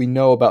what we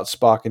know about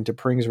Spock and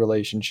T'Pring's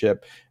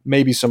relationship,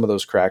 maybe some of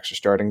those cracks are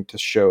starting to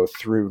show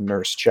through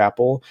Nurse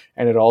Chapel,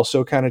 and it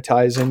also kind of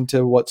ties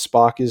into what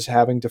Spock is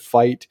having to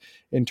fight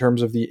in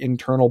terms of the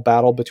internal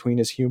battle between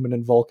his human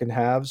and Vulcan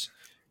halves.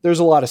 There's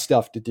a lot of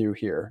stuff to do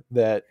here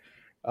that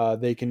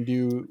they can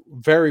do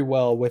very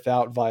well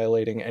without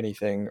violating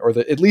anything, or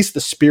at least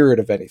the spirit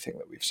of anything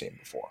that we've seen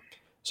before.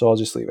 So I'll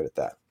just leave it at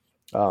that.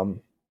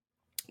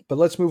 But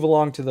let's move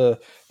along to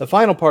the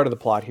final part of the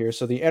plot here.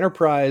 So the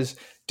Enterprise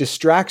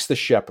distracts the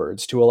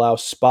Shepherds to allow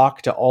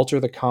Spock to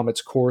alter the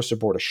comet's course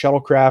aboard a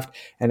shuttlecraft,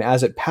 and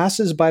as it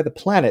passes by the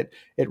planet,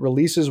 it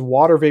releases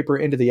water vapor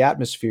into the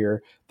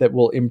atmosphere that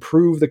will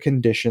improve the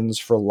conditions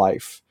for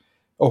life.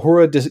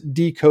 Uhura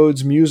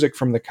decodes music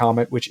from the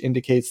comet, which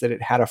indicates that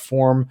it had a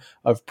form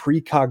of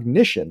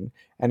precognition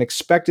and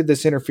expected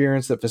this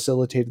interference that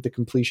facilitated the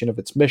completion of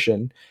its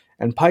mission,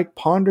 and Pike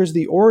ponders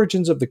the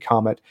origins of the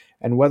comet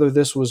and whether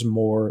this was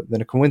more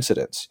than a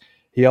coincidence.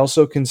 He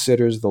also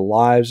considers the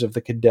lives of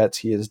the cadets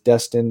he is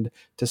destined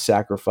to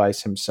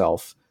sacrifice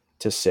himself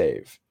to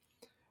save.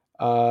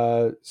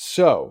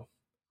 So,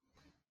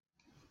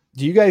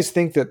 do you guys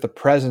think that the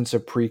presence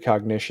of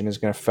precognition is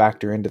going to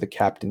factor into the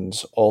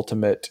captain's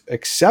ultimate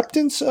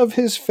acceptance of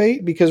his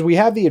fate? Because we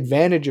have the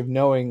advantage of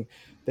knowing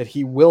that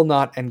he will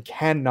not and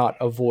cannot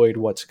avoid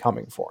what's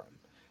coming for him.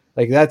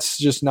 Like, that's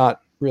just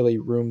not really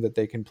room that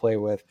they can play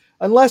with,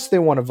 unless they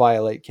want to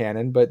violate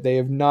canon, but they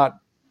have not.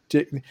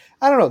 I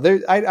don't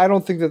know. I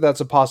don't think that that's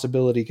a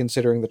possibility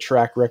considering the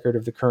track record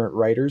of the current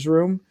writer's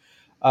room.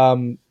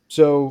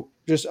 So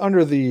just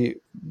under the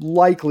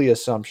likely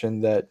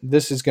assumption that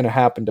this is going to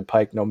happen to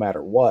Pike no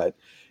matter what,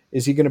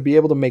 is he going to be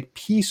able to make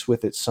peace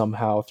with it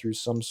somehow through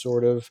some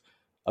sort of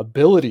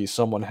ability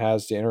someone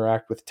has to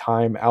interact with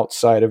time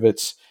outside of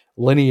its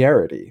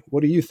linearity?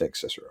 What do you think,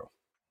 Cicero?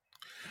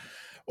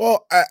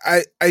 Well,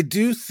 I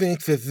do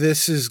think that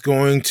this is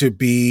going to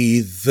be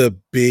the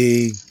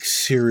big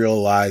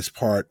serialized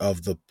part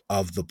of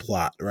the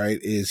plot, right?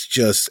 Is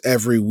just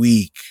every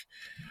week,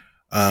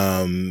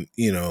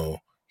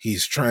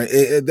 he's trying.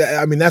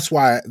 I mean, that's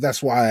why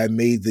I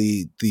made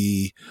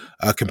the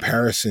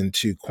comparison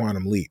to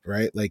Quantum Leap,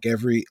 right? Like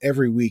every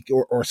week,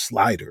 or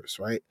Sliders,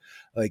 right?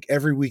 Like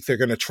every week they're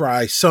going to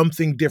try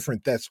something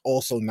different that's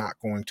also not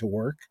going to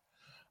work.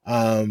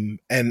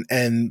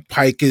 And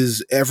Pike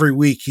is every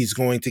week he's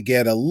going to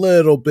get a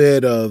little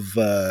bit of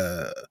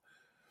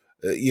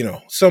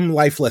some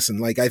life lesson.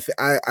 Like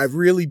I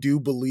really do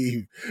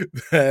believe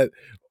that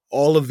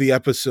all of the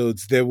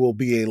episodes there will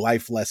be a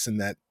life lesson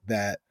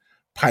that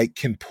Pike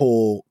can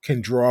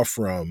draw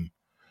from,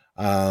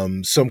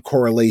 some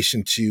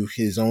correlation to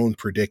his own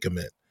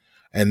predicament,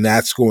 and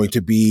that's going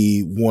to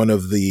be one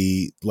of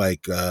the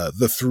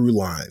the through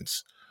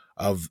lines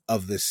of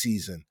this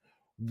season.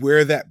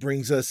 Where that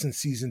brings us in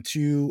season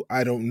 2,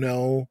 I don't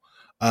know,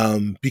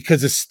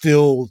 because it's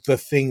still the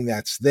thing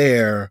that's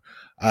there.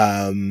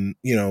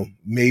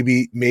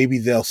 Maybe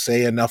they'll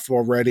say enough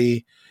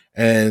already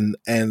and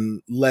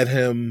let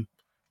him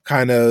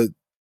kind of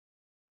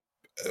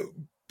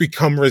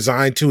become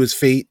resigned to his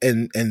fate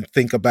and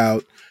think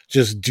about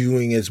just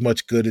doing as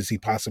much good as he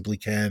possibly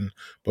can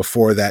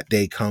before that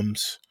day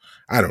comes.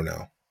 I don't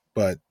know,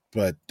 but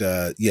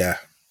yeah,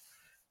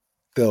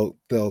 they'll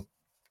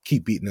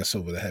keep beating us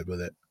over the head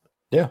with it.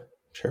 Yeah,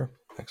 sure.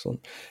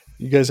 Excellent.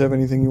 You guys have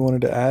anything you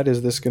wanted to add?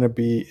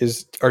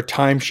 Is our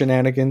time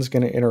shenanigans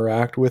going to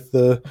interact with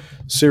the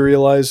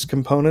serialized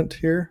component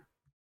here?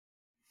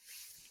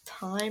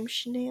 Time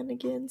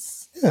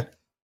shenanigans? Yeah.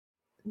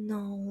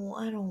 No,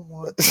 I don't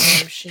want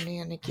time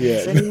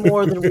shenanigans any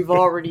more than we've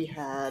already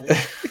had.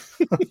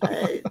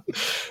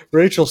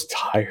 Rachel's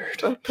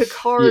tired.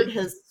 Picard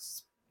has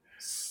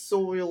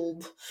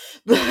soiled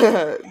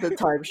the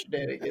time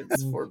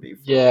shenanigans for me.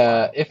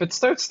 If it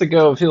starts to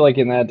go, I feel like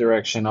in that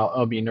direction,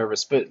 I'll be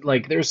nervous. But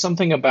like, there's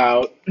something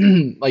about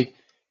like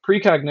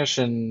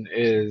precognition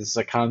is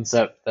a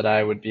concept that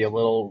I would be a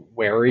little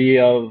wary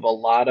of. A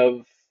lot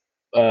of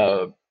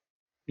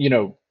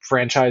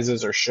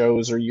franchises or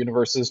shows or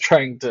universes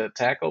trying to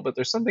tackle. But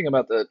there's something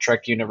about the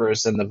Trek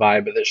universe and the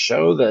vibe of this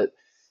show that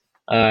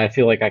I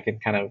feel like I can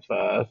kind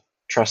of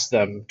trust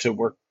them to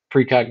work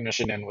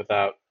precognition in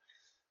without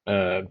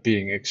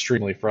being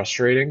extremely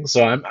frustrating.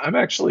 So I'm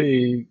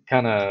actually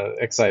kind of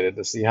excited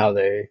to see how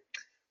they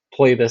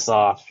play this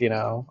off.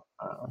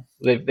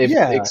 They've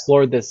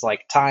explored this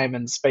like time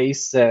and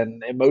space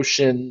and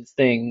emotion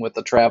thing with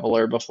the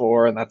Traveler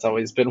before, and that's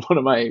always been one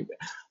of my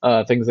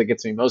things that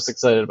gets me most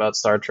excited about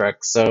Star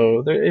Trek.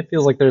 So it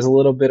feels like there's a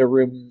little bit of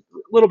room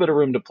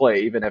to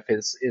play, even if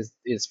his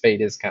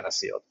fate is kind of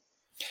sealed.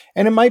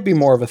 And it might be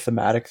more of a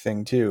thematic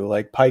thing too.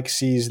 Like Pike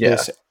sees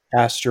this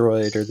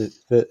asteroid or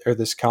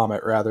this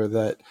comet rather,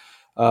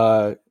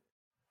 that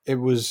it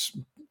was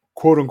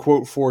quote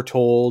unquote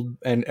foretold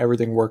and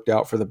everything worked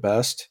out for the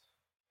best.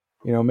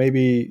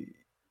 Maybe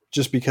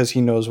just because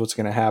he knows what's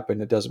going to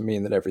happen, it doesn't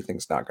mean that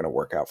everything's not going to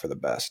work out for the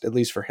best, at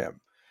least for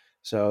him.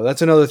 So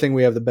that's another thing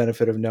we have the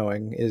benefit of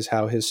knowing, is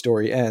how his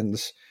story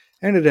ends,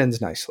 and it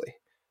ends nicely.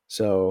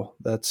 So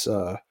that's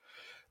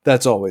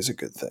always a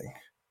good thing.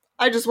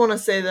 I just want to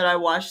say that I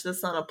watched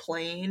this on a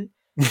plane.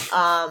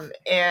 And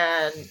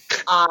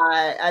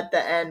at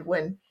the end,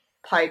 when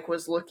Pike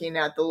was looking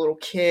at the little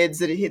kids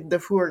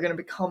who are going to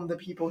become the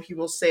people he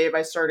will save,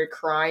 I started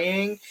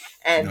crying.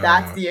 And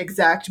that's the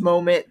exact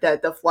moment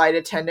that the flight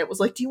attendant was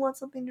like, "Do you want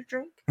something to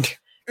drink?"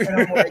 And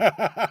I'm like,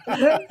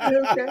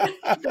 "Okay,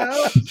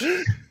 no.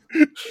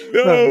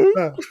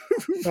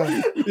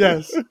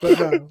 Yes, but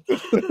no.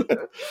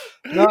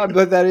 No,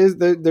 but that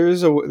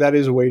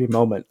is a weighty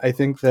moment. I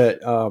think that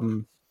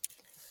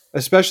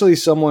especially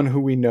someone who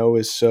we know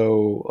is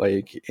so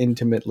like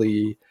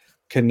intimately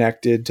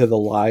connected to the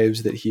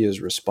lives that he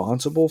is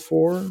responsible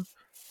for.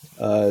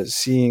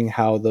 Seeing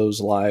how those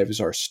lives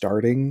are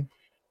starting,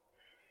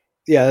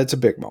 yeah, that's a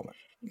big moment.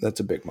 That's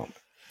a big moment.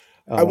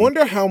 I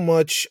wonder how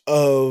much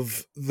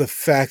of the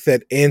fact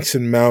that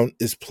Anson Mount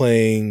is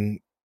playing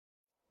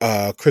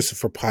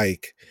Christopher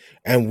Pike,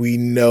 and we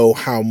know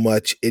how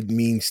much it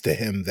means to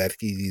him that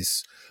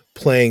he's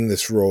playing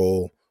this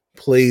role,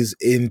 plays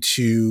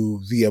into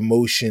the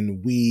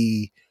emotion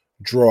we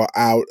draw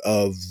out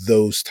of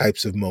those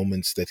types of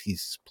moments that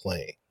he's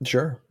playing.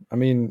 Sure. I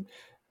mean,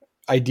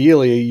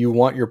 ideally, you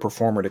want your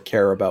performer to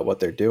care about what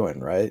they're doing,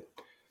 right?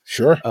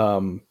 Sure.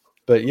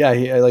 But yeah,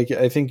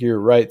 I think you're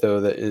right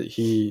though that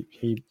he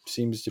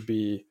seems to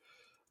be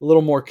a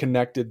little more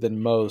connected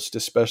than most,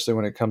 especially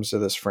when it comes to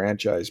this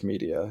franchise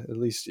media. At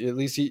least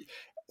he,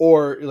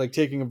 or like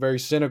taking a very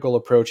cynical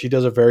approach, he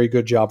does a very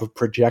good job of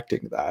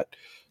projecting that.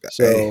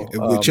 So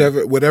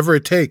whatever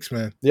it takes,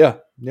 man. Yeah,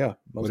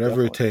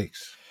 whatever it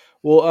takes.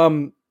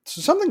 Well,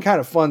 so something kind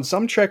of fun.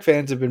 Some Trek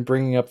fans have been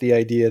bringing up the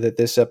idea that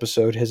this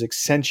episode has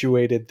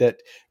accentuated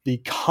that the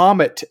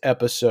Comet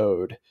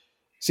episode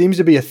seems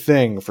to be a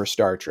thing for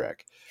Star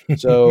Trek.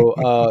 So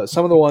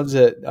some of the ones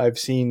that I've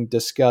seen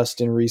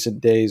discussed in recent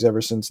days,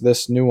 ever since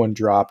this new one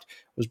dropped,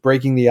 was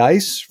Breaking the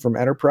Ice from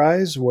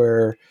Enterprise,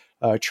 where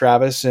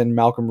Travis and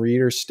Malcolm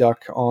Reed are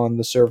stuck on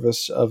the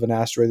surface of an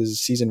asteroid. This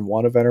is season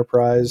 1 of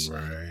Enterprise,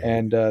 right.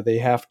 And they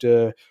have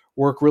to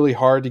work really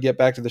hard to get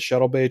back to the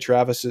shuttle bay,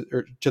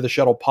 or to the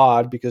shuttle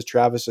pod, because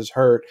Travis is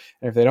hurt.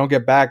 And if they don't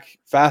get back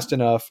fast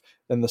enough,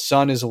 then the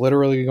sun is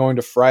literally going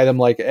to fry them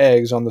like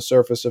eggs on the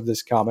surface of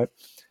this comet.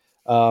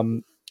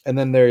 And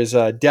then there's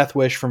Death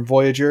Wish from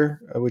Voyager,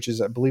 which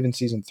is, I believe, in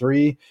season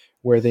 3,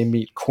 where they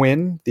meet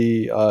Quinn,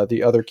 the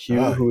other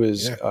Q, who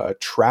is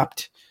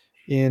trapped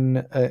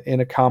in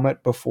a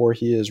comet before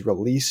he is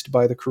released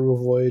by the crew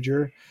of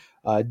Voyager.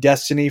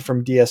 Destiny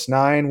from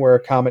DS9, where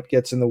a comet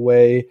gets in the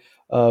way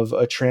of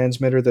a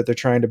transmitter that they're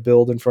trying to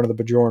build in front of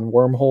the Bajoran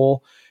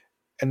wormhole.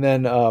 And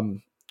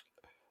then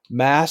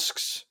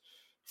Masks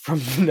from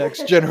the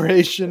Next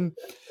Generation.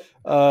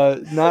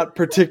 Not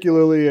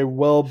particularly a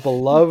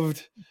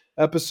well-beloved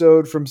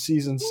episode from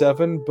season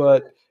 7,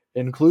 but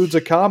includes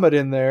a comet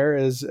in there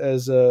as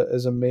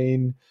a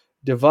main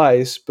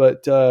device.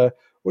 But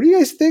what do you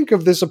guys think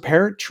of this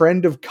apparent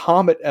trend of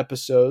comet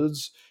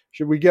episodes?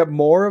 Should we get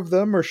more of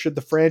them, or should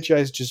the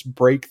franchise just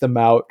break them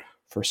out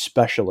for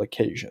special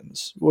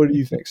occasions? What do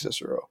you think,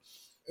 Cicero?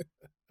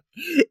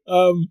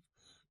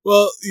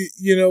 Well,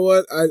 you know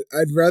what?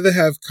 I'd rather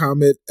have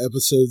comet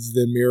episodes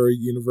than mirror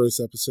universe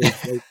episodes.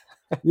 Like,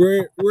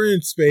 we're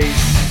in space.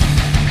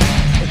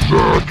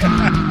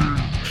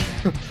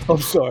 I'm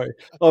sorry.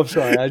 I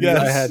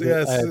had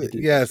to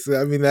yes.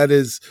 I mean,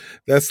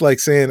 that's like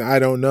saying I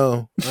don't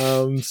know.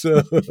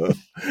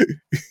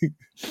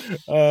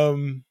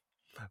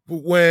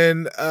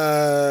 When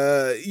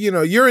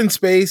you're in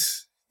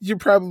space, you're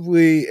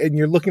probably, and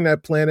you're looking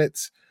at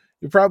planets,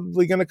 you're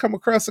probably going to come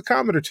across a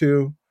comet or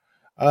two.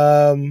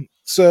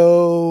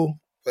 So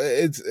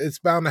it's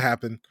bound to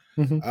happen.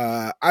 Mm-hmm.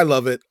 I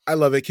love it.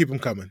 Keep them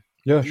coming.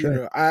 Yeah,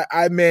 sure.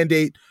 I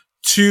mandate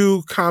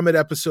 2 comet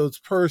episodes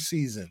per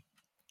season.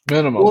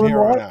 Minimum. Well,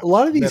 a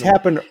lot of these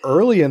happen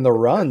early in the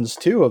runs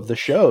too of the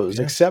shows,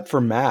 except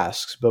for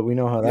Masks, but we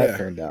know how that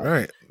turned out.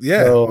 Right.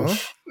 Yeah. So,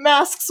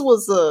 Masks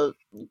was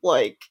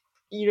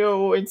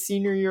in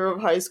senior year of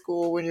high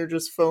school when you're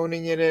just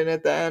phoning it in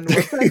at the end.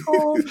 What's that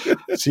called?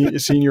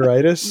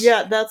 Senioritis?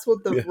 Yeah, that's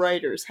what the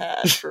writers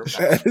had for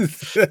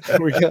Masks.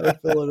 We gotta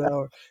fill an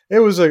hour. It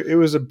was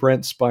a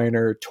Brent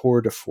Spiner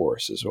tour de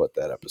force is what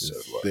that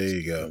episode was. There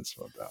you go. That's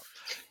what about.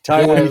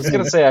 I was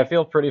going to say, I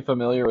feel pretty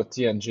familiar with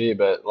TNG,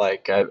 but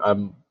like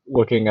I'm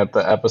looking at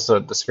the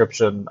episode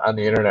description on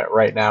the internet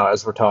right now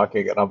as we're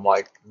talking, and I'm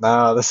like,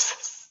 nah,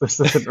 this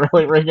isn't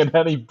really ringing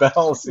any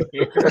bells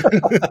here.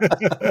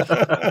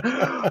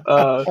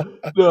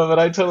 No, but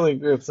I totally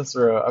agree with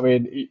Cicero. I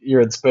mean,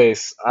 you're in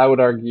space. I would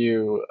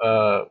argue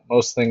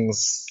most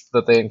things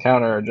that they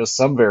encounter are just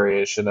some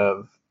variation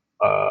of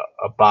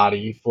a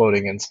body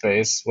floating in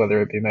space,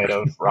 whether it be made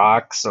of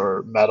rocks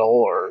or metal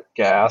or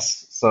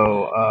gas.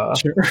 So,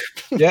 sure.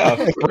 Yeah,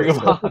 bring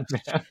them on,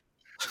 man.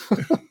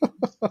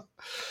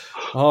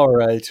 All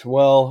right.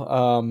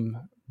 Well,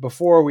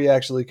 before we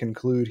actually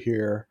conclude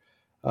here,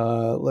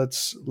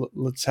 let's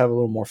have a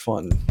little more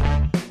fun.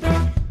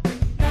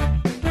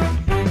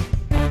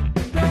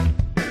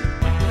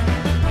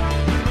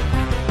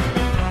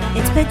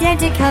 It's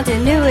pedantic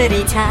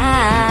continuity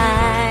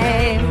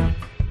time.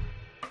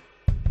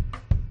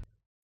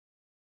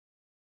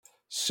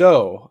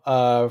 So,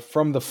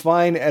 from the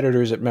fine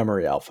editors at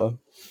Memory Alpha,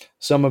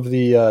 some of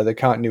the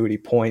continuity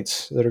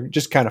points that are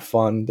just kind of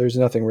fun. There's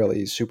nothing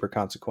really super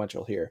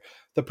consequential here.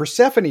 The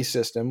Persephone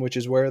system, which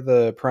is where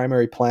the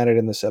primary planet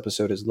in this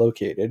episode is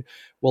located,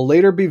 will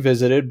later be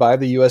visited by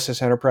the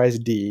USS Enterprise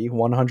D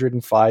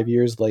 105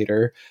 years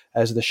later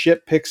as the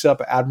ship picks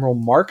up Admiral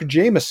Mark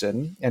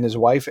Jameson and his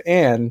wife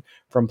Anne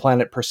from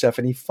planet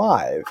Persephone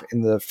 5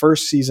 in the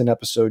first season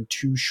episode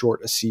Too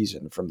Short a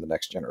Season from The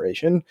Next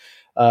Generation.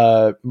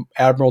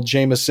 Admiral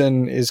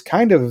Jameson is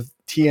kind of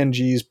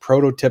TNG's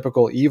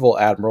prototypical evil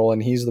admiral,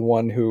 and he's the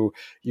one who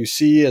you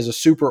see as a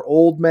super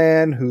old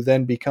man who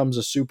then becomes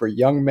a super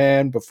young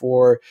man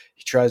before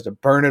he tries to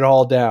burn it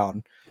all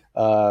down.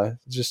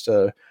 Just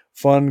a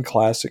fun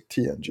classic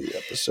TNG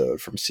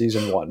episode from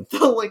season 1.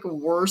 The like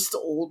worst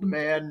old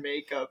man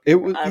makeup It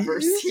you've was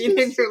ever seen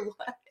in your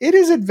life. It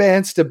is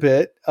advanced a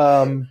bit.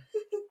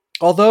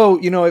 Although,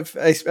 you know, if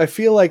I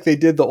feel like they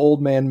did the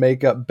old man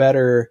makeup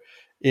better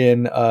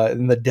in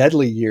the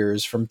Deadly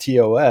Years from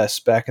TOS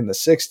back in the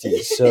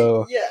 60s.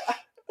 So Yeah.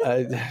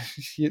 I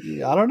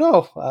don't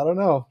know.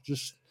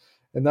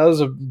 And that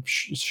was a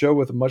show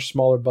with a much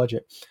smaller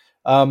budget.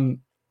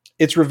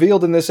 It's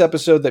revealed in this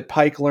episode that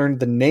Pike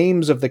learned the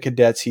names of the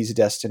cadets he's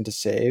destined to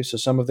save. So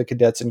some of the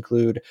cadets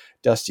include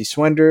Dusty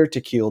Swender,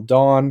 Tequil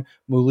Dawn,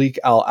 Mulik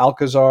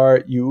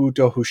Al-Alcazar,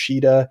 Yuuto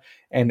Hushida,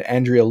 and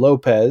Andrea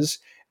Lopez.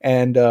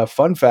 And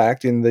fun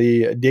fact, in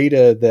the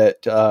data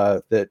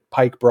that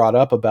Pike brought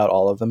up about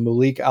all of them,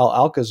 Mulik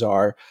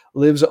Al-Alcazar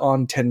lives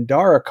on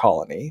Tendara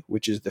Colony,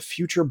 which is the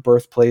future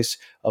birthplace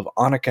of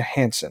Annika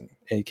Hansen,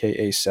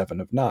 a.k.a.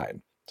 7 of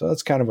 9. So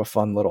that's kind of a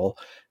fun little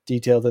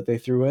detail that they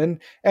threw in.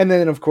 And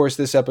then, of course,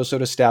 this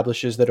episode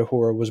establishes that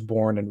Uhura was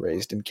born and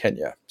raised in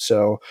Kenya.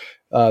 So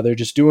they're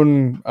just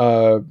doing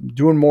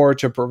more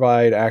to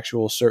provide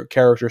actual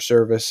character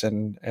service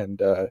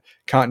and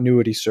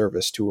continuity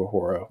service to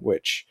Uhura,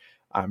 which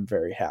I'm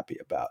very happy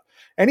about.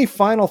 Any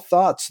final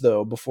thoughts,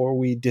 though, before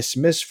we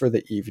dismiss for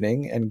the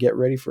evening and get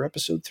ready for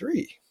episode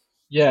 3?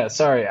 Yeah,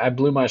 sorry, I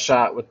blew my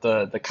shot with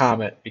the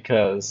comet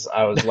because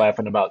I was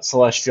laughing about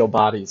celestial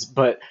bodies.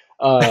 But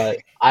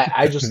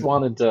I just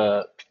wanted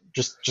to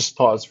just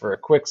pause for a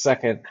quick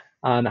second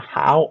on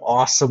how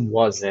awesome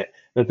was it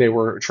that they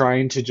were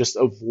trying to just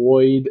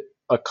avoid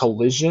a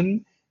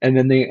collision, and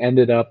then they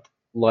ended up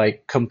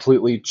like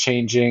completely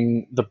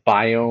changing the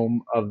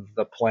biome of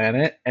the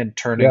planet and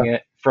turning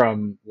it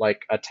from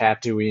like a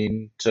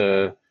Tatooine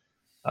to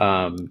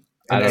I don't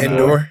know.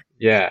 Endor?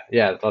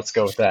 Yeah, let's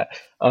go with that.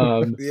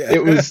 Yeah.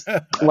 It was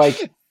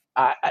like,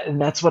 and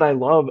that's what I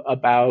love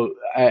about.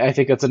 I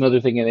think that's another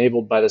thing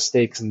enabled by the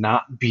stakes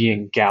not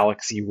being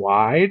galaxy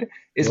wide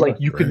is like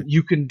you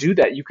can do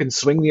that. You can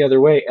swing the other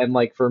way, and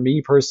like for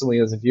me personally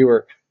as a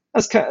viewer,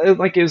 that's kind of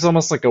like it was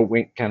almost like a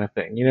wink kind of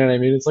thing. You know what I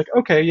mean? It's like,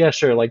 okay, yeah,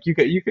 sure, like you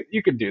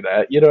could do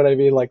that. You know what I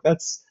mean? Like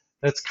that's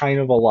kind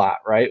of a lot,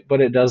 right?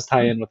 But it does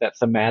tie in with that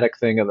thematic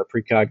thing of the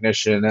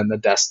precognition and the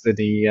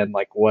destiny and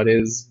like what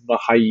is the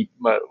height,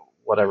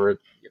 whatever,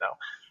 you know,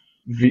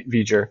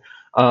 V'ger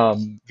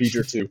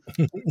 2.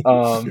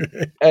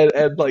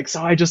 And like,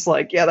 so I just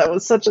like, yeah, that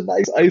was such a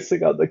nice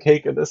icing on the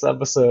cake of this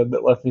episode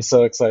that left me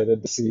so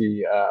excited to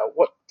see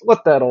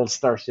what that old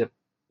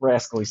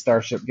rascally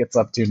starship gets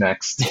up to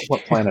next,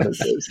 what planet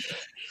it is.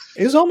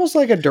 It was almost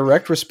like a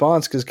direct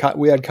response because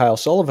we had Kyle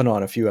Sullivan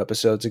on a few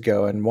episodes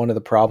ago, and one of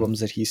the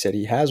problems that he said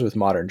he has with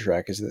modern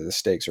Trek is that the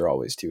stakes are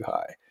always too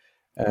high.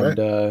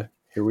 And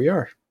here we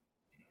are.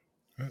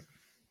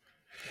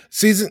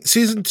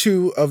 Season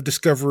 2 of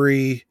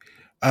Discovery,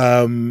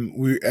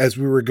 as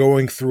we were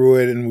going through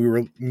it and we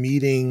were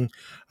meeting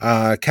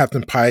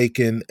Captain Pike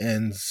and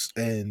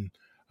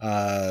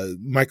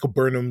Michael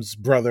Burnham's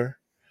brother,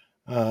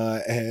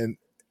 and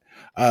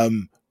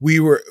we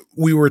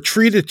were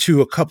treated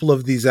to a couple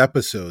of these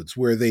episodes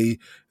where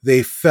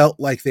they felt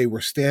like they were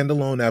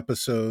standalone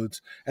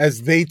episodes,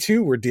 as they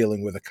too were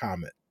dealing with a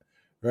comet,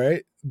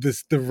 right?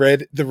 The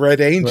red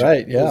angel,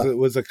 right? Yeah,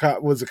 was a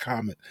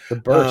comet. The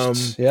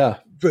bursts, yeah.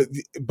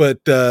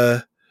 But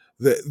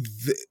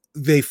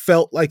they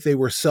felt like they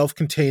were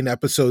self-contained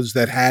episodes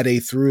that had a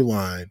through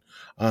line,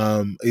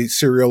 a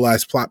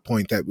serialized plot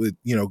point that would,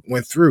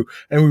 went through.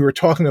 And we were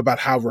talking about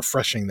how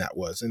refreshing that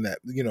was, and that,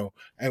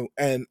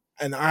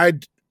 and I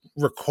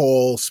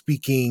recall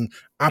speaking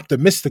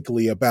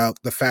optimistically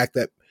about the fact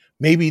that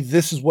maybe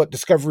this is what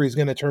Discovery is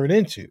going to turn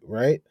into,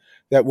 right?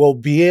 That we'll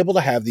be able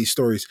to have these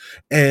stories.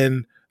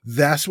 And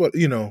that's what,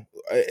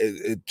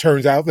 it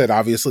turns out that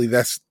obviously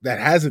that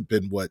hasn't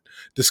been what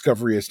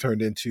Discovery has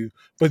turned into,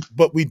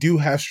 but we do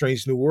have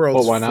Strange New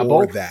Worlds why not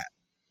for both? that.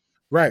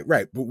 Right.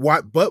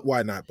 But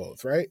why not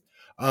both? Right.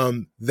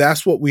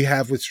 That's what we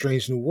have with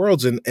Strange New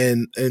Worlds. And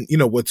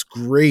what's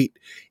great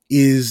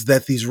is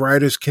that these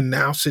writers can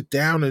now sit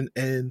down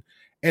and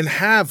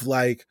have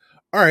like,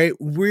 all right,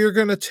 we're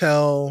going to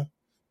tell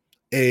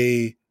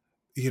an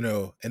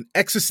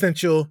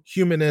existential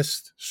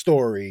humanist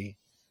story,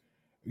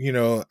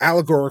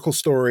 allegorical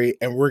story,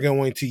 and we're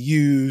going to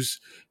use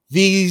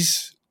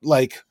these,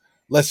 like,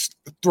 let's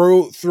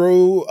throw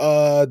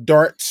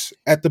darts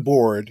at the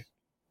board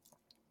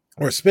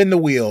or spin the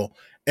wheel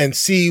and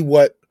see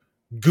what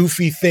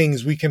goofy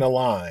things we can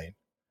align.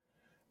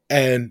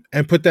 and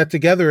put that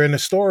together in a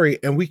story,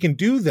 and we can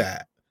do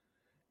that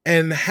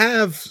and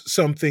have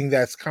something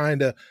that's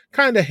kind of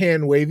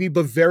hand wavy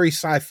but very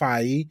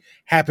sci-fi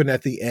happen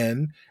at the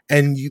end,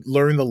 and you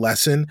learn the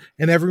lesson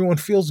and everyone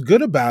feels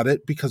good about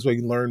it because we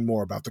learned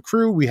more about the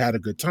crew. We had a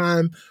good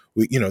time.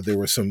 We, there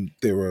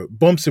were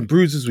bumps and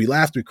bruises. We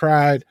laughed, we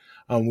cried,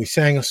 we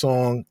sang a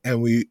song,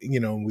 and we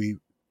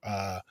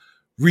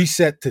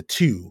reset to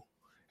 2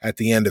 at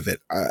the end of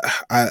it.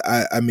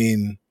 I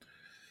mean,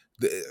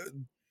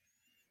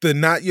 the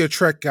Not Your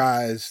Trek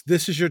guys,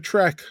 this is your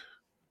Trek.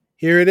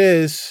 Here it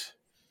is.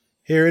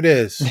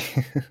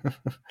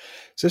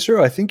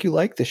 Cicero, I think you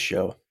like this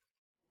show.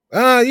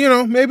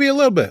 Maybe a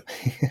little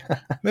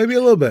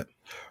bit.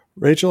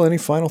 Rachel, any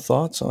final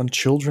thoughts on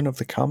Children of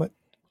the Comet?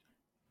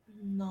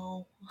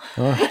 No.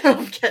 Oh.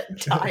 I'm getting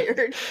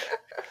tired.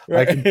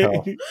 I can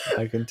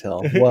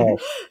tell.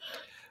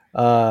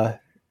 Well,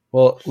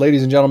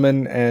 ladies and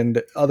gentlemen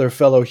and other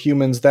fellow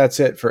humans,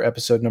 that's it for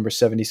episode number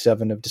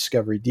 77 of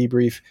Discovery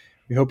Debrief.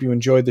 We hope you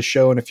enjoyed the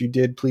show, and if you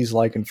did, please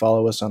like and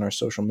follow us on our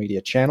social media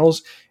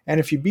channels. And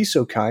if you'd be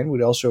so kind,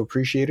 we'd also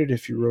appreciate it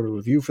if you wrote a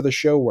review for the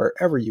show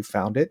wherever you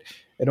found it.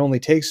 It only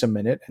takes a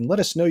minute, and let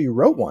us know you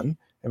wrote one,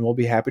 and we'll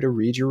be happy to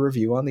read your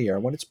review on the air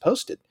when it's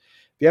posted.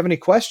 If you have any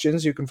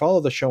questions, you can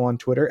follow the show on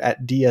Twitter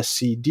at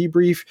DSC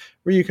Debrief,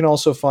 where you can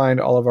also find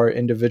all of our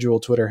individual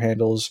Twitter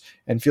handles,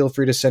 and feel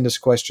free to send us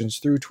questions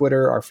through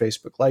Twitter, our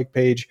Facebook like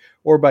page,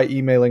 or by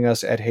emailing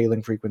us at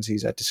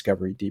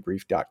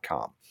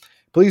hailingfrequencies@discoverydebrief.com.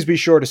 Please be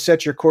sure to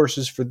set your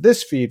courses for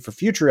this feed for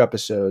future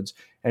episodes,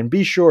 and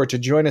be sure to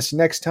join us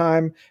next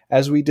time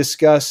as we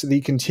discuss the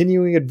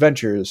continuing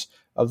adventures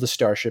of the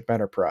Starship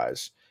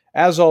Enterprise.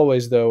 As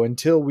always, though,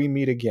 until we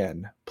meet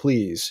again,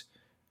 please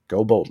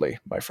go boldly,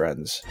 my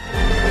friends.